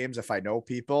watch games if I know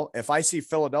people. If I see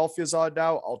Philadelphia's on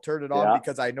now, I'll turn it on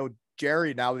because I know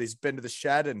Jerry now that he's been to the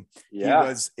Shed, and he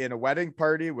was in a wedding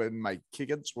party when my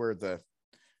kids were the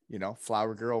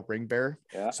flower girl ring bearer.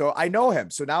 Yeah. So I know him.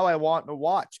 So now I want to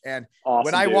watch. And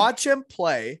when I watch him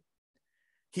play,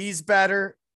 he's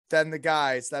better than the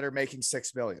guys that are making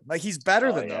 $6 million. He's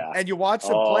better than them. And you watch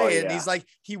him play and he's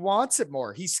he wants it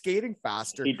more. He's skating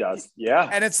faster. He does. Yeah.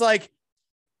 And it's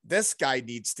this guy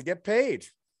needs to get paid.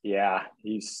 Yeah.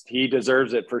 He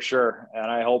deserves it for sure.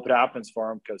 And I hope it happens for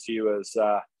him because he was,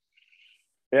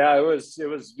 it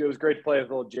was great to play with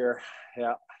old Jer.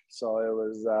 Yeah. So it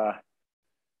was,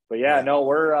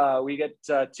 we get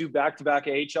 2 back-to-back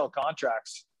AHL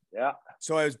contracts. Yeah.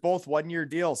 So it was both 1-year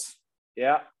deals.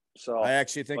 Yeah. So I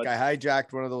actually think I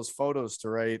hijacked one of those photos to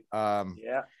write. Welcome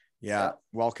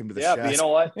to the Shed. But you know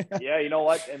what? You know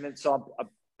what? And then so I'm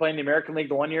playing the American League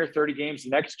the 1 year, 30 games.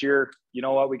 Next year, you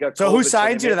know what? We got. So COVID, who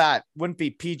signed you to that? Wouldn't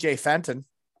be PJ Fenton.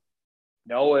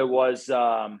 No, it was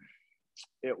Tom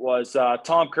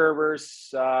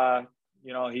Kurvers.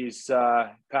 He's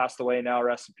passed away now.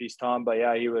 Rest in peace, Tom. But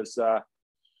yeah, he was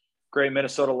great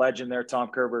Minnesota legend there, Tom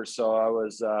Kurvers. So I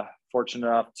was fortunate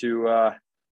enough to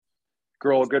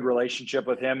grow a good relationship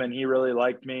with him, and he really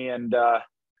liked me. And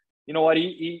you know what?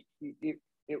 It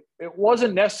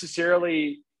wasn't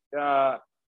necessarily the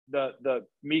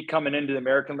me coming into the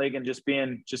American League and just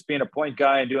being a point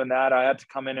guy and doing that. I had to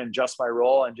come in and adjust my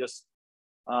role and just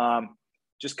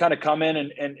kind of come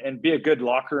in and be a good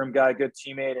locker room guy, good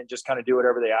teammate, and just kind of do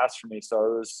whatever they asked for me. So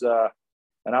it was,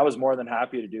 and I was more than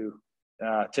happy to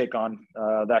take on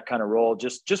that kind of role,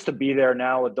 just to be there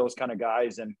now with those kind of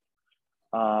guys and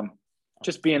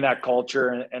just be in that culture.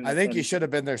 And I think you should have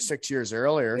been there 6 years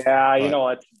earlier. Yeah. You know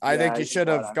what? I think you should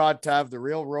have got to have the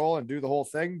real role and do the whole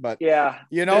thing, but then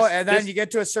you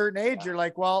get to a certain age, you're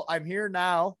like, well, I'm here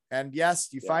now. And yes,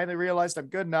 you finally realized I'm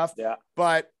good enough,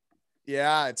 but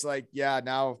it's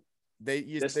now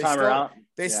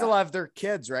they still have their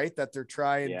kids, right? That they're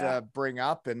trying to bring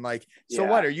up. And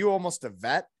what, are you almost a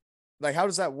vet? How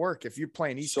does that work? If you're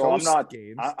playing East Coast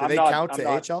games, do they count to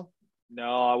AHL?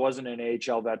 No, I wasn't an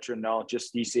AHL veteran. No,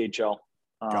 just ECHL.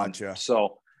 Gotcha.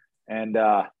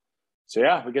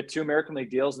 We get 2 American League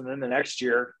deals. And then the next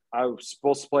year I was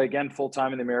supposed to play again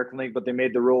full-time in the American League, but they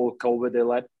made the rule with COVID. They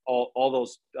let all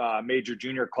those major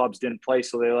junior clubs didn't play.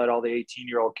 So they let all the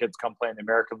 18-year-old kids come play in the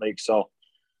American League. So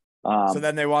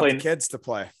then they want the kids to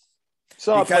play.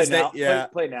 So because I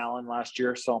played Allen last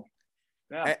year. So,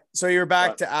 so you're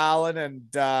back to Allen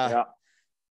and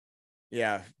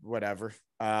whatever.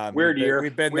 Weird year.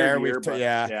 We've been Weird there. year, but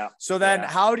Yeah. So then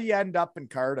how do you end up in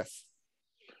Cardiff?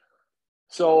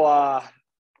 So,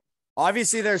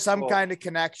 obviously there's some kind of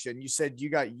connection. You said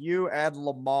you and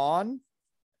Lamont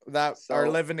that are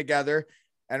living together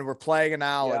and we're playing in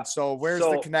Allen. Yeah. So where's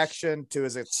the connection to,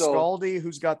 is it Scaldy?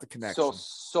 Who's got the connection?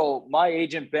 So my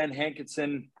agent, Ben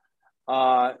Hankinson,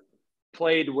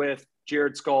 played with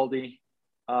Jared Scaldy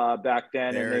back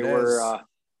then, and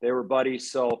they were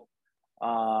buddies. So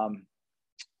not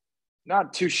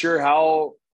too sure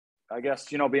how, I guess,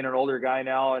 being an older guy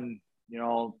now and,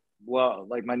 well,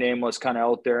 like my name was kind of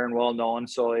out there and well known.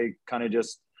 So they kind of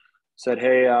just said,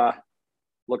 hey,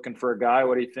 looking for a guy.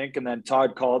 What do you think? And then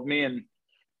Todd called me and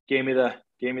gave me the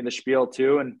spiel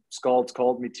too. And Scalds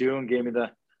called me too and gave me the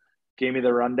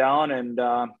rundown. And,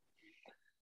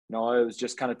 it was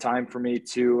just kind of time for me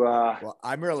to, well,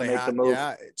 I'm really make the move.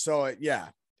 Yeah. So I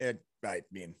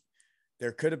mean,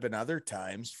 there could have been other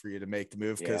times for you to make the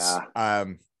move. Cause, I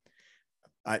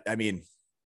mean,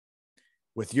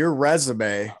 with your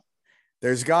resume,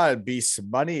 there's got to be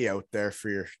some money out there for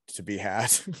you to be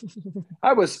had.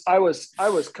 I was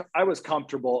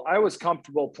comfortable. I was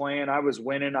comfortable playing. I was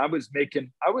winning. I was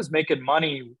making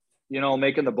money,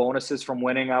 making the bonuses from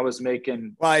winning. I was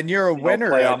making. Well, and you're a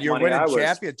winner and you're winning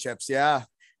championships. Yeah.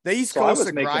 The East Coast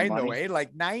of grind though, eh?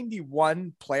 Like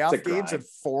 91 playoff games in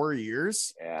 4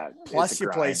 years. Yeah. Plus you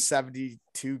play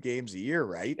 72 games a year,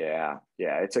 right? Yeah.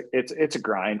 Yeah. It's a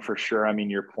grind for sure. I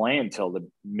mean, you're playing till the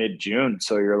mid-June.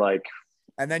 So you're like,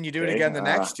 and then you do it again the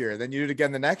next year. Then you do it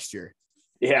again the next year.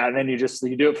 Yeah. And then you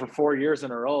do it for 4 years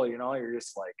in a row. You're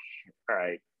just like, all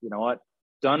right, you know what?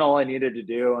 Done all I needed to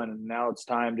do. And now it's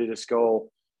time to just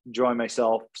go enjoy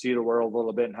myself, see the world a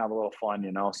little bit and have a little fun,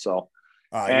 So,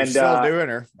 and you're still doing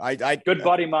her.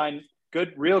 Buddy of mine,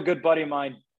 real good buddy of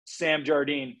mine, Sam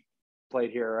Jardine played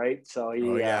here. Right. So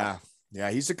he,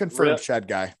 he's a confirmed shed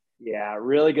guy. Yeah.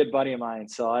 Really good buddy of mine.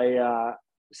 So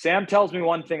Sam tells me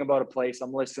one thing about a place.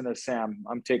 I'm listening to Sam.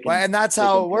 I'm taking. Well, and that's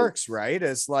how it works, right?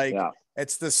 It's like,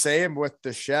 it's the same with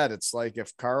the shed. It's like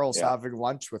if Carl's having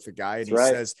lunch with a guy and he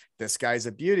says, this guy's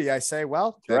a beauty. I say,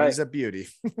 well, then he's a beauty.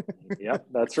 Yep.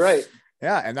 That's right.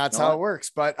 Yeah. And that's how it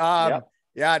works. But, I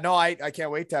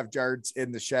can't wait to have Jards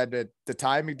in the shed. The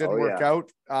timing didn't work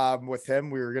out with him.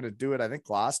 We were going to do it, I think,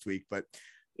 last week, but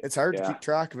it's hard to keep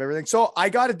track of everything. So I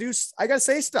got to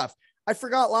say stuff. I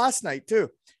forgot last night too.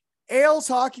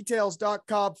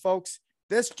 AilesHockeyTales.com, folks.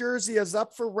 This jersey is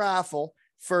up for raffle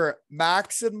for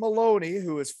Maxon Maloney,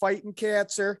 who is fighting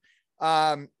cancer.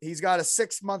 He's got a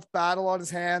 6-month battle on his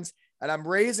hands, and I'm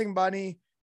raising money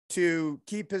to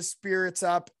keep his spirits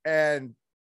up and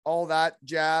all that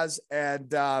jazz. And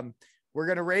we're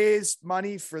going to raise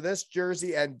money for this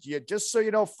jersey. And just so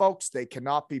you know, folks, they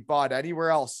cannot be bought anywhere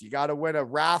else. You got to win a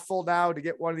raffle now to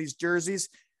get one of these jerseys.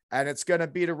 And it's going to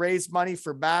be to raise money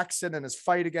for Maxon and his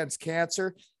fight against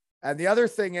cancer. And the other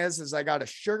thing is I got a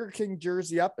Sugar King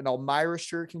jersey up, an Elmira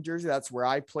Sugar King jersey. That's where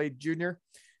I played junior.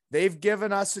 They've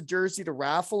given us a jersey to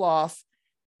raffle off.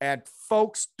 And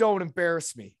folks, don't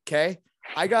embarrass me. Okay.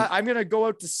 I'm going to go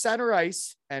out to center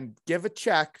ice and give a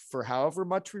check for however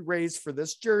much we raise for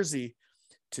this jersey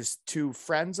to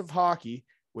Friends of Hockey,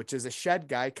 which is a shed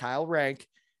guy, Kyle Rank.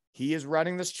 He is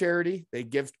running this charity. They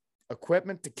give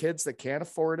equipment to kids that can't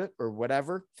afford it or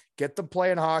whatever, get them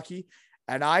playing hockey.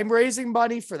 And I'm raising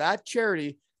money for that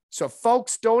charity. So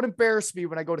folks, don't embarrass me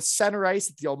when I go to center ice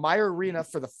at the Elmira Arena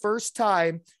for the first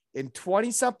time in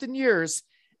 20 something years.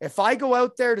 If I go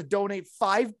out there to donate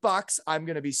 $5, I'm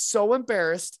going to be so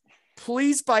embarrassed.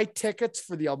 Please buy tickets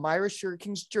for the Elmira Sugar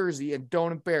Kings jersey and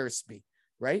don't embarrass me.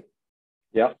 Right?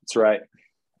 Yep. That's right.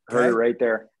 Heard it right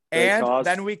there. Great and cause.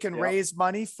 Then we can raise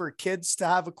money for kids to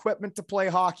have equipment to play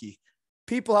hockey.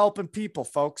 People helping people,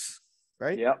 folks.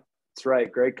 Right? Yep. That's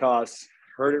right. Great cause.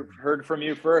 Heard from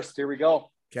you first. Here we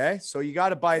go. Okay. So you got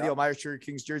to buy the Elmira Sugar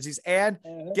Kings jerseys and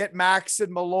get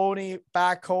Maxon Maloney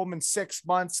back home in 6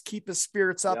 months. Keep his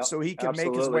spirits up so he can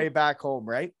make his way back home.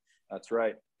 Right? That's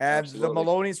right. And the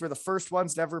Maloney's were the first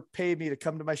ones to ever pay me to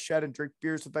come to my shed and drink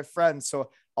beers with my friends. So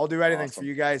I'll do anything for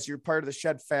you guys. You're part of the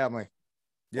shed family.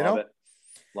 You know?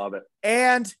 Love it.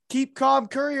 And Keep Calm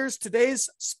Couriers, today's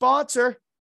sponsor.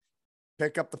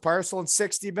 Pick up the parcel in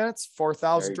 60 minutes,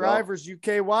 4,000 drivers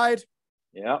UK wide.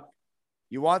 Yeah.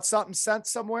 You want something sent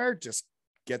somewhere? Just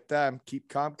get them. Keep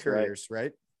Calm Couriers,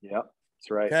 right? Yep. That's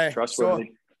right. Okay. Trustworthy.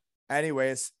 So,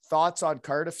 anyways, thoughts on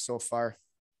Cardiff so far?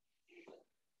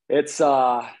 It's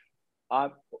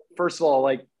first of all,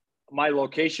 like my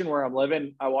location where I'm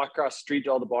living, I walk across the street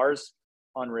to all the bars.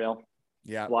 Unreal.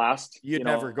 Yeah. Blast. You'd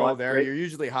never go there. Great. You're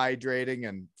usually hydrating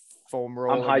and foam I'm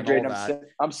rolling. hydrating.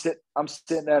 I'm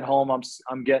sitting at home.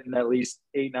 I'm getting at least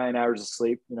 8-9 hours of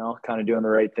sleep. You know, kind of doing the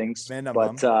right things.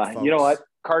 Minimum, but you know what,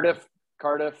 Cardiff,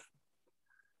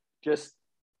 just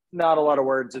not a lot of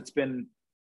words. It's been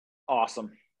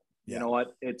awesome. Yeah. You know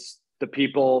what? It's the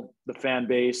people, the fan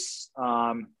base.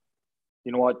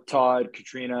 You know what? Todd,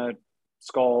 Katrina,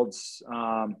 Scalds,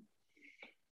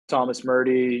 Thomas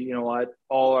Murdy. You know what?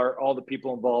 All the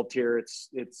people involved here. It's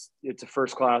a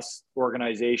first class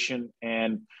organization,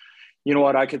 and you know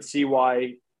what? I could see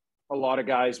why a lot of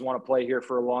guys want to play here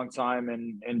for a long time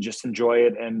and just enjoy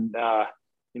it and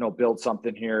you know, build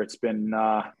something here. It's been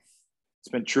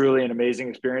truly an amazing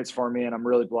experience for me, and I'm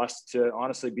really blessed to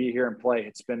honestly be here and play.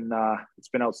 It's been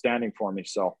outstanding for me.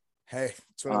 So, hey,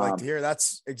 that's what I like to hear.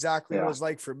 That's exactly what it was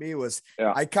like for me.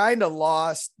 I kind of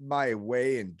lost my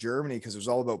way in Germany because it was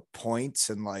all about points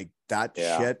and like that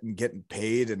shit and getting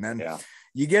paid. And then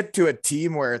you get to a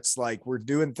team where it's like, we're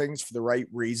doing things for the right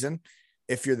reason.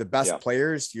 If you're the best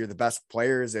players, you're the best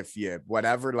players. If you,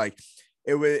 whatever, like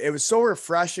it was so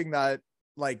refreshing that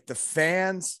like the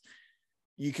fans,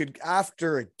 you could,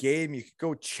 after a game, you could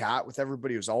go chat with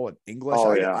everybody. It was all in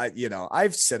English. You know,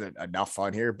 I've said it enough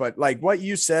on here, but like what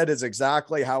you said is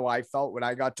exactly how I felt when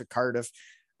I got to Cardiff.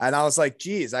 And I was like,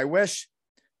 geez, I wish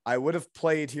I would have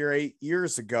played here 8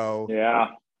 years ago.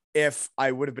 Yeah. If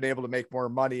I would have been able to make more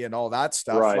money and all that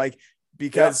stuff. Right. Like,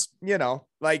 because, you know,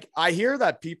 like I hear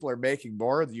that people are making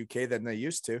more in the UK than they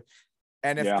used to.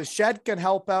 And if the Shed can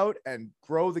help out and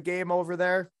grow the game over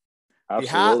there,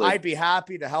 I'd be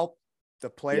happy to help the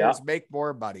players make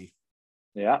more money.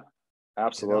 Yeah,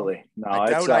 absolutely. You know? No, I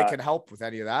doubt I can help with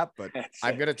any of that, but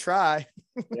I'm going to try.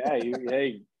 Hey,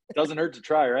 it doesn't hurt to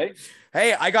try, right?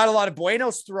 Hey, I got a lot of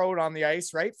Buenos thrown on the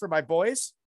ice, right? For my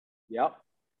boys. Yep.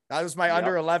 That was my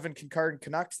under 11 Kincardine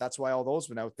Canucks. That's why all those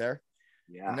went out there.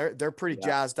 Yeah. And they're pretty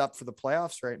jazzed up for the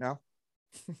playoffs right now.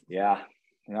 Yeah.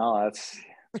 No, that's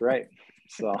right.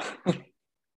 So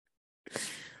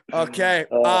okay.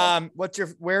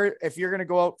 If you're gonna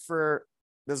go out for,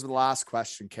 this is the last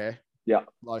question, okay? Yeah. A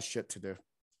lot of shit to do.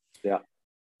 Yeah.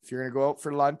 If you're gonna go out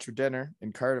for lunch or dinner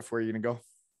in Cardiff, where are you gonna go?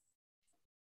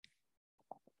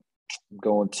 I'm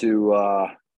going to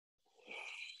are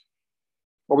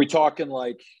we talking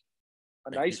like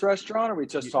a nice restaurant, or are we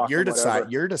just talking you're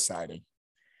deciding.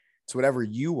 It's whatever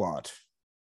you want.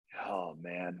 Oh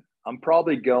man. I'm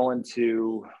probably going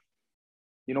to,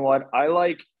 you know what? I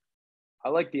like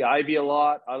the Ivy a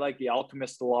lot. I like the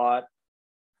Alchemist a lot.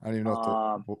 I don't even know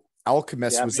what the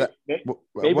Alchemist was.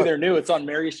 Maybe they're new. It's on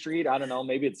Mary Street. I don't know.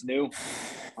 Maybe it's new.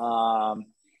 I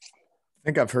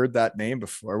think I've heard that name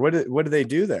before. What do they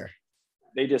do there?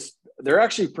 They're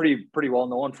actually pretty well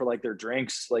known for like their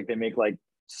drinks. Like they make like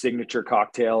signature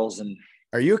cocktails. And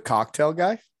are you a cocktail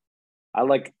guy?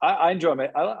 I enjoy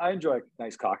a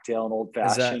nice cocktail, an old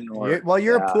fashioned.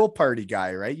 You're a pool party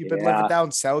guy, right? You've been living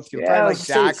down south. You'll probably like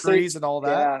daiquiris and all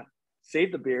that. Yeah,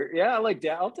 save the beer. Yeah, I like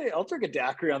that. I'll take a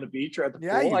daiquiri on the beach or at the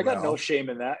pool. I got no shame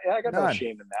in that. Yeah, I got no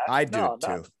shame in that. I do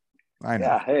too. I know.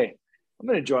 Yeah, hey, I'm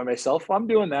gonna enjoy myself. I'm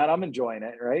doing that. I'm enjoying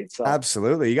it, right? So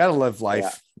absolutely, you got to live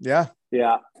life. Yeah.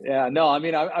 No, I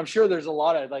mean, I'm sure there's a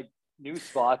lot of like new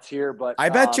spots here, but I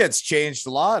bet you it's changed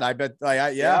a lot. I bet,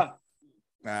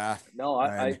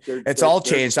 it's all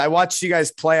changed. I watched you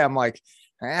guys play. I'm like,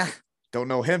 don't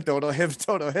know him. But,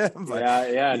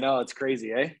 no, it's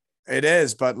crazy, eh? It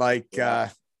is, but like,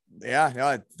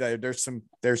 there's some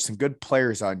good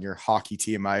players on your hockey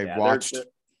team. I watched.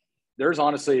 There's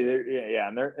honestly,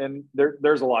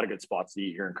 there's a lot of good spots to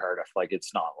eat here in Cardiff. Like,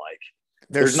 it's not like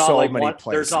there's not so like many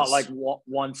places. There's not like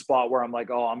one spot where I'm like,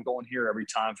 oh, I'm going here every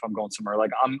time if I'm going somewhere.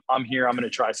 Like I'm here. I'm going to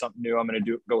try something new. I'm going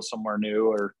to go somewhere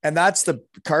new. And that's the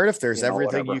Cardiff. There's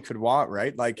everything you could want,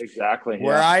 right? Like exactly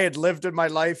where I had lived in my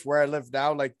life, where I live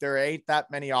now. Like there ain't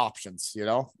that many options, you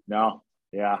know? No.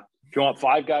 Yeah. If you want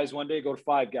Five Guys one day, go to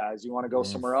Five Guys. You want to go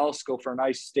somewhere else, go for a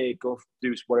nice steak, go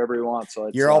do whatever you want. So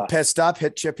you're all pissed up,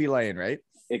 hit Chippy Lane, right?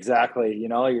 Exactly. You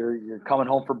know, you're coming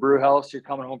home from brew house. You're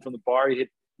coming home from the bar. You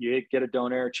get a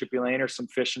donair at Chippy Lane or some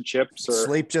fish and chips, or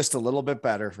sleep just a little bit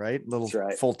better, right?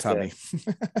 Full tummy.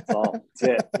 That's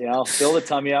it. You know, fill the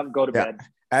tummy up and go to bed.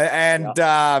 And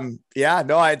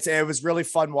it was really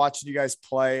fun watching you guys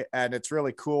play, and it's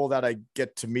really cool that I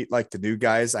get to meet like the new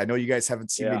guys. I know you guys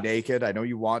haven't seen me naked. I know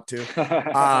you want to,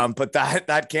 but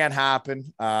that can't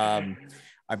happen.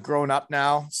 I've grown up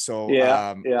now, so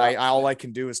all I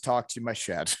can do is talk to my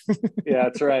shed. Yeah,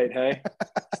 that's right. Hey,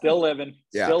 still living.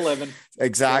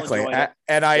 Exactly.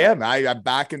 And I'm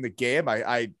back in the game.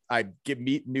 I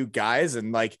meet new guys,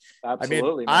 and like,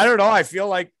 absolutely, I don't know. I feel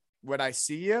like when I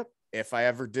see you, if I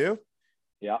ever do,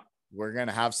 we're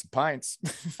gonna have some pints.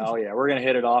 Oh yeah, we're gonna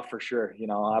hit it off for sure. You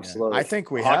know, absolutely. I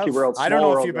think we Hockey have. world, I don't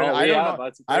know if world. you've been. Oh, I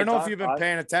don't know if time. you've been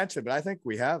paying attention, but I think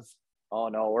we have. Oh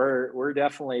no, we're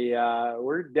definitely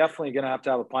gonna have to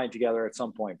have a pint together at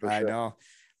some point for sure. I know,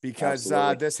 because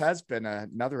Absolutely. this has been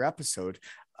another episode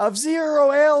of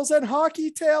Zero Ales and Hockey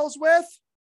Tales with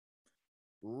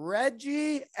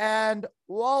Reggie and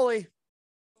Wally.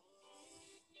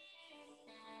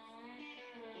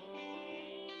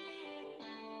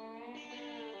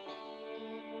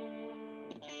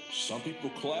 Some people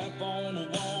clap on a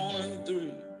 1 and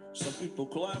 3. Some people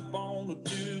clap on a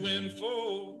 2 and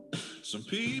 4. Some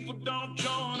people don't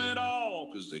join at all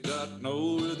because they got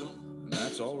no rhythm, and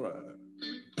that's all right.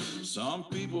 Some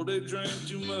people, they drink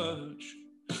too much.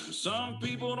 Some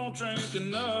people don't drink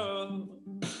enough.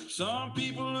 Some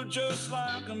people are just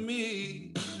like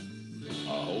me. I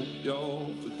hope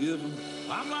y'all forgive them.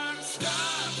 I'm like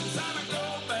stars inside a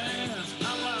gold bands.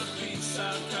 I'm like peace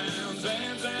side towns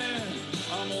and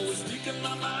I'm always speaking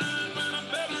my mind, man. I'm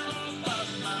better off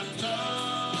biting my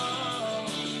tongue.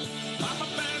 I'm a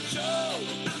bad show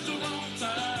at the wrong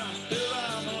time. Till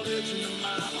I'm a legend in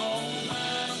my own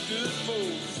mind. I'm good for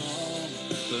some,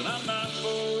 but I'm not.